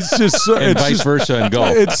 And it's just so, and vice versa in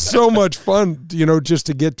golf. It's so much fun, just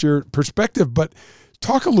to get your perspective. But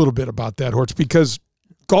talk a little bit about that, Hortz, because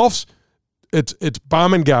golf's it's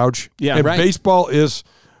bomb and gouge, and baseball is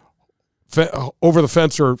over the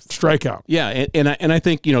fence or strikeout. Yeah, and I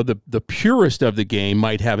think the purist of the game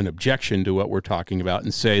might have an objection to what we're talking about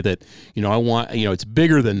and say that I want it's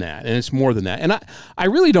bigger than that and it's more than that. And I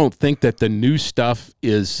really don't think that the new stuff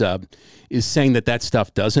is saying that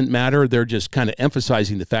stuff doesn't matter. They're just kind of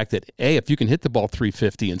emphasizing the fact that if you can hit the ball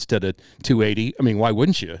 350 instead of 280, I mean, why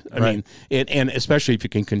wouldn't you? I mean, and especially if you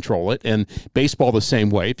can control it. And baseball the same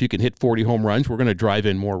way. If you can hit 40 home runs, we're going to drive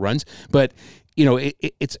in more runs. But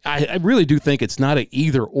I really do think it's not an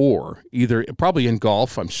either or. Either probably in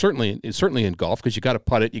golf. Certainly in golf because you got to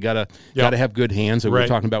putt it. You got to have good hands. That we're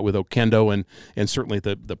talking about with Okendo and certainly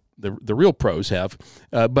the real pros have.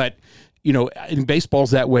 But in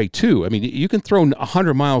baseball's that way too. I mean, you can throw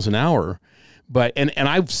 100 miles an hour, but and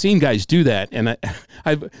I've seen guys do that, and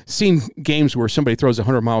I've seen games where somebody throws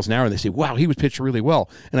 100 miles an hour and they say, "Wow, he was pitched really well,"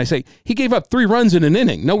 and I say, "He gave up 3 runs in an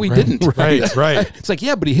inning." No, he didn't. Right. It's like,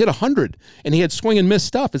 yeah, but he hit 100 and he had swing and miss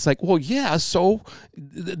stuff. It's like, well, yeah, so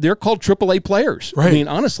they're called AAA players. Right. I mean,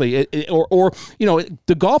 honestly,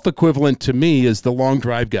 the golf equivalent to me is the long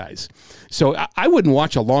drive guys. So I wouldn't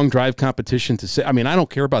watch a long drive competition to say. I mean, I don't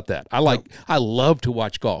care about that. I love to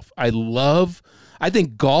watch golf. I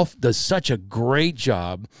think golf does such a great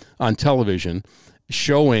job on television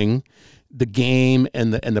showing the game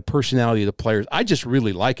and the personality of the players. I just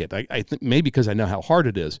really like it. I think maybe because I know how hard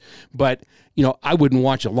it is. But, I wouldn't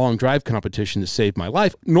watch a long drive competition to save my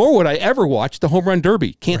life, nor would I ever watch the home run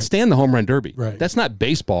derby. Can't stand the home run derby. Right. That's not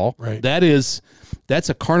baseball. Right. That's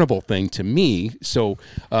a carnival thing to me. So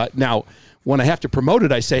now when I have to promote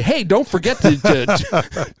it, I say, hey, don't forget to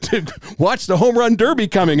watch the home run derby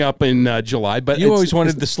coming up in July. But you always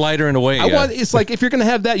wanted the slider and away. It's like if you're going to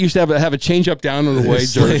have that, you should have a change up down and away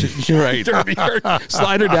derby or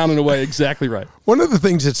slider down and away. Exactly right. One of the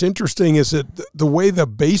things that's interesting is that the way the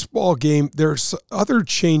baseball game, there's other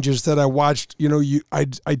changes that I watched.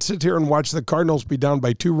 I'd sit here and watch the Cardinals be down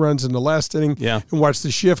by 2 runs in the last inning, and watch the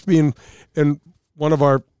shift being, and one of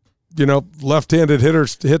our left-handed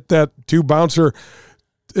hitters to hit that 2-bouncer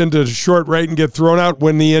into short right and get thrown out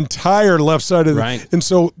when the entire left side of the and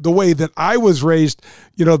so the way that I was raised,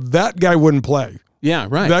 that guy wouldn't play. Yeah,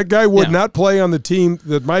 right. That guy would not play on the team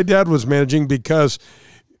that my dad was managing because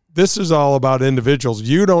this is all about individuals.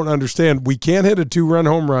 You don't understand. We can't hit a 2-run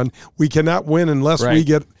home run. We cannot win unless we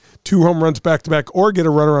get 2 home runs back-to-back or get a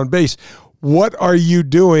runner on base. What are you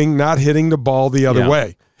doing not hitting the ball the other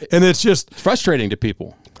way? And it's frustrating to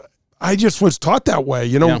people. I just was taught that way.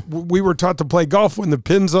 We were taught to play golf when the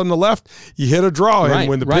pin's on the left, you hit a draw, and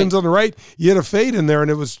when the pin's on the right, you hit a fade in there, and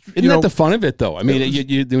it was. Isn't that the fun of it, though? I mean,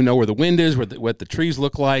 you know where the wind is, what the trees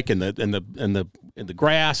look like, and the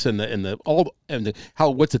grass, and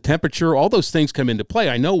what's the temperature. All those things come into play.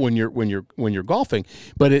 I know when you're golfing,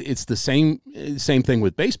 but it's the same thing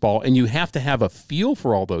with baseball, and you have to have a feel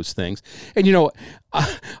for all those things. And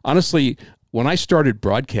honestly, when I started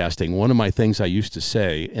broadcasting, one of my things I used to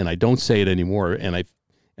say, and I don't say it anymore, and I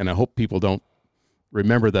hope people don't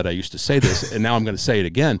remember that I used to say this, and now I'm going to say it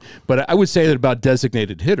again, but I would say that about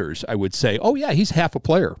designated hitters. I would say, oh, yeah, he's half a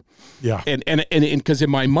player. Yeah. And because in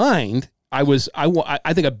my mind, I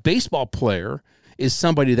think a baseball player is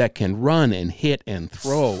somebody that can run and hit and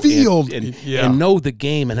throw and know the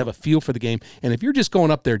game and have a feel for the game. And if you're just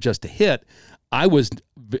going up there just to hit, I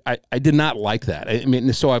did not like that. I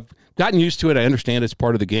mean, so I've gotten used to it. I understand it's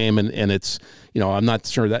part of the game, and it's, I'm not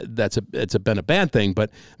sure that's been a bad thing, but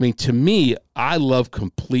I mean, to me, I love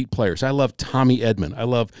complete players. I love Tommy Edman. I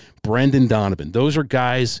love Brendan Donovan. Those are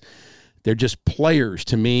guys, they're just players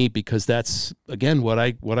to me because that's, again, what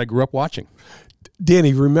I grew up watching.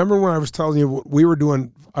 Danny, remember when I was telling you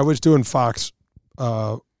I was doing Fox,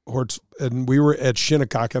 Hortz, and we were at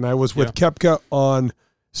Shinnecock, and I was with Koepka on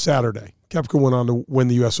Saturday. Koepka went on to win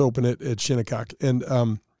the U.S. Open at Shinnecock, and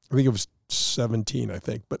I think it was 17, I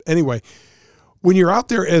think. But anyway, when you're out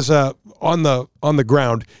there as on the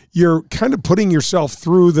ground, you're kind of putting yourself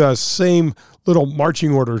through the same little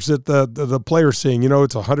marching orders that the player's seeing.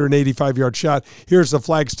 It's a 185-yard shot. Here's the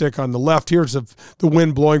flagstick on the left. Here's the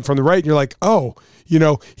wind blowing from the right. And you're like, oh,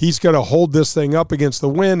 he's going to hold this thing up against the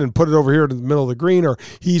wind and put it over here to the middle of the green, or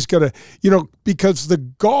he's going to, because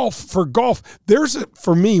for golf,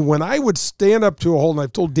 for me, when I would stand up to a hole, and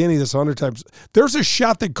I've told Danny this 100 times, there's a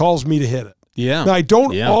shot that calls me to hit it. Yeah. Now, I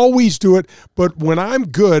don't always do it, but when I'm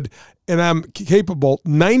good and I'm capable,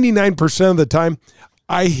 99% of the time,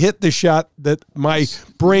 I hit the shot that my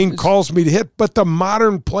brain calls me to hit. But the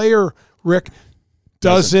modern player, Rick,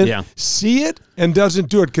 doesn't see it and doesn't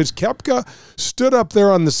do it, because Koepka stood up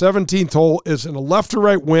there on the 17th hole is in a left to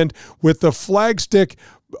right wind with the flagstick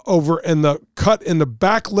over and the cut in the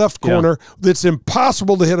back left corner that's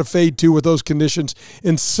impossible to hit a fade to with those conditions,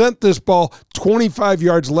 and sent this ball 25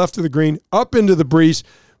 yards left of the green up into the breeze,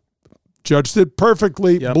 judged it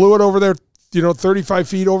perfectly, blew it over there, 35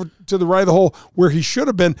 feet over to the right of the hole where he should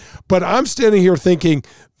have been. But I'm standing here thinking,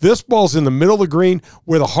 this ball's in the middle of the green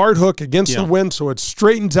with a hard hook against the wind, so it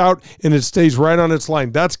straightens out and it stays right on its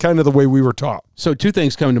line. That's kind of the way we were taught. So two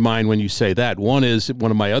things come to mind when you say that. One is, one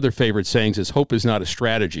of my other favorite sayings is, hope is not a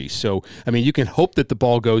strategy. So, you can hope that the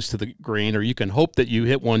ball goes to the green, or you can hope that you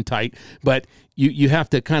hit one tight, but you have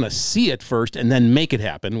to kind of see it first and then make it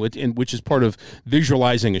happen, which is part of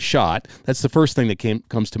visualizing a shot. That's the first thing that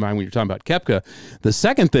comes to mind when you're talking about Koepka. The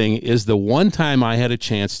second thing is the one time I had a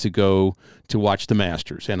chance to go to watch the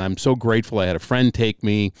Masters, and I'm so grateful. I had a friend take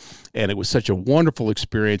me, and it was such a wonderful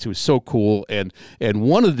experience. It was so cool, and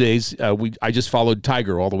one of the days I just followed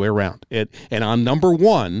Tiger all the way around, and on number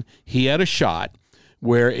one, he had a shot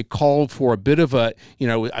where it called for a bit of a,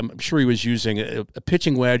 I'm sure he was using a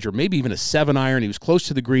pitching wedge or maybe even a 7-iron. He was close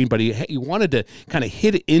to the green, but he wanted to kind of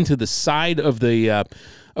hit it into the side of the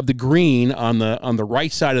green on the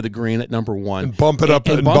right side of the green at number one, and bump it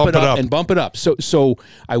up. So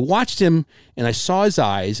I watched him, and I saw his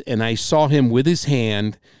eyes, and I saw him with his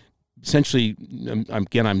hand, essentially.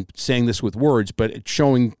 Again, I'm saying this with words, but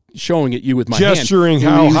showing at you with my gesturing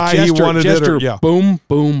hand. How high he wanted it. Boom,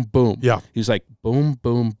 boom, boom. Yeah. He's like, boom,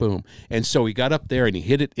 boom, boom. And so he got up there and he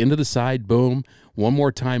hit it into the side, boom, one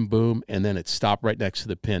more time, boom, and then it stopped right next to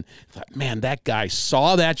the pin. I thought, man, that guy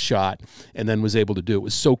saw that shot and then was able to do it. It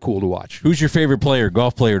was so cool to watch. Who's your favorite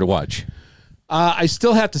golf player to watch? I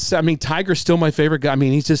still have to say, Tiger's still my favorite guy.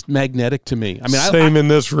 He's just magnetic to me. Same in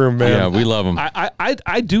this room, man. Yeah, we love him.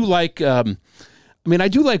 I do like... I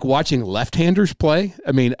do like watching left-handers play.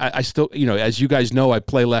 I still, as you guys know, I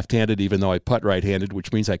play left-handed, even though I putt right-handed,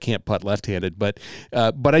 which means I can't putt left-handed. But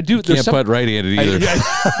I do. Can't putt right-handed either.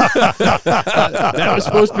 That was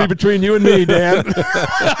supposed to be between you and me, Dan.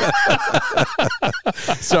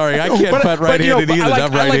 Sorry, I can't putt right-handed either.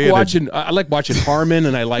 I'm right-handed. I like watching Harmon,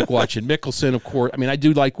 and I like watching Mickelson, of course. I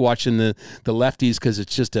do like watching the lefties, because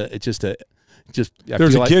it's just a.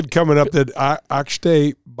 There's a kid coming up that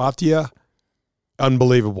Akshay Bhatia.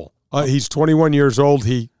 Unbelievable. He's 21 years old.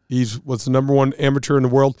 He was the number one amateur in the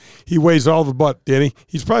world. He weighs all the butt, Danny.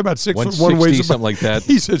 He's probably about 6'1", weighs something like that.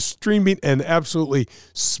 He's a streaming and absolutely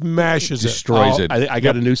smashes destroys it. I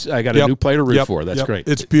got a new play to root for. That's great.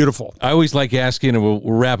 It's beautiful. I always like asking, and we'll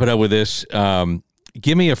wrap it up with this.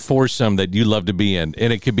 Give me a foursome that you love to be in,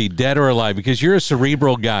 and it could be dead or alive, because you're a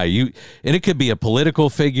cerebral guy. And it could be a political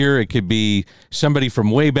figure, it could be somebody from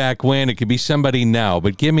way back when, it could be somebody now.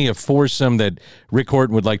 But give me a foursome that Rick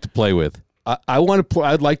Horton would like to play with.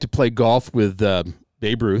 I'd like to play golf with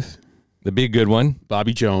Babe Ruth. That'd be a good one.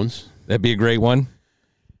 Bobby Jones. That'd be a great one.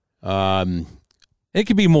 It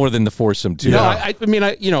could be more than the foursome, too.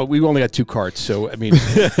 No, we only got two carts, so, and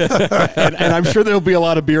I'm sure there'll be a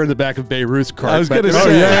lot of beer in the back of Babe Ruth's cart. I was going to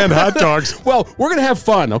say. And hot dogs. Well, we're going to have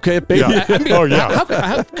fun, okay?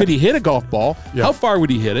 How could he hit a golf ball? Yeah. How far would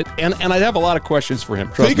he hit it? And I'd have a lot of questions for him.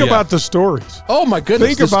 Think about the stories. Oh, my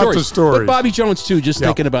goodness. Think about the stories. But Bobby Jones, too, just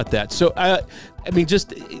thinking about that. So,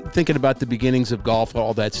 just thinking about the beginnings of golf,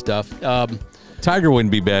 all that stuff. Tiger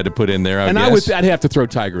wouldn't be bad to put in there, I guess. I'd have to throw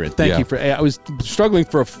Tiger in. Thank you for. I was struggling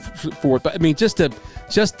for it, but just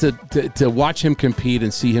to watch him compete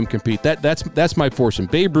and see him compete. That's my foursome: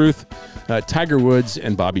 Babe Ruth, Tiger Woods,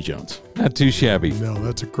 and Bobby Jones. Not too shabby. No,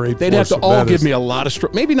 that's a great. They'd have to all give me a lot of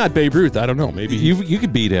strokes. Maybe not Babe Ruth. I don't know. Maybe you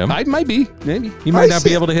could beat him. I might be. Maybe he might not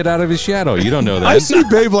be able to hit out of his shadow. You don't know that. I see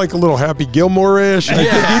Babe like a little Happy Gilmore-ish. I think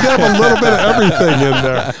he'd have a little bit of everything in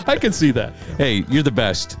there. I can see that. Hey, you're the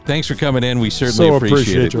best. Thanks for coming in. We certainly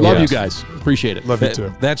appreciate it. Love you guys. Appreciate it. Love you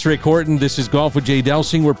too. That's Rick Horton. This is Golf with Jay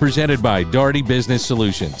Delsing. We're presented by Daugherty Business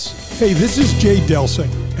Solutions. Hey, this is Jay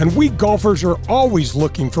Delsing, and we golfers are always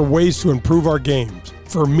looking for ways to improve our games.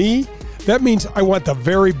 For me, that means I want the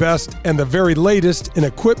very best and the very latest in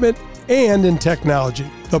equipment and in technology.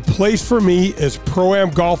 The place for me is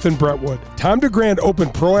Pro-Am Golf in Brentwood. Tom DeGrand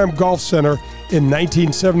opened Pro-Am Golf Center in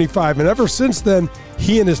 1975, and ever since then,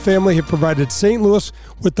 he and his family have provided St. Louis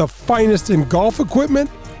with the finest in golf equipment,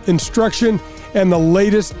 instruction, and the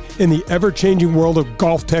latest in the ever-changing world of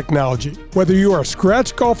golf technology. Whether you are a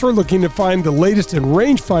scratch golfer looking to find the latest in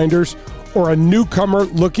rangefinders or a newcomer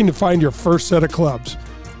looking to find your first set of clubs,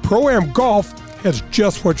 Pro-Am Golf has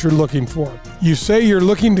just what you're looking for. You say you're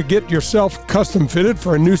looking to get yourself custom fitted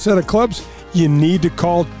for a new set of clubs? You need to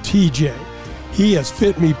call TJ. He has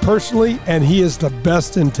fit me personally, and he is the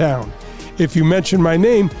best in town. If you mention my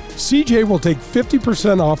name, CJ will take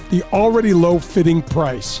 50% off the already low fitting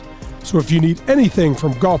price. So if you need anything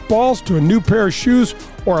from golf balls to a new pair of shoes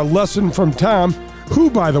or a lesson from Tom, who,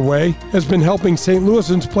 by the way, has been helping St.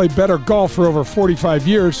 Louisans play better golf for over 45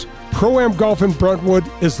 years, Pro-Am Golf in Brentwood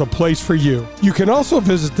is the place for you. You can also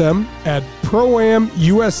visit them at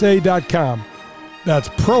proamusa.com. That's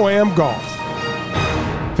Pro-Am Golf.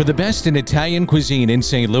 For the best in Italian cuisine in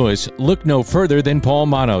St. Louis, look no further than Paul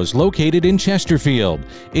Manno's, located in Chesterfield.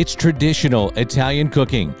 It's traditional Italian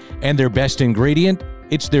cooking, and their best ingredient?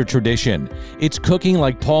 It's their tradition. It's cooking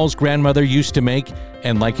like Paul's grandmother used to make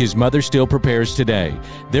and like his mother still prepares today.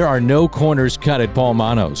 There are no corners cut at Paul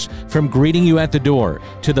Manno's. From greeting you at the door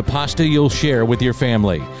to the pasta you'll share with your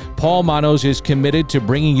family, Paul Manno's is committed to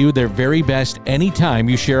bringing you their very best anytime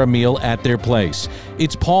you share a meal at their place.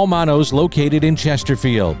 It's Paul Manno's, located in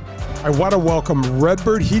Chesterfield. I want to welcome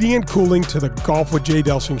Redbird Heating and Cooling to the Golf with Jay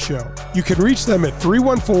Delsing show. You can reach them at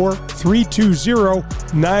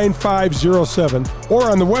 314-320-9507 or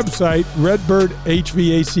on the website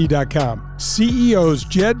redbirdhvac.com. CEOs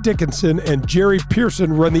Jed Dickinson and Jerry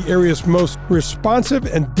Pearson run the area's most responsive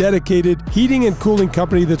and dedicated heating and cooling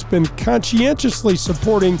company that's been conscientiously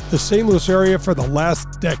supporting the St. Louis area for the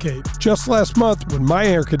last decade. Just last month, when my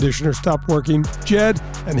air conditioner stopped working, Jed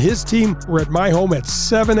and his team were at my home at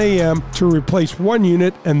 7 a.m. to replace one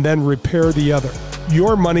unit and then repair the other.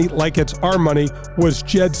 Your money, like it's our money, was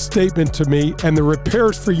Jed's statement to me, and the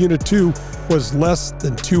repairs for Unit 2 was less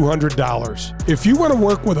than $200. If you want to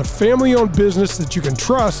work with a family-owned business that you can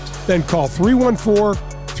trust, then call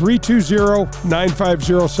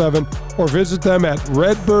 314-320-9507 or visit them at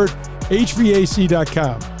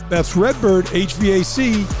redbirdhvac.com. That's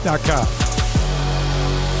redbirdhvac.com.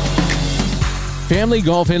 Family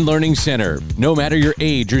Golf and Learning Center. No matter your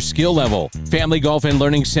age or skill level, Family Golf and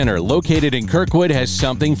Learning Center, located in Kirkwood, has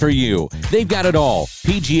something for you. They've got it all: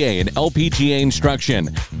 PGA and LPGA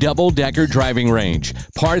instruction, double-decker driving range,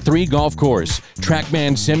 par 3 golf course,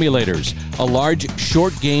 TrackMan simulators, a large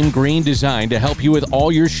short game green design to help you with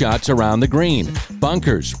all your shots around the green,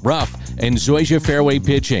 bunkers, rough, and Zoysia fairway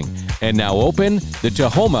pitching. And now open the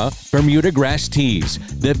Tahoma Bermuda Grass Tees,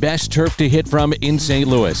 the best turf to hit from in St.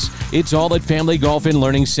 Louis. It's all at Family Golf and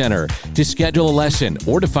Learning Center. To schedule a lesson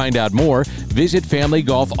or to find out more, visit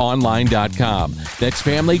FamilyGolfOnline.com. That's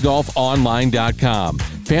FamilyGolfOnline.com.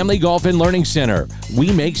 Family Golf and Learning Center.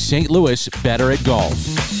 We make St. Louis better at golf.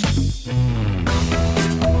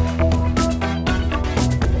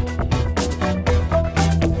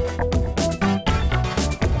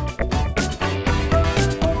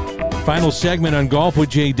 Final segment on Golf with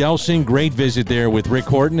Jay Delsing. Great visit there with Rick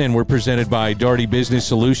Horton, and we're presented by Daugherty Business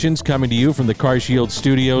Solutions, coming to you from the CarShield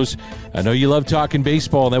Studios. I know you love talking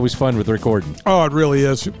baseball. That was fun with Rick Horton. Oh, it really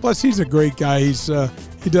is. Plus, he's a great guy.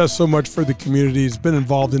 He does so much for the community. He's been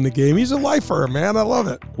involved in the game. He's a lifer, man. I love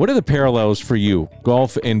it. What are the parallels for you,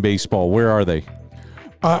 golf and baseball? Where are they?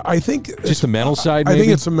 I think just the mental side. Maybe? I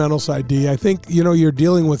think it's the mental side, D. I think you're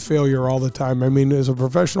dealing with failure all the time. I mean, as a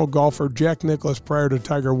professional golfer, Jack Nicklaus, prior to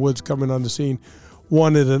Tiger Woods coming on the scene,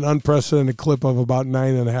 won at an unprecedented clip of about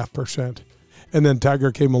 9.5%, and then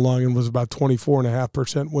Tiger came along and was about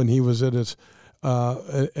 24.5% when he was at his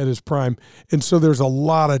prime. And so there's a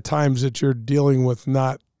lot of times that you're dealing with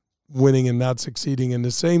not winning and not succeeding, and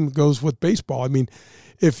the same goes with baseball. I mean,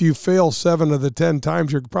 if you fail 7 of the 10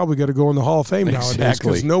 times, you're probably going to go in the Hall of Fame nowadays,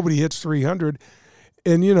 because nobody hits 300.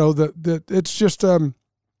 And, it's just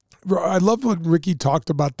I love what Ricky talked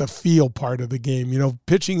about, the feel part of the game. You know,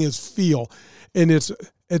 pitching is feel. And it's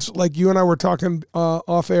like you and I were talking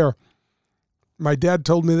off air. My dad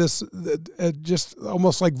told me this just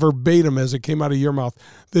almost like verbatim as it came out of your mouth,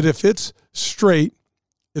 that if it's straight,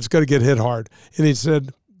 it's going to get hit hard. And he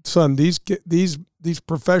said, son, these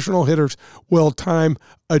professional hitters will time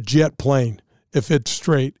a jet plane if it's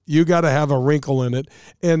straight. You got to have a wrinkle in it,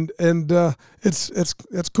 and it's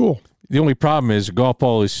cool. The only problem is a golf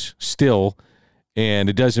ball is still, and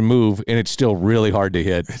it doesn't move, and it's still really hard to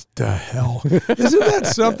hit. What the hell? Isn't that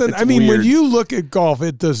something? I mean, weird. When you look at golf,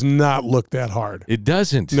 it does not look that hard. It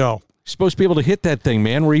doesn't. No. You're supposed to be able to hit that thing,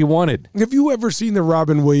 man, where you want it. Have you ever seen the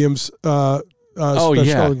Robin Williams special?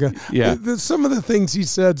 Yeah. Some of the things he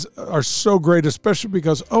said are so great, especially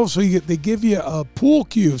because, they give you a pool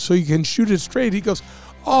cue so you can shoot it straight. He goes,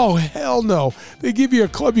 oh, hell no. They give you a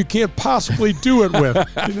club you can't possibly do it with.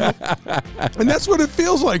 You know? And that's what it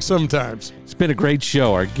feels like sometimes. It's been a great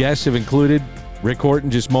show. Our guests have included Rick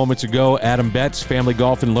Horton just moments ago, Adam Betz, Family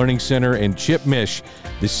Golf and Learning Center, and Chip Misch,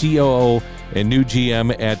 the COO and new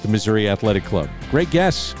GM at the Missouri Athletic Club. Great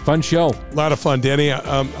guests. Fun show. A lot of fun, Danny.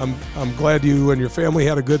 I'm glad you and your family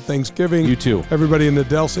had a good Thanksgiving. You too. Everybody in the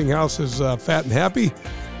Delsing house is fat and happy.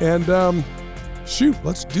 And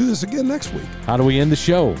let's do this again next week. How do we end the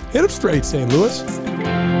show? Hit 'em straight, St. Louis.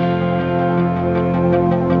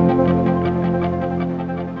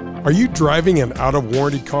 Are you driving an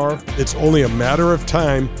out-of-warranty car? It's only a matter of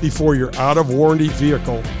time before your out-of-warranty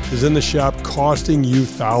vehicle is in the shop costing you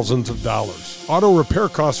thousands of dollars. Auto repair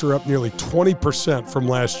costs are up nearly 20% from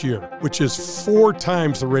last year, which is 4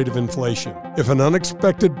 times the rate of inflation. If an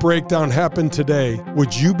unexpected breakdown happened today,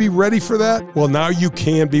 would you be ready for that? Well, now you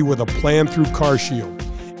can be with a plan through CarShield.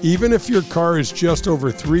 Even if your car is just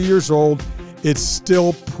over 3 years old, it's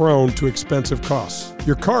still prone to expensive costs.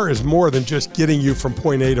 Your car is more than just getting you from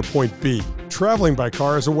point A to point B. Traveling by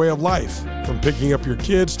car is a way of life. From picking up your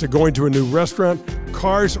kids to going to a new restaurant,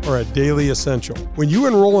 cars are a daily essential. When you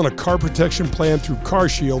enroll in a car protection plan through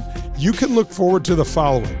CarShield, you can look forward to the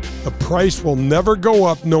following. The price will never go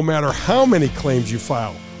up no matter how many claims you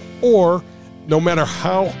file, or no matter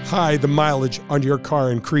how high the mileage on your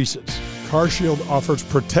car increases. CarShield offers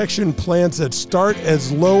protection plans that start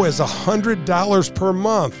as low as $100 per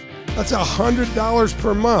month. That's $100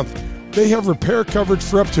 per month. They have repair coverage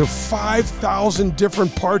for up to 5,000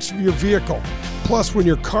 different parts of your vehicle. Plus, when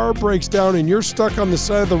your car breaks down and you're stuck on the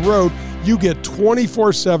side of the road, you get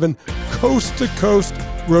 24/7 coast-to-coast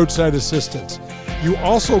roadside assistance. You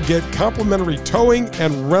also get complimentary towing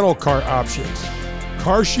and rental car options.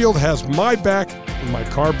 CarShield has my back when my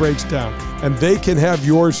car breaks down, and they can have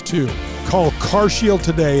yours too. Call CarShield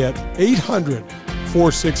today at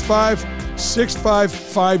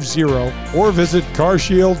 800-465-6550 or visit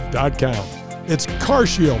carshield.com. It's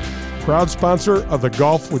CarShield, proud sponsor of the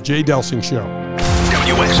Golf with Jay Delsing show.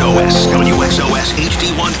 WXOS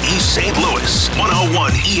HD1 East St. Louis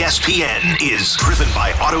 101 ESPN is driven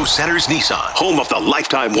by Auto Centers Nissan, home of the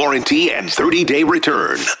lifetime warranty and 30-day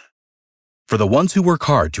return. For the ones who work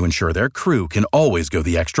hard to ensure their crew can always go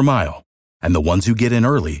the extra mile, and the ones who get in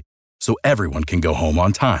early so everyone can go home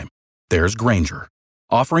on time, there's Grainger,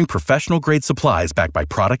 offering professional-grade supplies backed by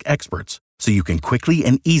product experts so you can quickly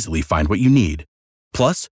and easily find what you need.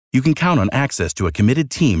 Plus, you can count on access to a committed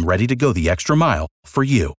team ready to go the extra mile for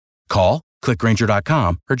you. Call, click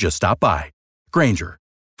Grainger.com, or just stop by. Grainger,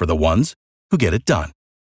 for the ones who get it done.